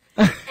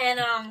 30s,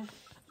 and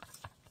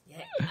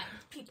yeah,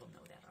 people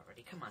know that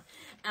already. Come on.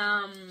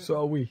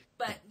 So are we.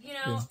 But, you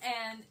know,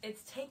 and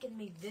it's taken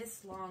me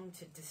this long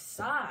to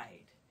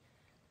decide,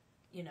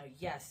 you know,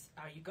 yes,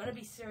 are you going to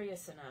be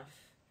serious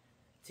enough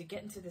to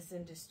get into this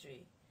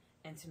industry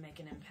and to make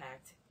an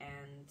impact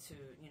and to,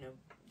 you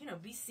know,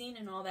 be seen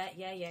and all that,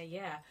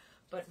 yeah,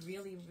 but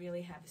really,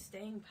 really have the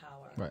staying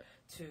power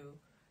to,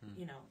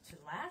 you know, to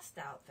last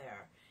out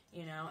there.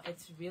 You know,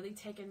 it's really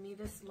taken me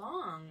this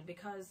long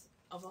because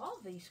of all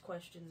these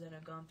questions that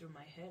have gone through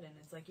my head, and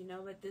it's like, you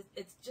know,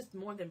 it's just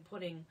more than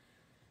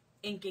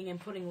inking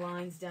and putting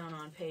lines down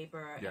on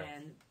paper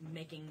and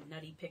making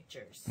nutty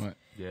pictures. Right.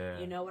 Yeah.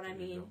 You know what I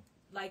mean?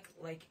 Like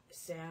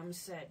Sam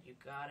said, you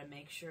gotta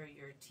make sure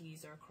your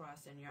T's are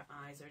crossed and your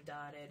I's are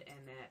dotted,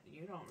 and that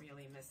you don't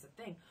really miss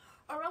a thing,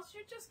 or else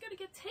you're just gonna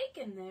get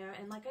taken there,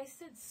 and like I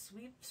said,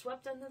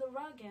 swept under the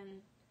rug,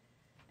 and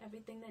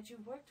everything that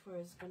you've worked for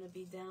is gonna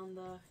be down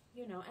the,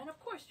 you know, and of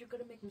course you're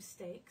gonna make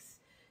mistakes.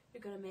 You're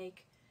going to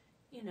make,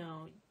 you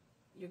know,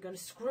 you're going to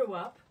screw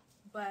up,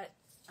 but,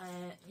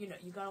 you know,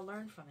 you got to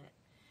learn from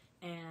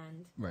it.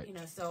 And, you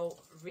know, so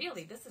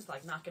really this is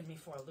like knocking me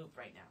for a loop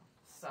right now.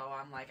 So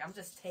I'm like, I'm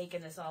just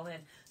taking this all in.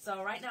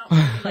 So right now I'm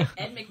going to be like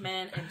Ed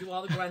McMahon and do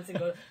all the grunts and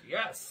go,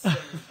 yes,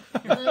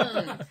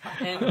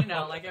 and you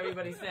know, like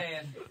everybody's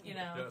saying, you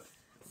know.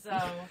 So,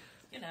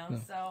 you know,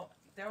 so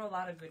there are a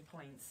lot of good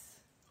points.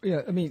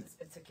 Yeah, I mean, in this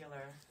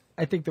particular.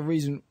 I think the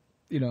reason,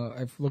 you know,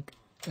 I've looked,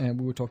 and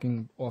we were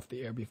talking off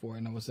the air before,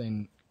 and I was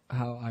saying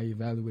how I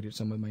evaluated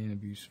some of my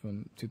interviews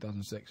from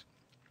 2006.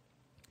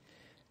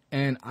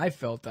 And I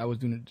felt I was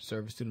doing a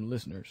disservice to the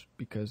listeners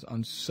because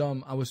on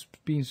some, I was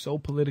being so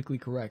politically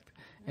correct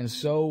and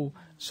so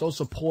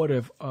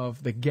supportive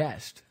of the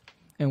guest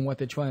and what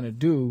they're trying to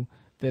do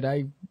that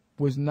I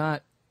was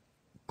not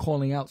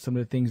calling out some of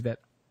the things that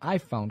I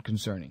found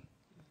concerning.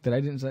 That I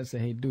didn't say,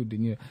 hey, dude,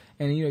 didn't you?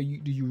 And, you know,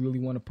 do you really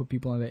want to put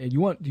people on that? And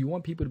do you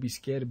want people to be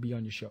scared to be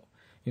on your show?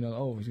 You know,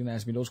 oh, he's going to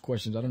ask me those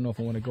questions. I don't know if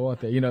I want to go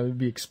out there. You know,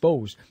 be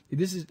exposed.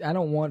 I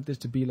don't want this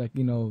to be like,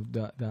 you know,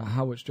 the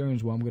Howard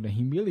Sterns where I'm going to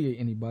humiliate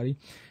anybody.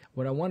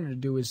 What I wanted to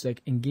do is,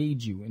 like,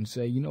 engage you and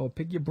say, you know,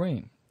 pick your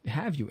brain.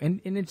 Have you.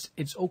 And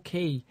it's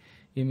okay.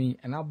 I mean,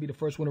 and I'll be the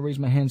first one to raise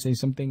my hand and say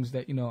some things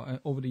that, you know,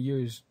 over the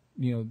years,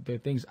 you know, there are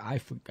things I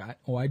forgot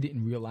or I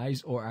didn't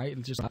realize or I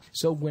just.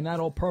 So we're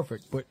not all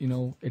perfect. But, you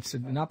know, it's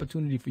an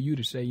opportunity for you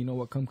to say, you know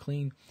what, come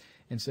clean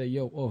and say,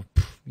 yo,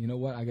 you know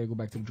what, I got to go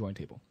back to the drawing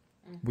table.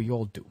 We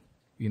all do.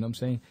 You know what I'm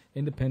saying?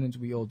 Independence,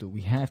 we all do. We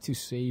have to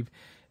save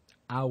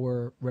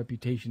our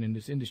reputation in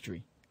this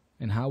industry.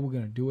 And how we're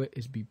going to do it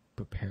is be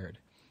prepared.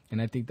 And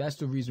I think that's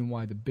the reason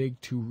why the big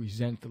two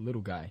resent the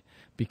little guy,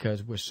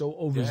 because we're so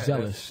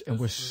overzealous and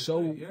we're so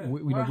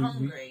we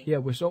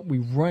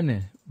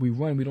run. We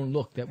don't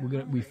look that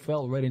we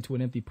fell right into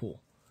an empty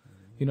pool.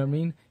 You know what I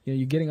mean? You know,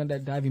 you're getting on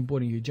that diving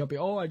board and you're jumping.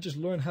 Oh, I just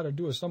learned how to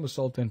do a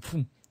somersault and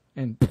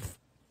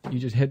you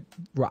just hit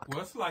rock.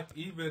 Well, it's like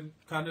even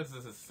kind of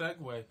as a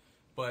segue,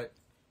 but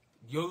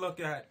you'll look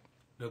at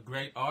the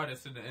great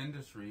artists in the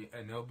industry,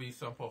 and there'll be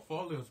some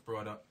portfolios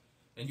brought up,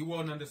 and you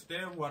won't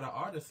understand why the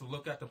artist will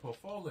look at the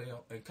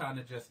portfolio and kind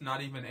of just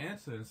not even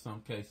answer in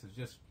some cases,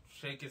 just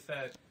shake his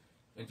head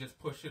and just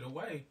push it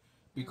away,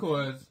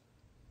 because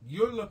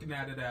you're looking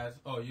at it as,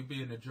 oh, you're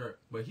being a jerk,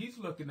 but he's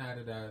looking at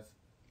it as,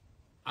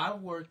 I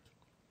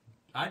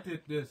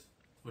did this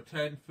for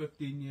 10,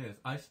 15 years.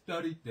 I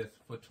studied this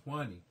for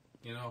 20.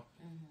 You know,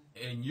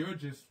 and you're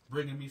just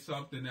bringing me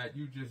something that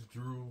you just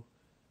drew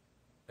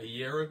a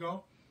year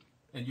ago,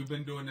 and you've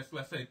been doing this,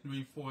 let's say,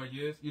 3-4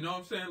 years. You know what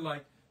I'm saying?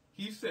 Like,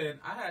 he said,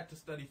 I had to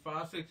study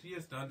 5-6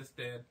 years to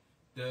understand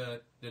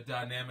the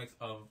dynamics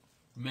of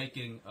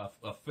making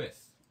a fist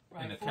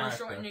in a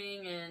character.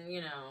 Foreshortening and,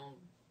 you know,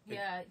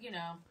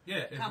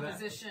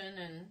 composition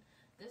and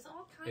there's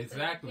all kinds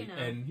of, you know.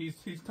 And he's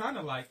kind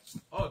of like,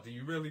 oh, do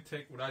you really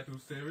take what I do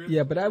serious?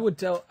 Yeah, but I would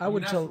tell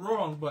that's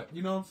wrong, but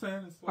you know what I'm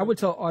saying? It's like, I would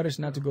tell artists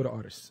not to go to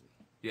artists.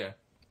 Yeah.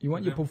 You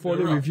want your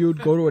portfolio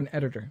reviewed, go to an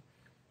editor.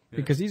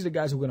 Because these are the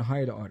guys who are going to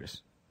hire the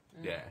artist.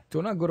 Yeah.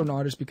 Do not go to an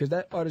artist because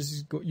that artist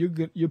is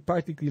you're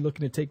practically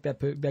looking to take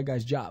that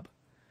guy's job.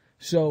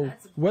 So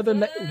whether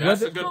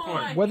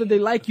they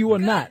like you or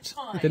not,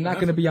 they're not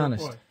going to be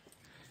honest. Point.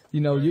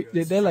 You know,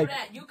 they're like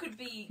you could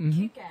be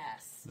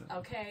kick-ass,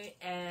 okay,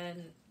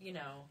 and you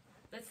know,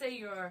 let's say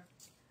you're,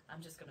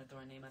 I'm just going to throw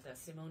a name out there,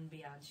 Simone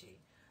Bianchi.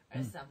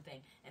 Or something,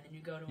 and then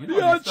you go to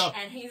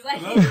and he's like,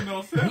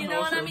 you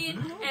know what I mean?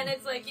 And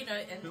it's like, you know,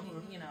 and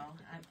you know,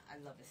 I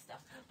love his stuff.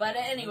 But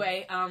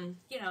anyway,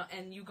 you know,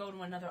 and you go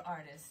to another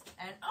artist,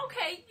 and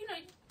okay, you know,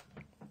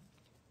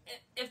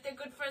 if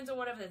friends or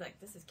whatever, they're like,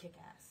 this is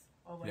kick-ass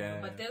or whatever.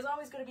 Yeah. But there's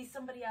always going to be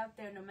somebody out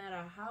there, no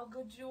matter how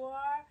good you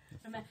are,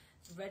 no matter,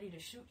 ready to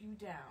shoot you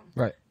down.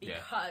 Right.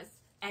 Because,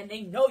 and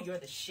they know you're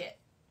the shit.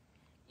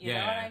 You know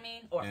what I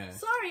mean? Or,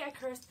 sorry, I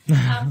cursed.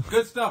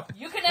 Good stuff.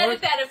 You can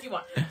edit that if you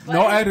want. But,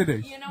 No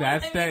editing. You know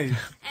That what I mean?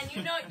 stays. And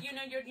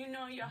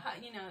you're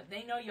hot. You know,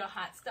 they know you're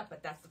hot stuff.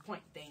 But that's the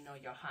point. They know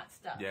you're hot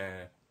stuff.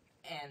 Yeah.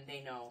 And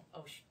they know,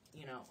 oh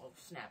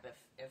snap!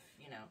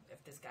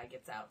 If this guy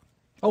gets out,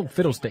 Oh,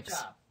 fiddlesticks.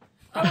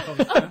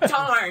 oh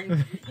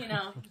darn! You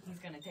know, he's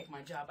gonna take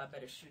my job. I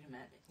better shoot him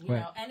at it. You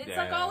know, and it's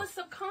like all a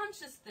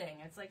subconscious thing.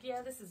 It's like,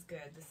 yeah, this is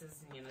good. This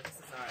is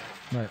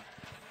alright.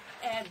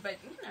 Right. But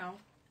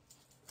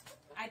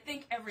I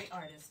think every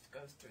artist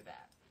goes through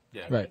that.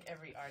 Yeah. I Right. think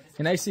every artist.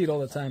 And I see it all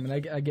the time, and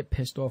I get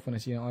pissed off when I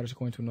see an artist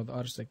going to another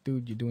artist like,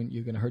 dude,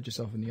 you're gonna hurt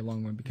yourself in the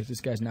long run because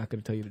this guy's not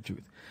gonna tell you the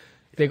truth.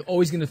 They're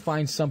always gonna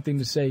find something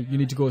to say. You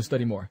need to go and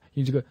study more.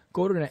 You need to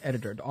go to an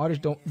editor.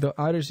 The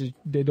artists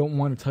they don't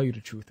want to tell you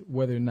the truth,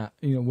 whether or not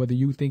whether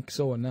you think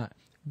so or not.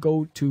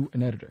 Go to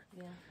an editor,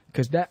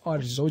 because that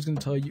artist is always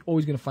gonna tell you,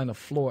 always gonna find a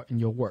flaw in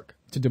your work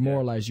to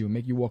demoralize you,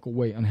 make you walk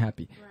away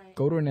unhappy. Right.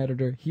 Go to an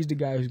editor. He's the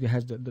guy who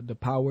has the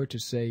power to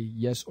say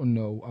yes or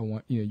no. I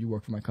want you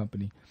work for my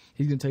company.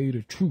 He's gonna tell you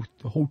the truth,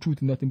 the whole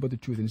truth, and nothing but the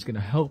truth, and it's gonna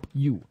help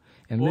you.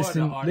 And Or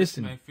listen, the artist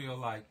listen. may feel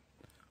like,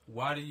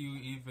 why do you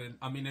even?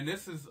 I mean, and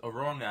this is a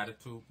wrong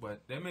attitude,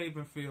 but they may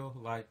even feel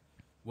like,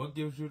 what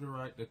gives you the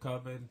right to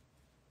come in,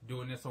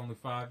 doing this only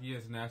 5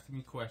 years and asking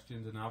me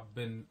questions, and I've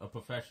been a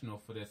professional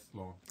for this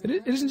long.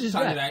 It isn't just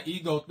kind that. of that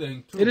ego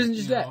thing too. It isn't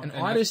just that. An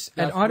artist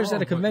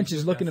at a convention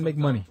is looking to make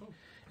money,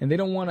 and they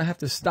don't want to have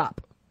to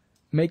stop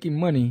making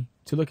money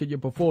to look at your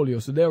portfolio.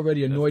 So they're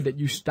already annoyed that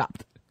you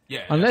stopped.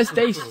 Yeah. Unless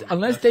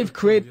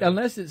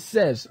it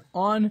says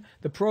on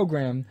the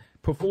program,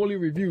 portfolio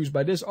reviews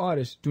by this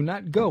artist, do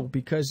not go,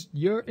 because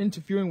you're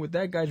interfering with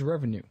that guy's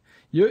revenue.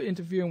 You're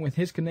interfering with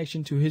his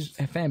connection to his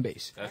fan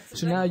base.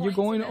 So now you're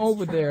going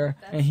over there,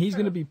 and he's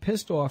going to be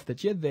pissed off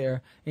that you're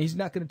there, and he's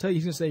not going to tell you.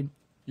 He's going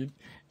to say,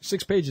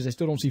 6 pages, I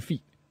still don't see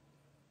feet.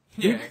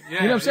 Yeah, you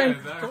know what I'm saying?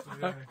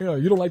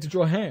 Exactly, you don't like to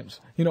draw hands,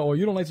 or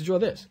you don't like to draw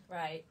this.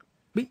 Right.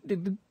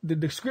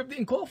 The script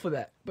didn't call for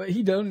that, but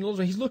he doesn't know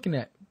what he's looking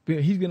at.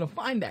 He's gonna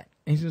find that,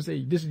 and he's gonna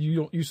say, "This is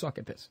you suck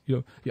at this.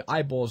 Your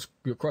eyeballs,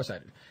 you're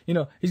cross-eyed."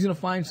 He's gonna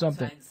find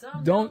something.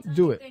 Don't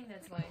do it.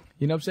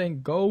 You know what I'm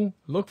saying? Go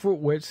look for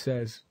where it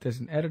says there's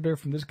an editor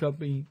from this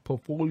company,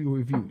 portfolio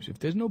reviews. If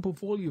there's no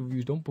portfolio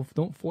reviews,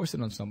 don't force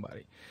it on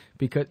somebody,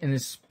 and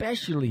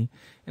especially,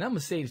 and I'm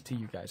gonna say this to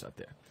you guys out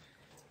there: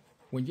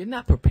 when you're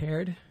not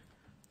prepared,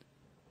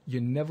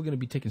 you're never gonna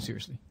be taken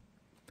seriously.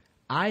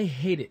 I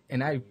hate it,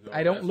 and I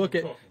don't look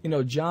at,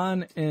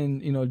 John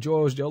and,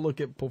 George, they'll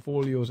look at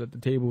portfolios at the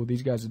table.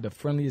 These guys are the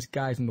friendliest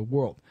guys in the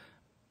world.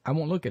 I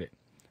won't look at it.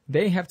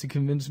 They have to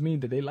convince me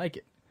that they like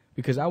it,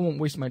 because I won't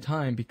waste my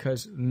time,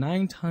 because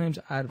 9 times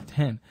out of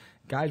 10,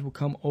 guys will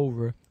come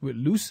over with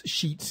loose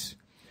sheets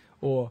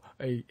or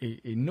a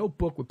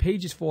notebook with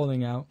pages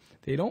falling out.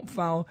 They don't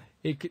file.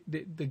 The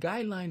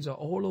guidelines are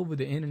all over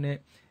the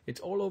internet. It's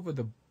all over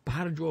the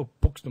how to draw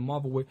books the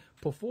Marvel way.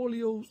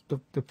 Portfolios,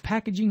 the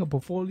packaging of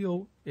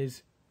portfolio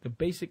is the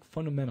basic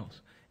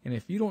fundamentals. And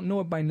if you don't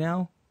know it by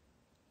now,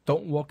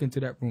 don't walk into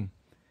that room.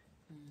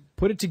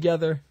 Put it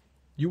together.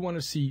 You want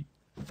to see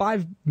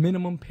 5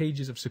 minimum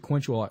pages of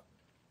sequential art.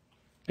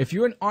 If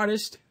you're an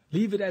artist,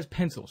 leave it as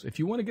pencils. If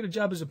you want to get a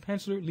job as a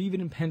penciler, leave it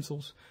in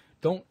pencils.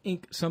 Don't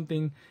ink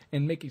something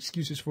and make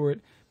excuses for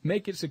it.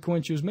 Make it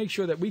sequentials. Make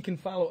sure that we can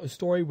follow a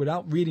story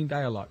without reading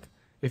dialogue.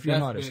 If you're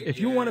an artist, if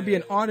you want to be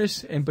an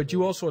artist but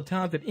you also a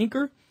talented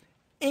inker,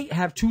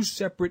 have 2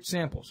 separate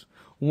samples,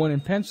 one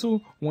in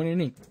pencil, one in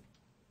ink.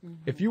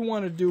 If you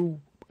want to do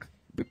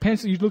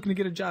pencil, you're looking to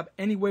get a job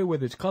anyway,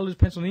 whether it's colors,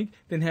 pencil, and ink,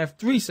 then have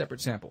 3 separate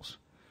samples.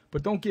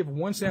 But don't give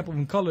one sample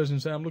in colors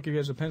and say, I'm looking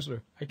as a penciler.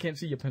 I can't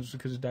see your pencil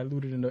because it's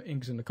diluted in the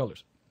inks and the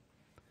colors.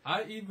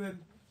 I even,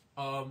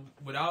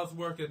 when I was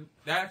working,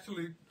 that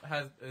actually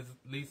is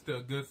at least a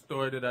good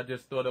story that I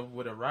just thought of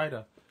with a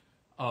writer.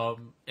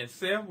 And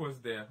Sam was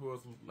there, who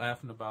was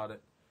laughing about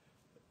it.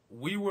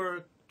 We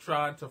were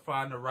trying to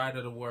find a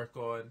writer to work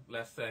on,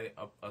 let's say,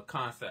 a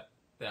concept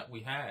that we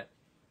had.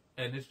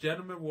 And this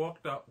gentleman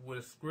walked up with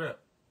a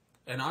script.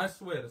 And I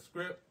swear, the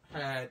script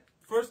had,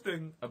 first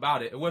thing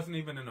about it, it wasn't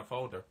even in a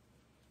folder.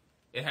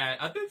 It had,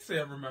 I think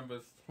Sam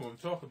remembers who I'm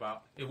talking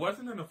about. It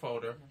wasn't in a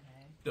folder.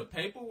 Okay. The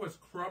paper was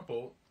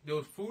crumpled. There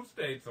was food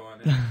stains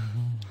on it.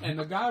 And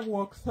the guy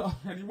walks up,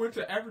 and he went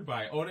to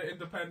everybody, all the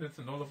independents,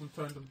 and all of them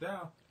turned him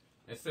down.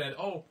 And said,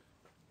 "Oh,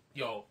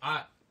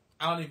 I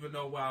don't even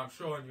know why I'm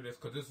showing you this,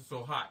 because this is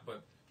so hot,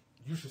 but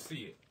you should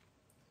see it."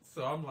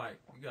 So I'm like,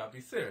 you gotta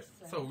be serious.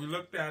 So we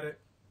looked at it,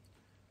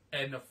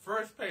 and the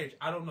first page,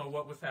 I don't know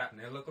what was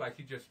happening. It looked like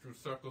he just drew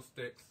circle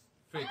sticks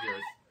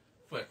figures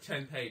for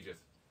 10 pages.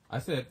 I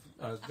said,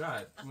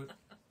 "God,"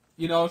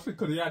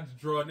 because he had to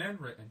draw an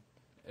end written.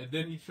 And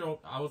then he showed.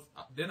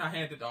 Then I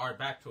handed the art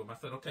back to him. I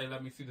said, "Okay,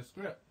 let me see the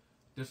script."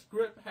 The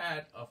script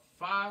had a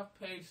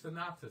 5-page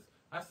synopsis.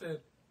 I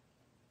said,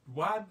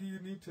 "Why do you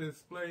need to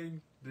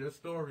explain their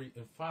story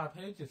in 5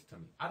 pages to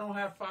me. I don't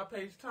have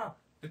 5-page time.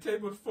 The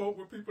table's full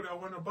with people that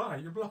want to buy.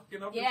 You're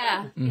blocking up the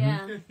table.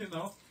 Yeah. You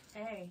know?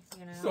 Hey,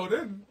 you know. So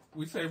then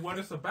we say what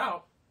it's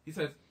about. He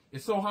says,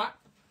 it's so hot.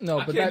 No,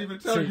 I but can't that, even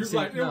tell you. see,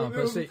 Like,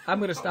 I'm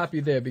going to stop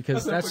you there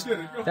because I said,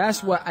 forget it.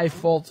 that's what I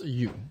fault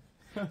you.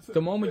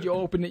 The moment you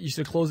open it, you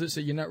should close it.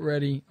 Say you're not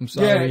ready. I'm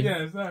sorry.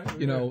 Yeah,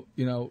 exactly. You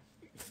know.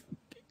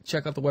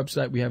 Check out the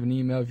website. We have an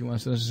email. If you want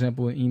to send us a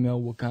sample, an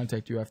email, we'll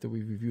contact you after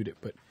we've reviewed it.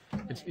 But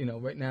it's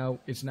right now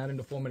it's not in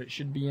the format it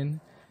should be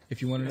in.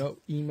 If you want to know,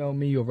 email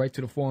me or write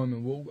to the forum,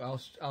 and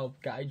I'll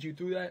guide you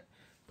through that.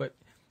 But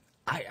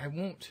I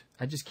won't.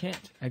 I just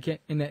can't. I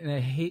can't. And I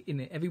hate.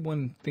 And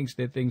everyone thinks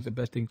their thing's the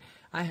best thing.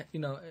 I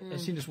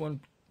seen this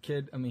one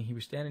kid. I mean, he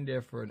was standing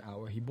there for an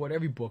hour. He bought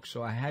every book,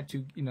 so I had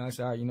to. I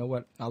said, all right, you know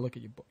what? I'll look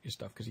at your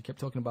stuff because he kept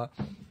talking about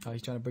how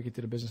he's trying to break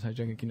into the business. How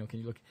can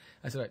you look?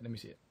 I said, all right, let me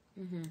see it.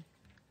 Mm-hmm.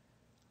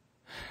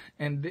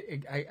 And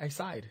I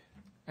sighed.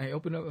 I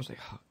opened up. I was like,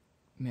 oh,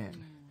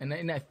 man.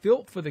 And I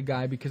felt for the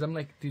guy because I'm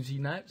like, does he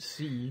not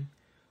see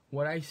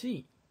what I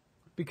see?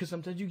 Because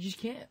sometimes you just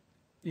can't.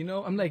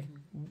 I'm like,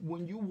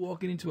 when you're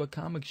walking into a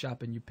comic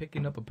shop and you're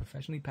picking up a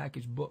professionally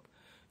packaged book,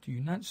 do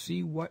you not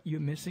see what you're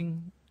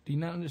missing? Do you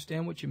not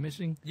understand what you're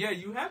missing? Yeah,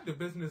 you have the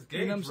business gauge.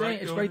 You know what I'm saying?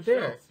 Right it's on right the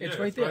there. shelves. It's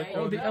Yeah, right there. right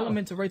All the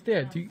elements are right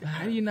there.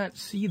 How do you not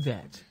see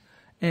that?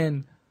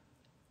 And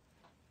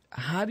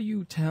how do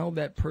you tell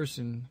that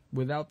person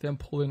without them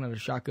pulling out a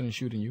shotgun and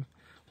shooting you,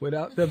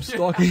 without them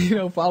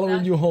stalking,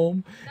 following you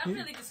home? Not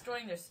really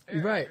destroying their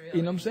spirit. Right. Really.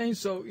 You know what I'm saying?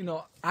 So,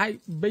 I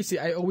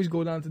always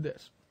go down to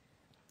this.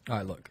 All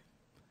right, look.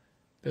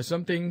 There's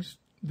some things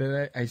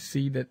that I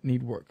see that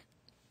need work.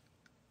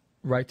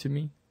 Write to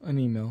me an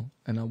email,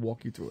 and I'll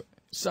walk you through it.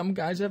 Some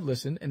guys have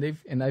listened,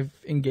 and I've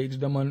engaged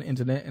them on the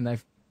internet, and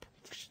I've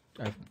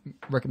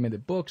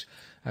recommended books.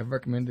 I've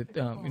recommended,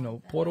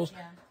 portals.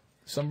 Yeah.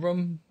 Some of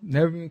them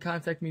never even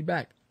contact me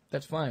back.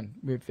 That's fine.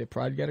 If their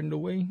pride got in the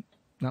way,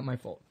 not my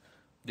fault.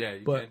 Yeah,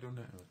 you but can't do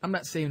that. I'm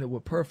not saying that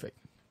we're perfect.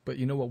 But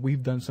you know what?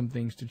 We've done some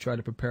things to try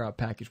to prepare our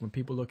package. When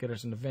people look at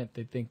us in an event,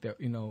 they think that,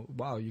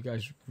 wow, you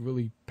guys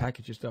really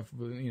package your stuff.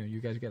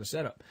 You guys got a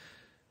setup.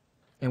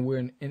 And we're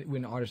in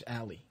an artist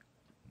alley.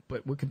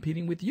 But we're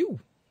competing with you.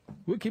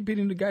 We're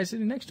competing with the guy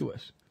sitting next to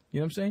us.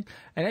 You know what I'm saying?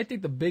 And I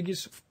think the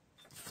biggest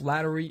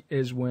flattery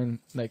is when,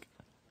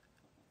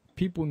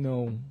 people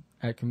know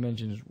at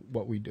conventions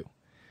what we do.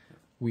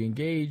 We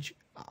engage.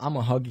 I'm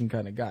a hugging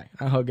kind of guy.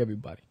 I hug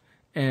everybody.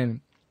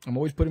 And I'm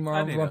always putting my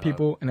arms around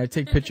people, and I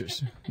take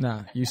pictures.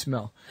 Nah, you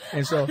smell.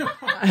 And so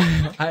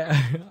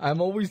I'm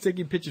always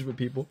taking pictures with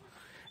people,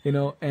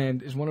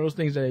 and it's one of those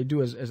things that I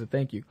do as a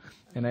thank you.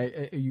 And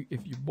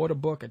if you bought a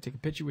book, I take a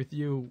picture with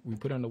you. We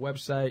put it on the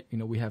website.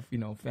 We have,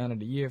 fan of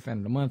the year, fan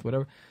of the month,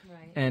 whatever.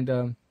 Right.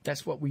 And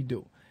that's what we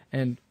do.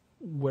 And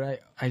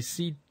what I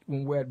see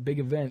when we're at big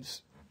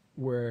events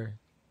where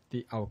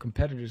our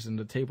competitors and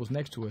the tables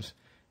next to us,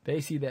 they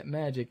see that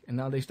magic, and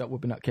now they start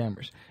whipping out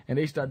cameras, and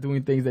they start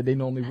doing things that they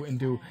normally wouldn't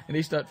do, and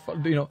they start,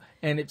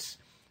 and it's.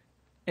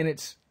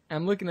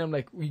 I'm looking at them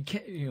like, you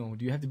can't, do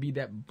you have to be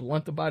that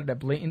blunt about it, that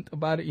blatant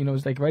about it?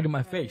 It's like right in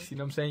my face. You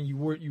know what I'm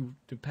saying?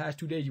 The past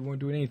 2 days you weren't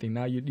doing anything.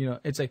 Now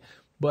it's like,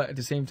 but at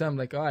the same time,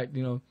 like, all right,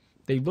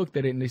 they looked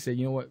at it and they said,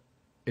 you know what,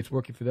 it's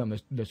working for them.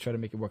 Let's try to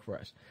make it work for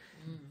us.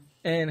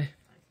 And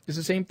it's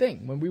the same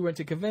thing when we went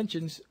to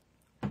conventions.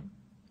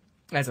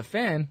 As a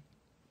fan,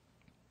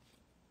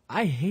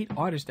 I hate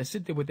artists that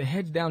sit there with their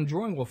heads down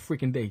drawing all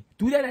freaking day.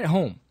 Do that at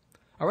home.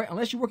 All right?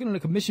 Unless you're working on a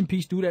commission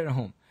piece, do that at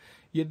home.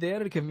 You're there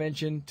at a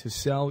convention to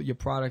sell your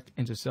product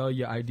and to sell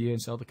your idea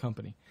and sell the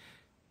company.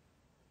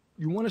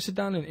 You want to sit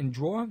down and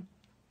draw?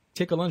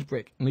 Take a lunch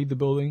break and leave the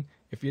building.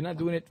 If you're not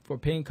doing it for a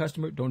paying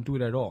customer, don't do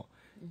it at all.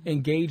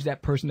 Engage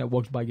that person that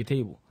walks by your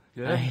table.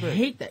 Yeah, I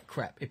hate that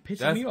crap. It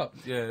pisses me off.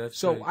 Yeah, that's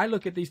so great. I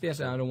look at these things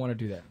and I don't want to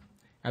do that.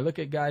 I look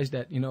at guys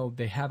that,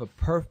 they have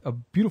a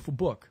beautiful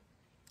book,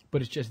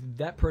 but it's just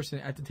that person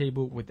at the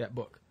table with that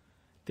book.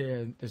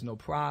 There's no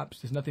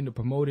props. There's nothing to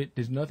promote it.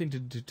 There's nothing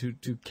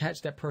to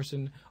catch that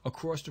person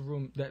across the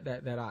room, that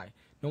eye.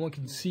 No one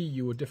can see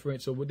you or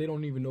different, so they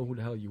don't even know who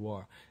the hell you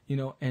are.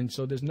 And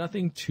so there's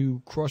nothing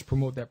to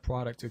cross-promote that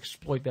product, to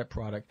exploit that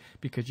product,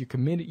 because you're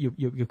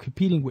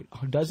competing with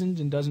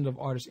dozens and dozens of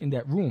artists in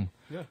that room.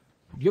 Yeah.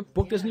 Your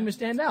book doesn't even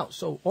stand out.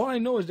 So all I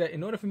know is that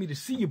in order for me to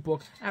see your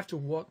book, I have to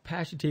walk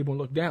past your table and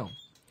look down.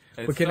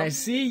 And but can I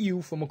see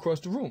you from across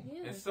the room?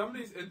 Yeah. And some of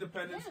these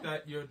independents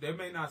that they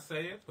may not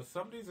say it, but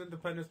some of these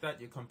independents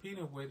that you're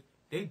competing with,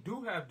 they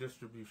do have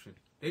distribution.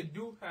 They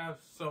do have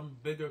some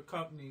bigger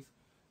companies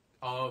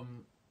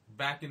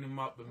backing them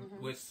up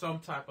with some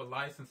type of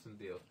licensing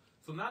deal.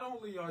 So not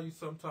only are you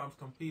sometimes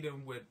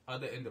competing with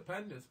other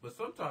independents, but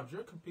sometimes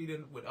you're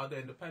competing with other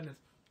independents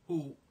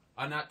who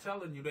are not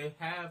telling you they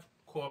have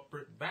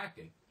corporate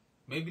backing.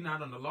 Maybe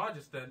not on the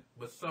largest end,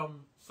 but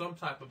some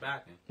type of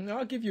backing. No,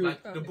 I'll give you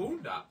like the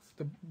Boondocks.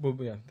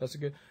 Yeah, that's a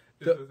good.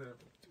 Example.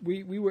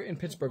 We were in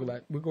Pittsburgh.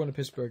 We're going to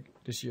Pittsburgh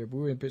this year. We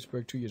were in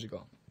Pittsburgh 2 years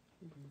ago,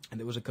 and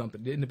there was a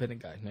company, the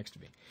independent guy next to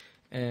me,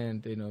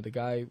 and the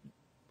guy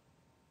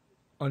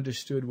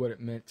understood what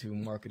it meant to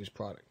market his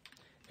product.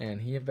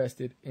 And he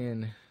invested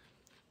in,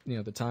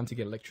 the time to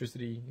get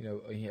electricity.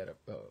 He had a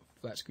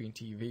flat screen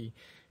TV,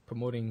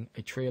 promoting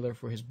a trailer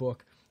for his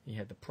book. He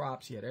had the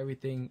props. He had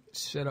everything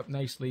set up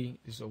nicely.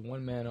 This is a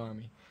one-man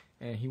army.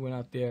 And he went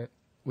out there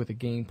with a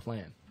game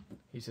plan.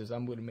 He says,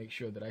 I'm going to make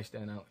sure that I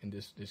stand out in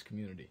this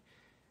community.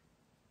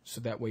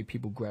 So that way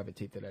people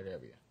gravitate to that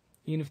area.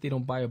 Even if they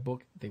don't buy a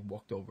book, they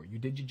walked over. You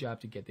did your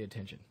job to get their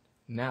attention.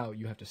 Now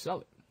you have to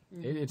sell it.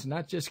 It's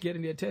not just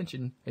getting the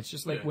attention. It's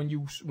just like when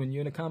you're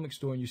in a comic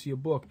store and you see a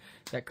book,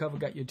 that cover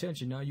got your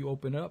attention. Now you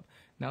open up.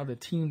 Now the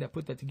team that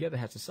put that together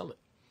has to sell it.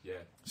 Yeah.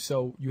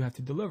 So you have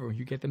to deliver.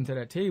 You get them to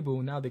that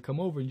table. Now they come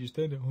over and you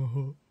stand there.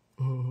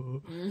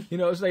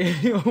 It's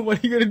like, what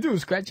are you gonna do?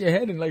 Scratch your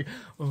head and like,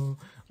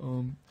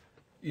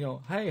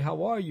 hey,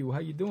 how are you? How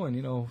you doing?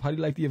 How do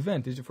you like the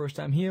event? This is your first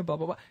time here? Blah,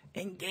 blah, blah.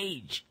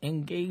 Engage.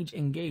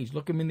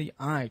 Look them in the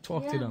eye.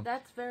 Talk to them.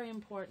 That's very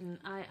important.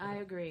 I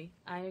agree.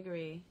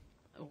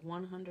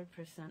 100%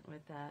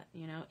 with that.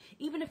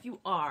 Even if you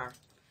are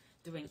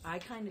doing, I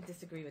kind of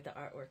disagree with the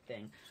artwork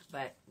thing,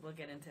 but we'll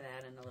get into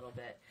that in a little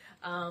bit.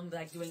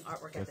 Like doing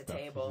artwork at the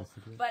table.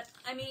 But,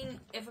 I mean,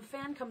 if a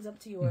fan comes up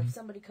to you or if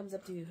somebody comes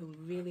up to you who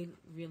really,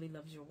 really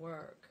loves your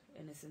work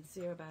and is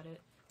sincere about it,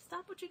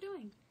 stop what you're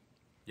doing.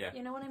 Yeah.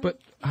 You know what I mean? But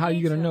how are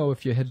you going to know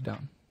if your head's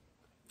down?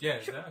 Yeah,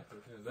 exactly.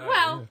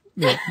 Well,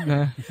 true.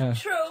 Yeah.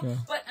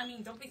 But, I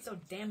mean, don't be so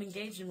damn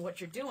engaged in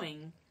what you're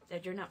doing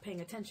that you're not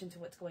paying attention to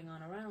what's going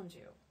on around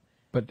you.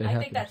 But that I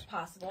happens. think that's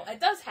possible. It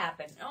does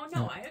happen. Oh,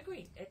 no, I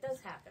agree. It does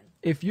happen.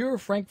 If you're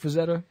Frank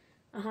Frazetta,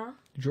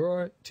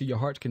 draw to your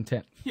heart's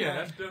content. Yeah,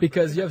 that's different.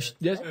 Because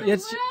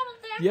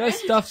your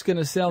stuff's going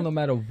to sell no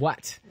matter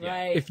what.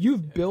 Right. If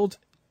you've built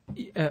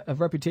a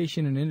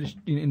reputation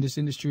in this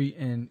industry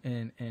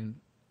and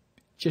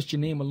just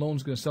your name alone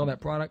is going to sell that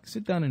product,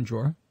 sit down and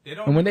draw.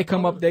 And when they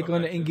come up, they're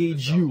going to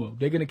engage you.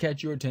 They're going to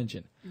catch your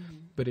attention.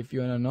 But if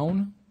you're an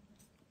unknown,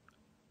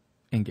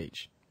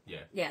 engage. Yeah.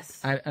 Yes.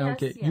 I don't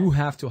care. Yes. You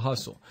have to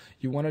hustle.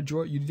 You want to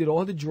draw. You did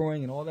all the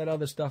drawing and all that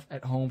other stuff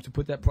at home to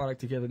put that product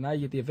together. Now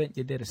you're at the event.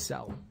 You're there to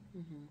sell.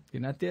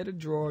 You're not there to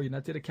draw. You're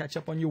not there to catch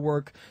up on your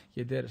work.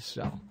 You're there to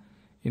sell.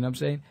 You know what I'm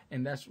saying?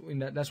 And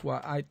that's why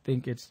I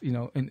think it's,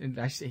 and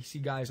I see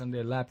guys on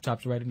their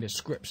laptops writing their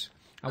scripts.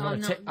 I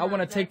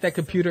want to take that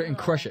computer and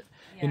crush it.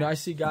 Yeah. I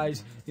see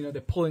guys, they're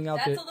pulling out.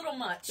 That's a little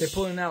much. They're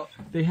pulling out.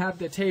 They have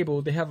their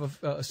table. They have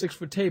a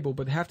 6-foot table,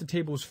 but half the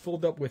table is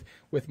filled up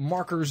with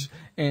markers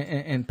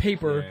and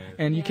paper,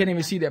 and you can't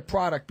even see their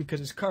product because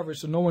it's covered,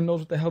 so no one knows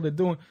what the hell they're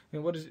doing.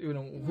 And what is,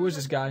 who is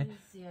this guy?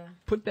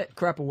 Put that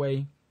crap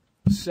away,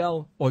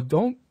 sell, or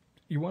don't.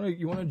 You want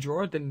to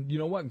draw it? Then you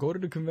know what? Go to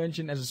the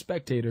convention as a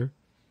spectator.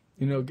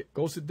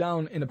 Go sit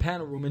down in a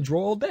panel room and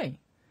draw all day.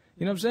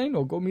 You know what I'm saying?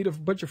 Or go meet a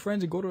bunch of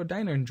friends and go to a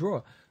diner and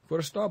draw. Go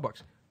to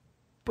Starbucks.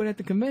 But at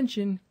the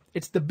convention,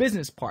 it's the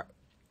business part.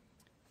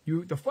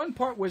 The fun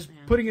part was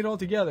putting it all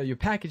together. You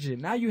package it.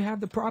 Now you have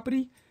the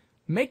property.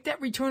 Make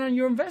that return on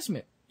your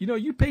investment.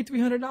 You paid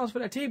 $300 for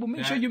that table.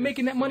 Make sure you're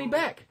making that money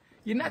back.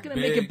 You're not going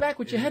to make it back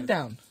with your head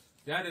down.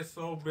 That is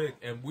so big.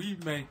 And we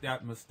made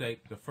that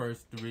mistake the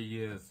first 3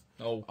 years.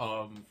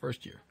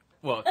 First year.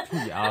 Well, 2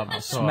 years. I'll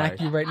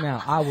smack you right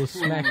now. I will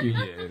smack you.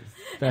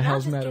 The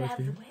hell's matter with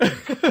you?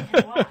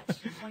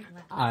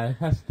 I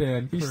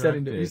stand He's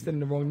sending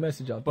the wrong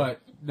message out there.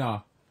 But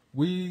no,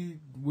 we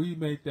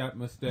made that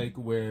mistake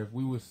where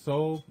we were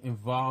so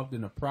involved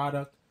in the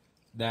product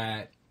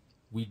that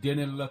we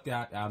didn't look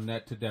at our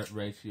net to debt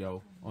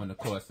ratio on the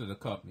cost of the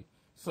company.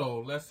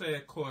 So let's say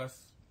it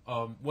costs.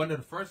 One of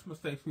the first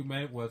mistakes we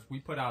made was we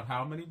put out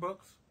how many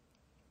books?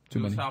 Too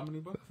many. How many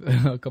books?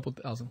 A couple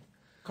thousand.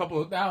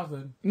 Couple of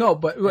thousand. No,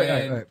 but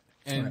right.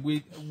 And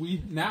we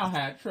now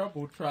had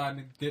trouble trying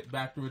to get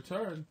back the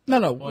return.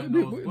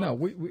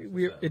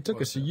 We it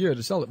took us a year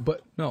to sell it,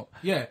 but no.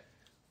 Yeah.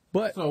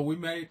 But so we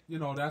made,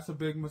 that's a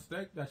big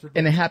mistake.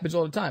 And it happens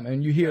all the time,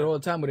 and you hear it all the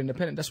time with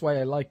independent. That's why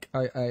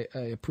I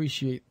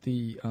appreciate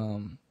the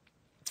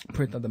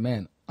print on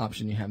demand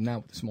option you have now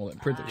with the smaller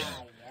printers.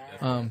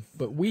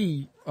 But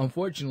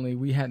unfortunately,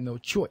 we had no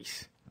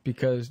choice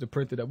because the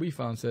printer that we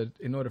found said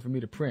in order for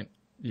me to print,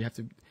 you have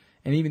to.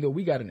 And even though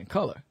we got it in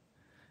color,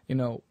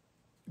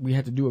 we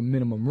had to do a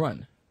minimum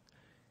run.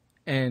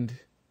 And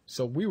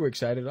so we were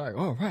excited. Like,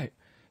 all right,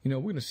 we're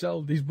going to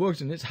sell these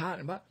books and it's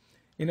hot.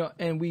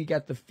 And we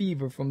got the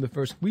fever from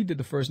we did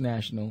the first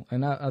national.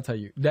 And I'll tell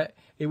you that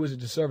it was a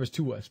disservice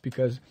to us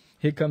because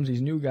here comes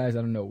these new guys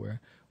out of nowhere.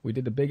 We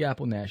did the Big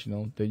Apple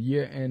National, the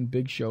year-end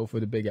big show for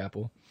the Big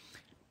Apple.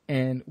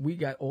 And we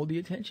got all the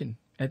attention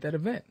at that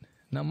event.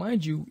 Now,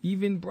 mind you,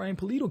 even Brian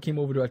Polito came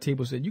over to our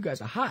table and said, you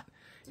guys are hot.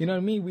 You know what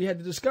I mean? We had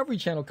the Discovery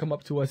Channel come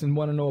up to us and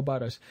want to know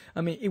about us. I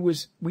mean,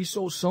 we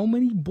sold so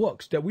many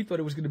books that we thought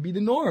it was going to be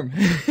the norm.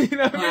 You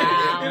know what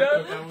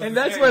I mean? And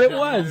that's what it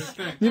was.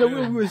 We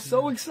were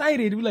so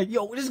excited. We were like,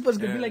 yo, this is what's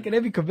going to be like at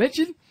every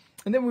convention.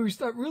 And then we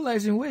start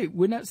realizing, wait,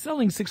 we're not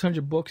selling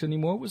 600 books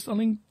anymore. We're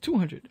selling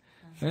 200.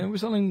 And we're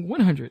selling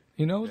 100.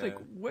 It's like,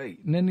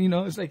 wait. And then,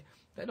 it's like,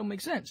 that don't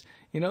make sense.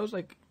 It's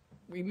like,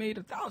 we made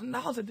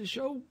 $1,000 at the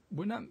show.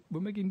 We're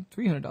making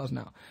 $300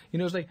 now. You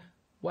know, it's like,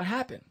 what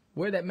happened?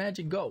 Where'd that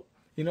magic go?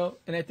 You know,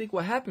 and I think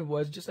what happened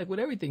was just like with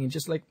everything, and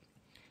just like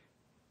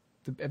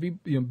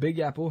Big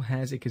Apple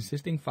has a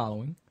consistent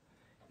following.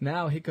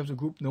 Now here comes a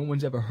group no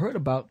one's ever heard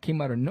about,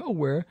 came out of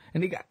nowhere,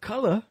 and they got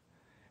color,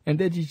 and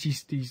they're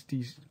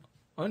these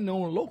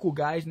unknown local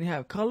guys, and they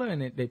have color,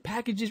 and they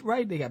package it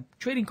right. They got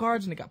trading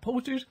cards, and they got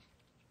posters.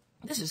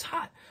 This is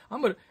hot.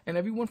 And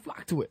everyone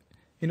flocked to it,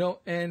 you know.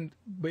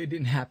 But it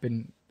didn't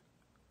happen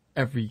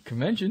every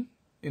convention.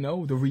 You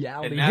know, the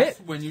reality and that's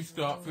hit. When you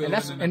start feeling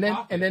and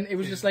then it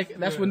was just like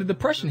that's when the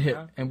depression hit,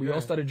 and we all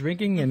started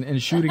drinking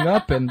and shooting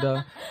up, and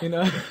you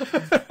know.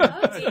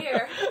 Oh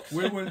dear.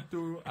 We went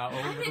through our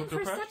own little for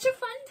depression. such a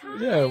fun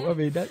time. Yeah, I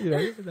mean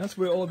that's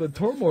where all the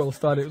turmoil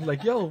started. It was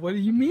like, yo, what do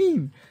you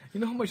mean? You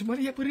know how much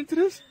money I put into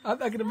this? I'm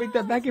not gonna make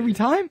that back every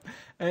time.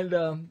 And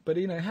but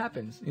you know, it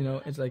happens. You know,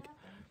 it's like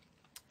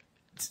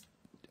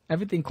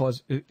everything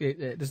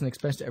there's an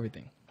expense to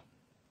everything.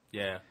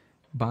 Yeah.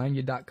 Buying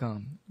your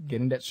 .com,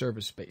 getting that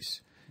service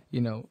space, you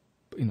know,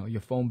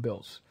 your phone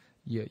bills,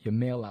 your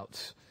mail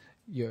outs,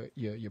 your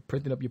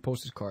printing up your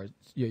postage cards,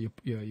 your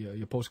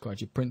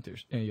postcards, your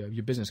printers, and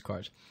your business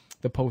cards,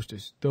 the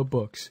posters, the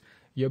books,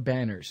 your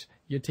banners,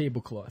 your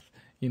tablecloth,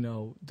 you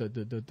know,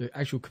 the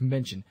actual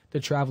convention,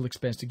 the travel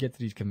expense to get to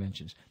these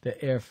conventions, the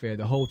airfare,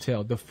 the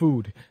hotel, the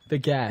food, the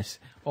gas,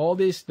 all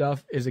this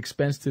stuff is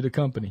expense to the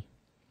company.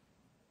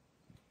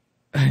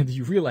 Do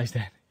you realize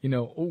that? You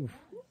know,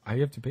 I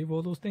have to pay for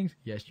all those things?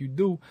 Yes, you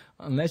do.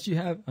 Unless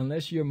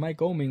you're Mike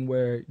Oming,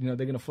 where, you know,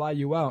 they're going to fly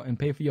you out and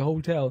pay for your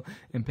hotel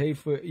and pay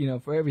for, you know,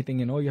 for everything.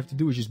 And all you have to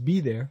do is just be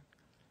there,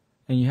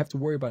 and you have to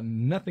worry about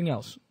nothing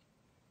else.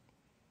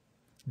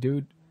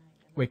 Dude,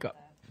 wake up.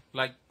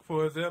 Like,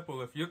 for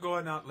example, if you're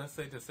going out, let's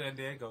say to San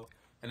Diego,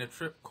 and the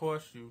trip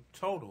costs you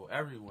total,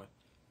 everyone,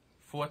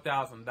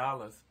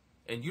 $4,000,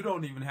 and you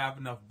don't even have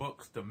enough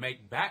books to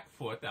make back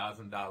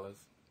 $4,000,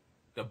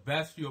 the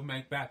best you'll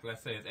make back,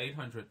 let's say, is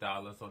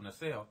 $800 on the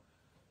sale.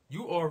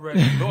 You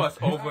already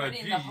lost over a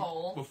G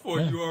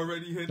before you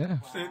already hit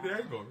San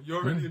Diego.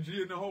 You're already a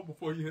G in the hole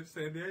before you hit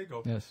San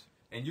Diego. Yes.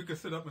 And you can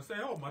sit up and say,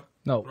 "Oh, my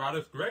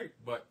router's great,"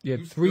 but you you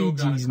had 3 still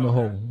G's in the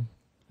hole.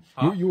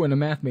 Huh? You were in a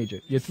math major.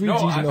 You're 3 no,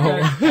 G's in the I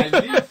hole. said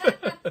at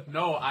least.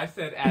 No, I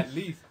said at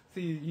least.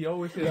 See, he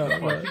always says,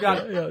 "You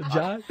got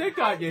John. Thank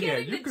God you're here."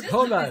 You could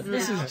Hold on.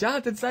 This is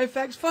Jonathan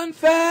Syfax Fun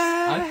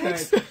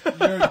Facts.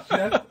 I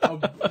said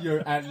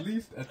you're at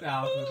least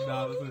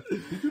 $1,000.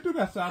 Did you do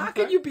that sound? How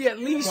can you be at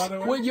least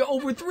when you're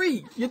over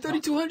 3? You're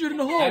 3,200 in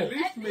the hole. At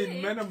least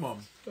mean minimum.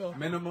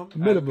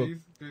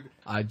 Minimum.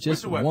 I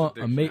just want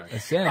to make a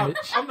sandwich.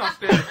 I'm not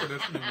standing for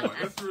this anymore.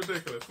 This is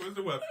ridiculous. Where's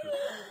the Webster?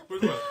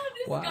 This is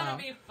gonna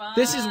be fun.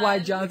 This is why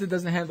Jonathan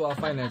doesn't handle our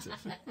finances.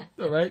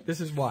 All right? This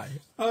is why.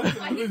 Why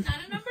he's not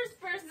a numbers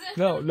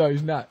person. No,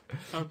 he's not.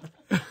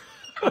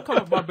 I'll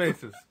cover my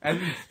bases. At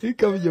least. He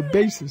covers your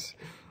bases.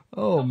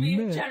 Oh, In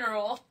man.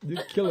 general.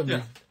 You're killing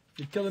me.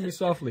 You're killing me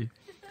softly.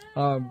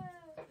 I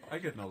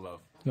get no love.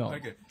 No.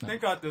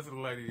 Thank God there's a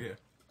lady here.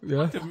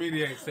 Yeah. To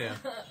mediate Sam.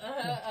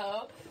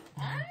 Uh-oh.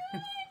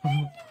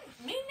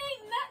 Me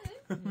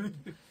ain't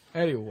nothing.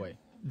 Anyway,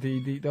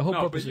 the whole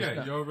purpose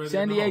is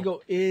San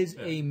Diego is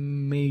a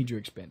major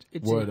expense.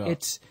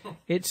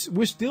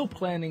 We're still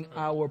planning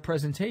our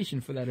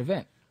presentation for that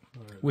event.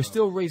 We're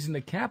still raising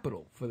the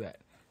capital for that.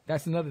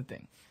 That's another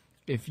thing.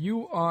 If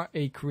you are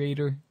a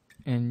creator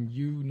and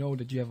you know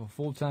that you have a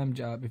full-time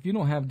job, if you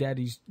don't have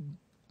daddy's,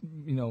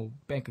 you know,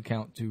 bank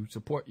account to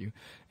support you,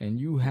 and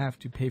you have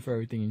to pay for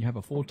everything, and you have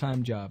a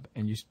full-time job,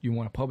 and you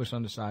want to publish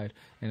on the side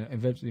and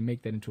eventually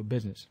make that into a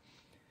business,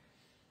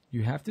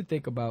 you have to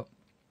think about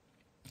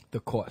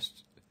the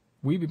costs.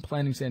 We've been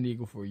planning San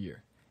Diego for a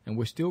year, and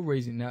we're still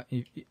raising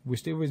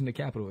the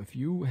capital. If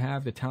you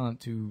have the talent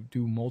to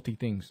do multi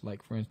things,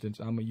 like for instance,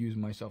 I'm gonna use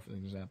myself as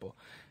an example.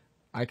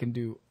 I can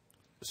do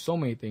so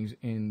many things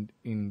in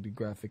the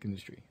graphic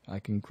industry. I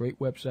can create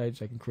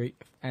websites, I can create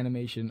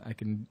animation, I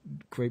can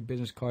create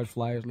business cards,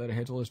 flyers,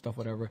 letterheads, all this stuff,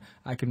 whatever.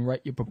 I can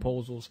write your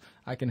proposals,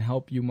 I can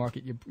help you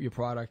market your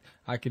product,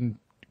 I can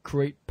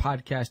create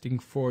podcasting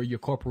for your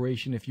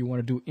corporation if you want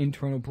to do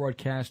internal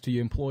broadcasts to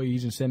your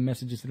employees and send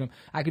messages to them.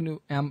 I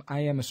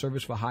am a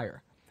service for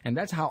hire. And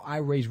that's how I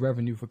raise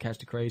revenue for Catch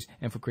the Craze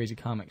and for Crazy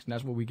Comics. And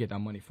that's where we get our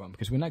money from,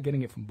 because we're not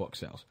getting it from book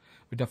sales.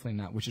 We're definitely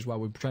not, which is why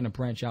we're trying to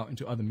branch out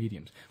into other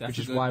mediums. Which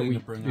is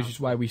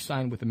why we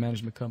signed with a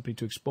management company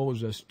to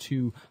expose us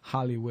to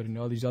Hollywood and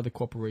all these other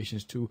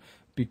corporations to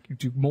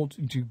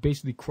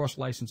basically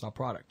cross-license our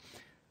product.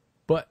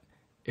 But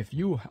if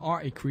you are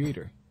a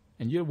creator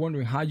and you're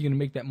wondering how you're going to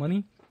make that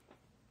money,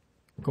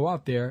 go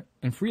out there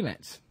and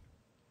freelance.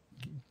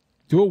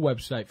 Do a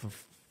website for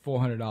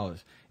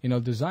 $400. You know,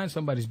 design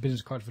somebody's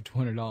business card for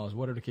 $200.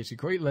 Whatever the case, you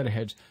create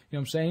letterheads. You know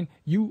what I'm saying?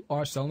 You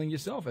are selling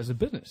yourself as a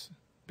business.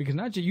 Because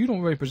not just you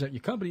don't represent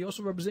your company, you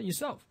also represent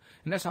yourself.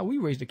 And that's how we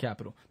raise the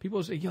capital.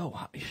 People say, yo,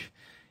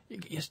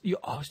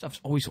 your stuff's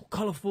always so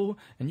colorful,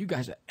 and you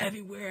guys are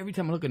everywhere. Every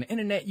time I look on the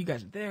internet, you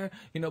guys are there.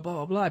 You know, blah,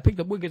 blah, blah. I picked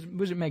up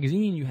Wizard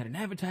Magazine. You had an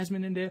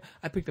advertisement in there.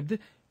 I picked up this.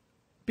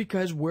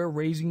 Because we're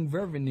raising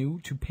revenue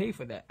to pay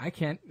for that. I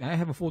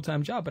have a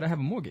full-time job, but I have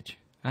a mortgage.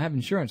 I have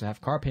insurance. I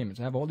have car payments.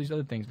 I have all these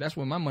other things. That's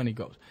where my money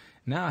goes.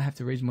 Now I have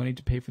to raise money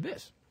to pay for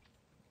this.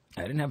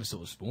 I didn't have a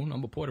silver spoon.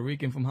 I'm a Puerto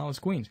Rican from Hollis,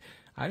 Queens.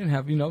 I didn't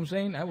have, you know what I'm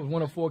saying? I was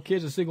one of 4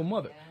 kids, a single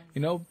mother,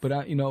 you know, but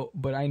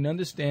I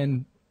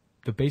understand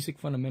the basic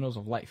fundamentals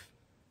of life.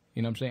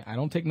 You know what I'm saying? I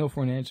don't take no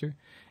for an answer,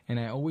 and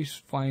I always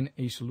find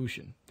a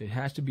solution. There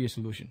has to be a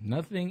solution.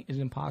 Nothing is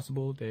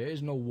impossible. There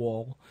is no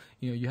wall.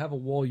 You know, you have a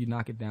wall, you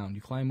knock it down.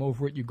 You climb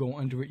over it, you go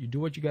under it, you do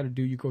what you got to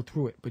do, you go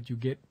through it, but you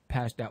get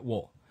past that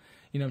wall.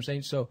 You know what I'm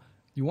saying? So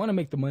you want to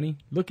make the money,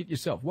 look at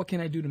yourself. What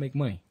can I do to make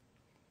money?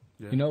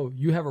 Yeah. You know,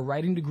 you have a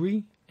writing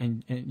degree,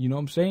 and you know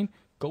what I'm saying?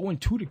 Go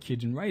and tutor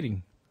kids in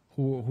writing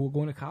who are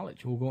going to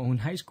college, who are going in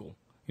high school.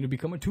 You know,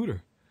 become a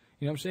tutor.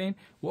 You know what I'm saying?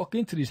 Walk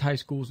into these high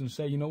schools and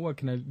say, you know what,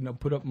 can I,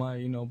 put up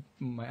my,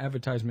 my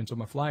advertisements or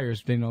my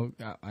flyers? They know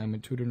I'm a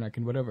tutor and I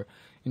can whatever.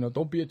 You know,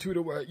 don't be a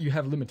tutor where you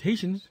have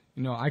limitations.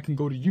 You know, I can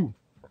go to you. You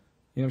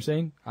know what I'm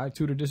saying? I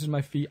tutor, this is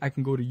my fee. I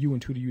can go to you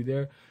and tutor you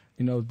there.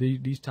 You know,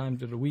 these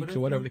times of the week or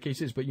whatever the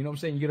case is. But you know what I'm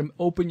saying? You got to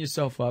open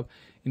yourself up.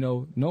 You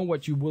know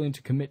what you're willing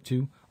to commit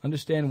to.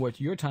 Understand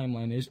what your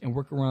timeline is and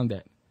work around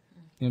that.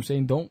 You know what I'm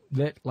saying? Don't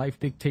let life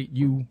dictate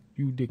you.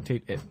 You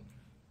dictate it.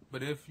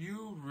 But if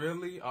you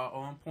really are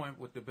on point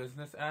with the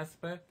business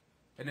aspect,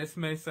 and this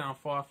may sound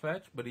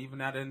far-fetched, but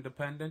even at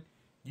independent,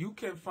 you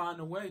can find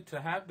a way to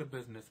have the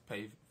business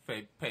pay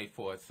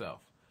for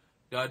itself.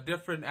 There are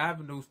different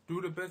avenues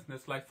through the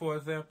business. Like, for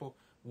example,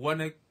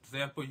 one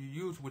example you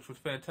used, which was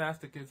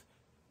fantastic, is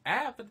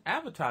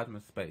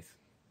advertisement space.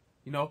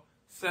 You know,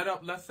 set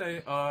up, let's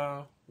say,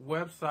 a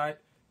website,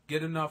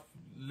 get enough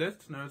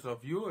listeners or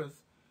viewers,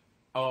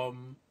 or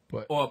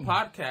a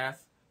podcast,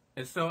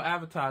 and sell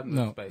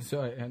advertisement space.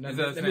 Sorry,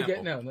 let me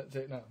get no.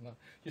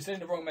 You're sending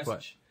the wrong message.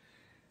 What?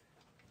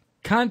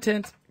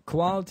 Content,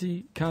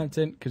 quality,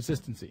 content,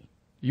 consistency.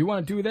 You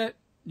want to do that?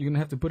 You're gonna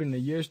have to put in a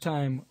year's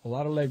time, a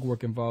lot of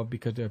legwork involved,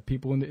 because there are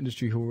people in the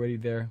industry who are already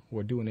there, who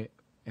are doing it,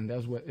 and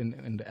that's what.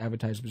 And the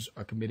advertisers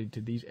are committed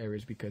to these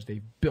areas because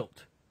they've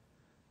built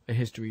a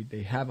history.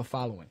 They have a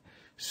following.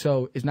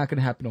 So it's not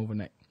gonna happen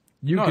overnight.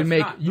 You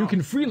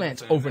can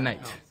freelance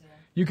overnight.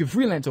 You can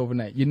freelance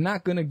overnight. You're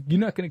not gonna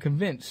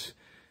convince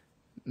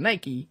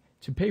Nike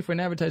to pay for an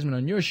advertisement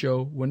on your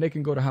show when they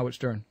can go to Howard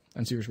Stern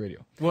on Sirius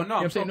Radio. Well, no, you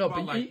know I'm saying no,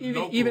 but like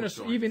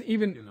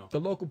even the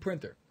local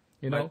printer,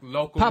 you know,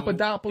 like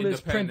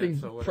Papadopoulos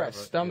Printing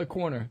Press down the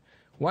corner.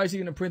 Why is he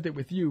going to print it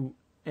with you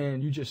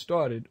and you just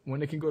started when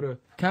they can go to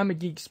Comic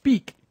Geek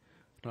Speak,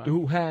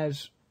 who have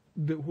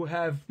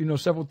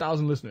several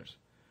thousand listeners?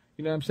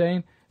 You know what I'm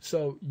saying?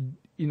 So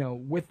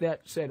with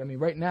that said, I mean,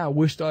 right now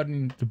we're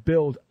starting to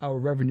build our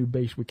revenue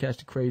base with Catch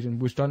the Craze,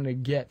 and we're starting to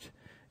get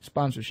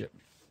sponsorship.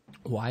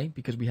 Why?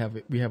 Because we have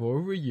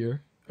over a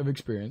year of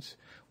experience,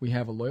 we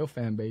have a loyal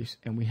fan base,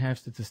 and we have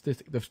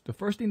statistics. The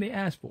first thing they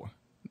asked for,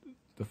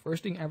 the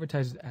first thing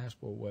advertisers asked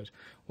for was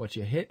what's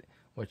your hit,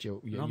 what's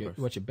your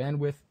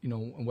bandwidth,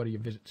 and what are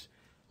your visits,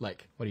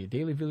 like what are your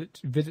daily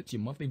visits,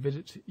 your monthly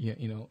visits,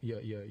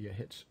 your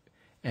hits,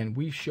 and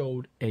we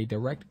showed a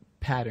direct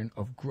pattern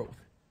of growth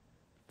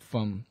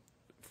from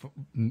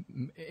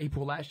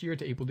April last year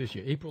to April this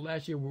year. April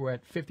last year we were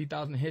at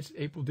 50,000 hits.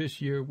 April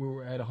this year we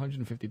were at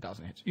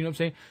 150,000 hits. You know what I'm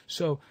saying?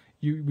 So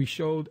we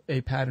showed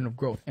a pattern of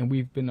growth, and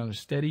we've been on a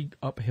steady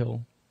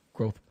uphill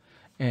growth,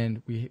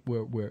 and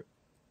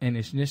and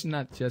it's just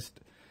not just.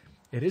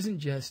 It isn't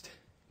just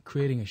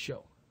creating a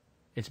show;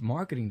 it's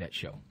marketing that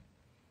show.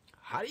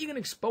 How are you going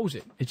to expose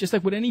it? It's just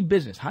like with any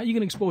business. How are you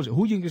going to expose it?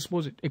 Who are you going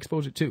to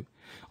expose it to?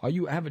 Are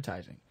you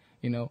advertising?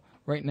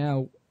 Right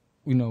now.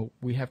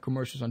 We have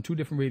commercials on 2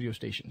 different radio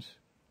stations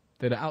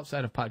that are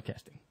outside of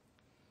podcasting,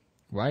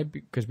 right?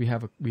 Because we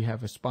have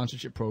a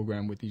sponsorship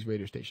program with these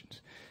radio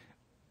stations.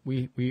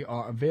 We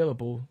are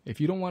available. If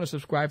you don't want to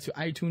subscribe to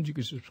iTunes, you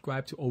can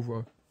subscribe to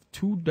over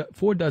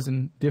 4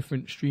 dozen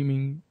different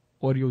streaming,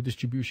 audio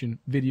distribution,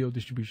 video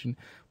distribution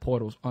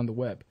portals on the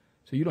web.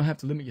 So you don't have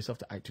to limit yourself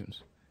to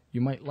iTunes.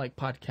 You might like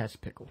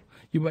Podcast Pickle.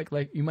 You might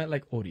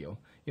like audio.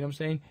 You know what I'm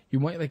saying? You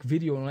might like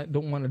video and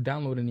don't want to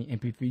download any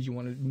MP3s. You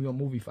want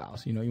movie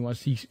files. You want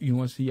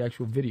to see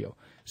actual video.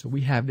 So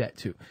we have that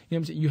too. You know what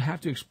I'm saying? You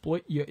have to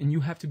exploit and you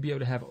have to be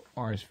able to have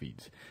RS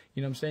feeds.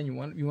 You know what I'm saying? You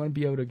want to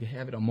be able to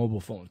have it on mobile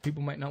phones.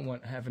 People might not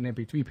want to have an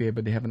MP3 player,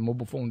 but they have a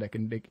mobile phone that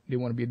they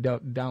want to be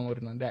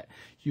downloaded on that.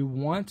 You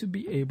want to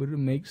be able to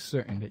make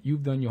certain that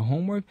you've done your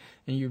homework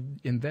and you've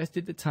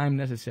invested the time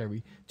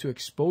necessary to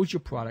expose your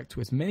product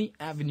to as many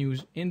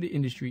avenues in the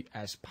industry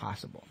as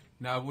possible.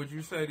 Now, would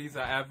you say these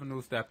are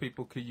avenues that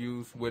people could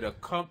use where the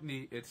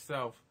company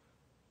itself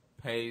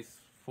pays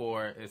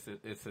for its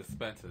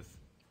expenses?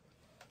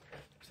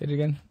 Say it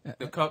again.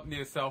 The company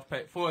itself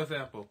pays. For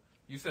example,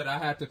 you said I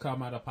had to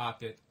come out of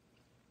pocket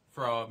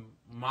from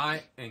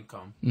my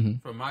income,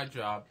 from my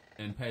job,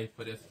 and pay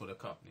for this for the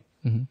company.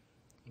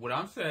 Mm-hmm. What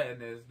I'm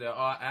saying is there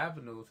are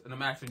avenues, and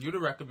I'm asking you to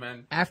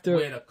recommend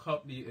where the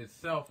company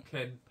itself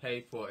can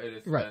pay for its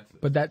expenses. Right,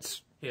 but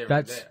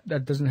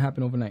that doesn't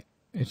happen overnight.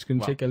 It's going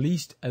to take at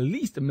least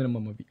a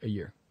minimum of a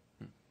year.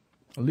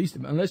 At least,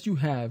 unless you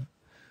have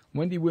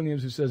Wendy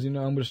Williams, who says, I'm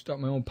going to start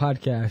my own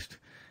podcast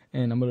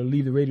and I'm going to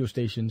leave the radio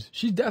stations.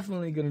 She's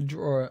definitely going to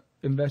draw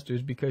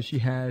investors because she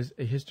has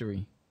a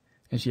history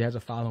and she has a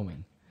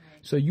following.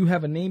 So you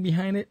have a name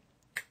behind it,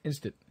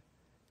 instant.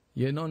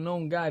 You're no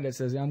known guy that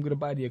says, I'm going to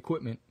buy the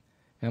equipment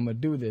and I'm going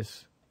to do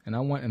this. And I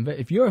want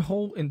if your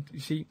whole and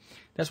see,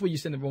 that's where you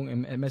send the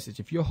wrong message.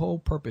 If your whole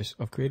purpose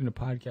of creating a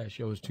podcast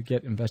show is to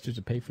get investors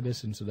to pay for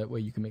this, and so that way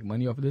you can make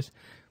money off of this,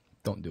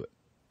 don't do it.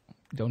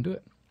 Don't do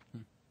it.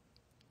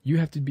 You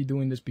have to be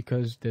doing this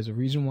because there's a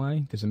reason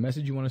why. There's a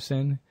message you want to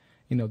send.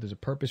 There's a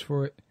purpose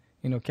for it.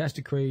 Catch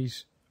the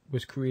Craze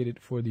was created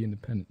for the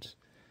independents.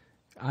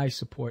 I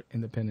support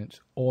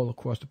independents all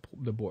across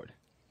the board,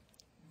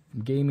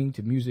 from gaming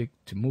to music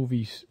to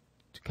movies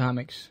to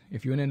comics.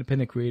 If you're an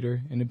independent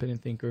creator,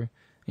 independent thinker,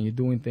 and you're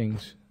doing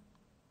things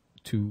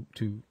to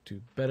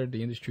better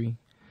the industry,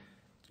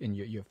 and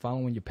you're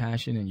following your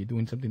passion, and you're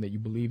doing something that you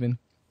believe in,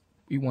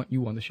 we want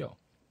you on the show.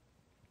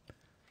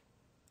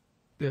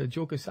 The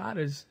Joe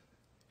Quesada's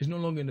is no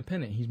longer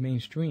independent. He's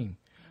mainstream.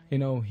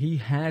 He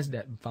has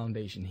that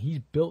foundation. He's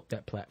built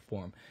that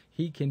platform.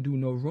 He can do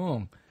no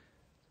wrong.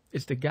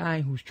 It's the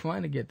guy who's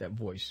trying to get that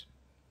voice,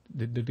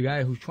 the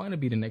guy who's trying to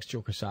be the next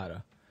Joe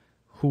Quesada,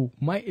 who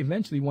might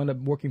eventually wind up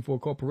working for a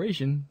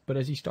corporation, but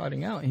as he's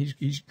starting out, and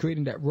he's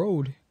creating that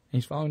road, and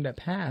he's following that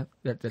path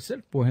that's set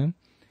for him,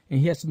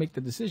 and he has to make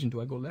the decision: do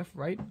I go left,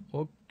 right,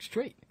 or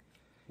straight?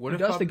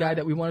 That's the guy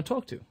that we want to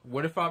talk to.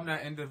 What if I'm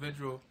that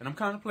individual, and I'm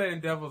kind of playing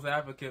devil's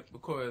advocate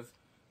because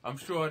I'm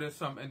sure there's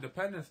some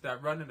independents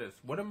that run this.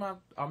 What am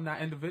I'm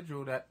that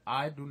individual that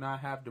I do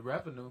not have the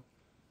revenue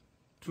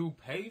to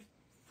pay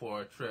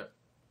for a trip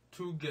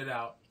to get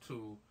out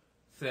to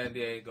San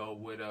Diego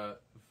where the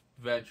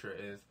venture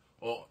is.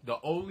 Or the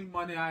only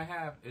money I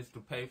have is to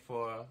pay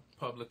for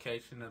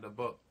publication of the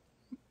book.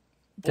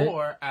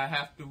 Or I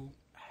have to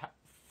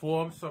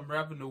form some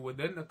revenue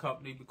within the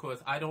company because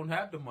I don't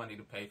have the money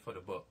to pay for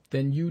the book.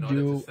 Then you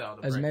do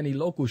as many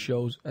local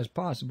shows as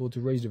possible to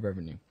raise the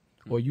revenue.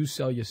 Or you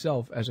sell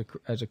yourself as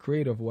a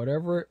creator of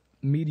whatever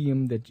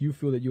medium that you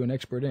feel that you're an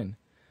expert in.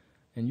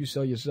 And you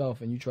sell yourself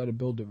and you try to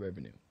build the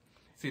revenue.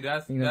 See,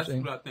 that's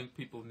what I think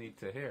people need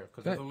to hear.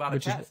 Because there's a lot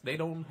of cats, they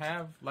don't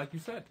have, like you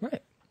said.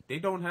 Right. They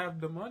don't have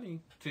the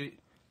money to,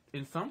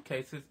 in some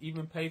cases,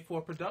 even pay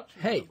for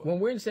production. Hey, when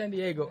we're in San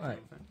Diego,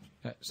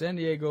 San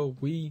Diego,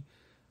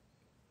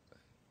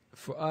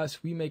 for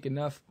us, we make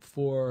enough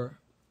to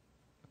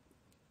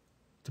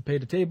pay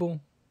the table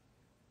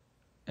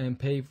and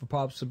pay for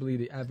possibly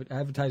the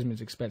advertisement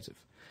is expensive.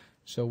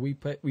 So we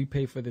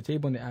pay for the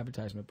table and the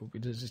advertisement,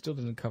 but it still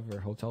doesn't cover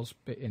hotels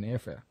and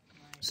airfare.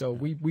 So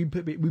we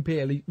pay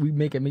at least, we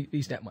make at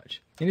least that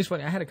much. And it's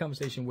funny. I had a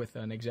conversation with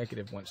an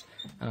executive once,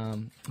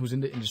 who's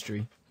in the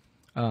industry,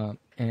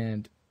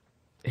 and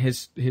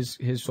his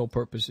sole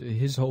purpose,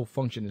 his whole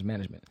function is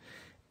management.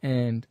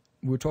 And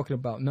we were talking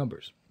about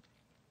numbers.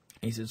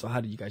 And he said, "So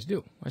how did you guys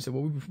do?" I said,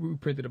 "Well, we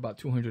printed about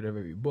 200 of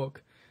every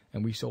book,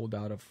 and we sold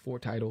out of 4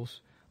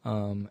 titles,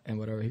 and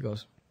whatever." He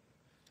goes,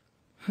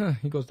 "Huh?"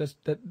 He goes,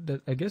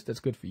 "That I guess that's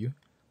good for you."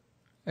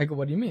 I go,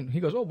 "What do you mean?" He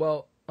goes, "Oh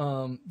well,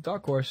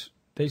 Dark Horse."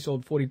 They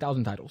sold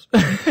 40,000 titles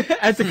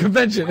at the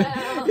convention.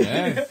 Wow.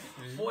 Yes.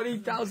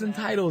 40,000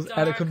 titles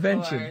at a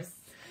convention. Horse.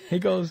 He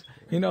goes,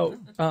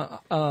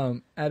 at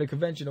a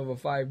convention over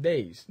 5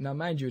 days. Now,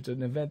 mind you, it's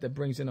an event that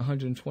brings in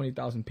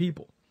 120,000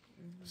 people.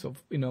 So,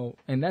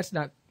 and that's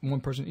not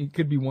one person. It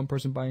could be one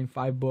person buying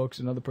 5 books,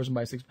 another person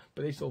buying 6,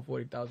 but they sold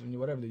 40,000,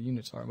 whatever the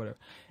units are, whatever.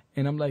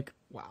 And I'm like,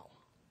 wow.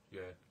 Yeah.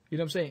 You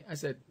know what I'm saying? I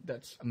said,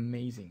 that's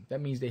amazing. That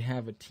means they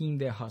have a team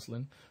there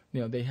hustling.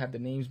 They have the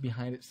names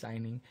behind it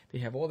signing. They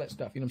have all that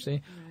stuff. You know what I'm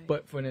saying? Right.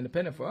 But for an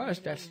independent, for us,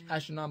 that's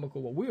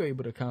astronomical what we were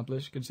able to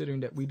accomplish,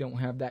 considering that we don't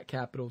have that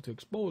capital to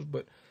expose.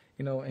 But,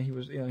 and he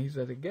was, he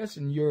said, I guess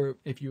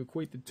if you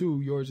equate the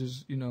two, yours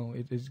is,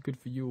 it is good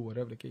for you or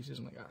whatever the case is.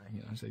 I'm like,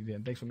 I said, yeah,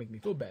 thanks for making me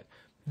feel bad.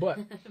 But,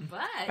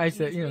 I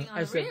said,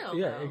 I said,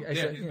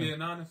 he's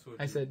being honest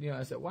with you.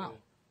 I said, wow. Yeah.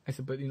 I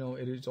said, but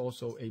it is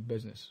also a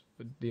business.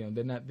 But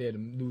they're not there to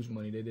lose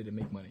money; they're there to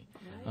make money.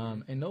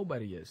 Right. And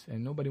nobody is,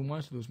 and nobody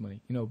wants to lose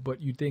money.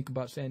 But you think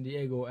about San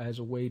Diego as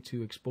a way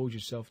to expose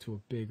yourself to a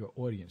bigger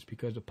audience,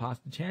 because the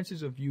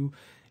chances of you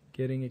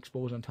getting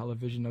exposed on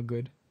television are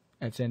good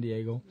at San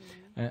Diego.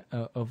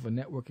 Of a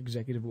network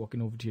executive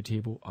walking over to your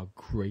table are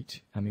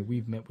great. I mean,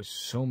 we've met with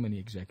so many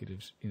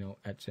executives,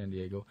 at San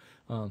Diego.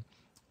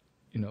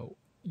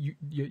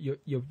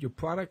 Your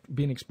product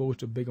being exposed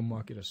to a bigger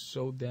market is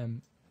so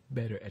damn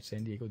better at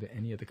San Diego than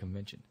any other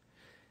convention.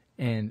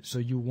 And so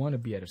you want to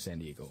be out of San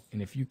Diego. And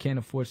if you can't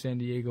afford San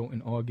Diego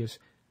in August,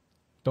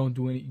 don't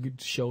do any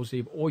good show.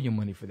 Save all your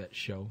money for that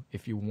show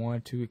if you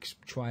want to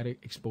try to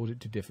expose it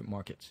to different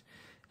markets.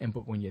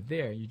 But when you're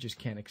there, you just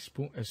can't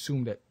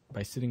assume that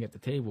by sitting at the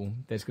table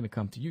that's going to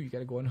come to you. You got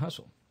to go out and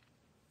hustle,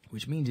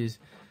 which means is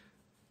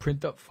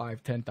print up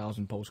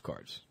 5,000-10,000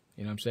 postcards.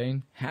 You know what I'm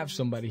saying? Have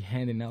somebody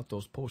handing out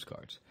those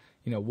postcards.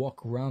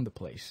 walk around the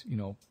place,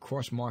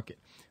 cross market,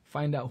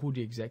 find out who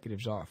the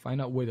executives are,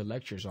 find out where the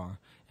lectures are,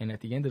 and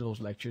at the end of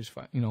those lectures,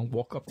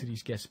 walk up to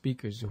these guest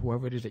speakers,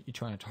 whoever it is that you're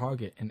trying to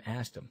target, and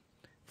ask them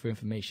for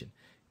information.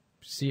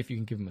 See if you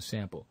can give them a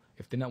sample.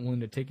 If they're not willing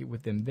to take it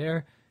with them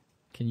there,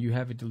 can you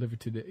have it delivered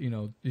to the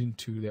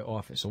into their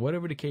office? So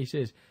whatever the case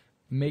is,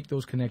 make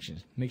those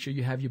connections. Make sure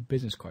you have your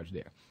business cards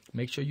there.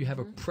 Make sure you have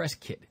a press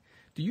kit.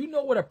 Do you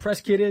know what a press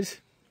kit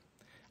is?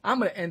 I'm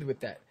going to end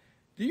with that.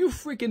 Do you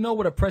freaking know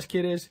what a press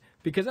kit is?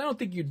 Because I don't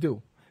think you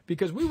do.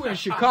 Because we were in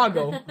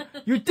Chicago.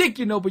 You think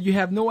you know, but you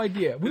have no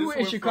idea. We were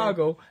in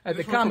Chicago at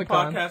the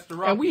Comic-Con,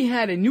 and we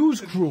had a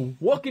news crew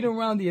walking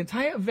around the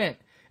entire event.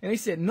 And they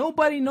said,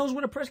 nobody knows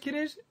what a press kit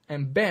is?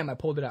 And bam, I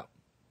pulled it out.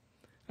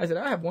 I said,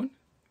 I have one.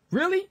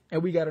 Really?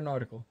 And we got an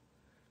article.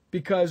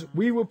 Because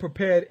we were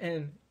prepared,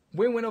 and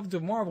we went over to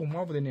Marvel.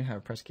 Marvel didn't even have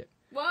a press kit.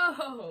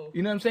 Whoa.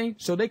 You know what I'm saying?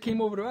 So they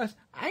came over to us.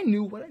 I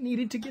knew what I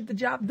needed to get the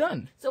job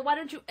done. So why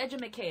don't you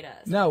educate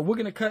us? No, we're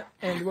going to cut,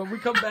 and when we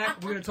come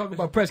back, we're going to talk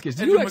about press kits.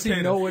 Do you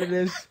actually know what it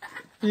is?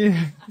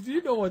 Yeah. Do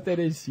you know what that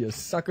is, you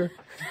sucker?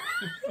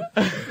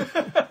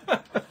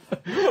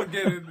 You're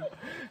getting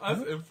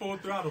us in full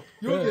throttle.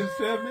 You're getting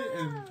Sammy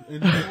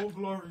in full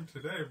glory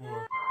today,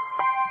 boy.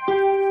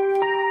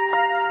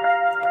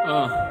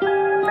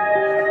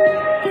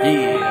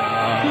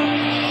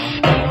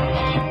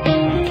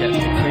 Catch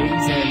the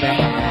craze in the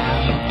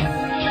house.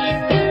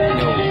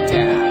 No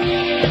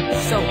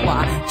doubt. So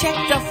check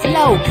the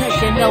flow, cause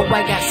you know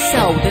I got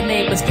soul. The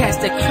name is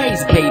Catch the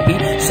Craze, baby.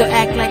 So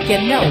act like you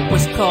know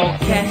what's called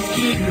Catch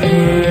the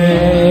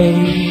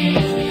Craze.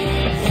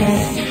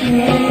 Catch the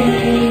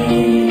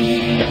Craze.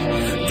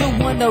 The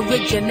one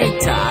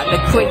originator, the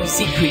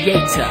crazy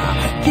creator.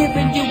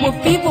 Giving you a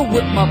fever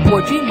with my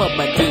boy Dreamer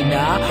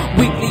Medina.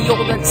 Weekly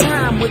all the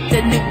time with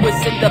the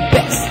newest and the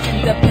best.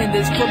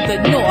 Independence from the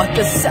north,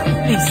 the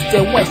south, east,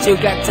 and west. You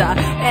got the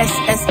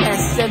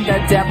SSS and the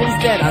devils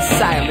that are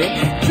silent.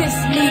 Kiss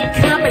me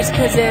comics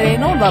cause it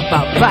ain't all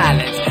about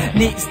violence.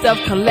 Neat stuff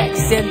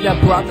collects and the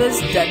brothers,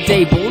 the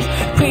Dables.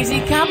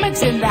 Crazy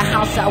comics in the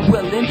house are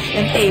willing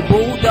and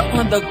able. The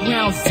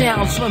underground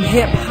sounds from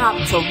hip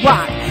hop to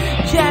rock.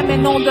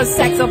 Jamming on the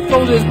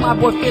saxophones is my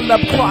boy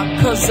Philip Clark.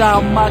 Cause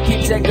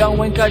keeps it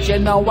going cause you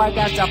know I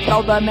got to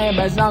flow. The name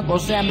is Uncle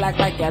Sam, act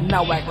like you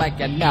know, act like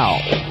you know.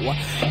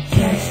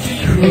 Catch the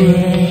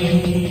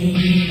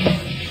craze.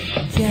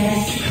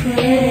 Catch the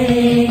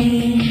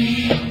craze.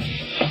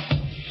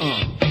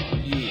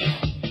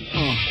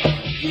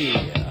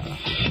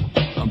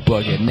 Yeah. I'm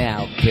bugging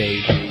out,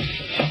 baby.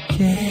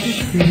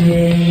 Catch the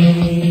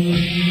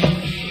craze.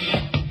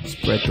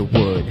 Spread the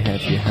word,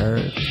 have you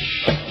heard?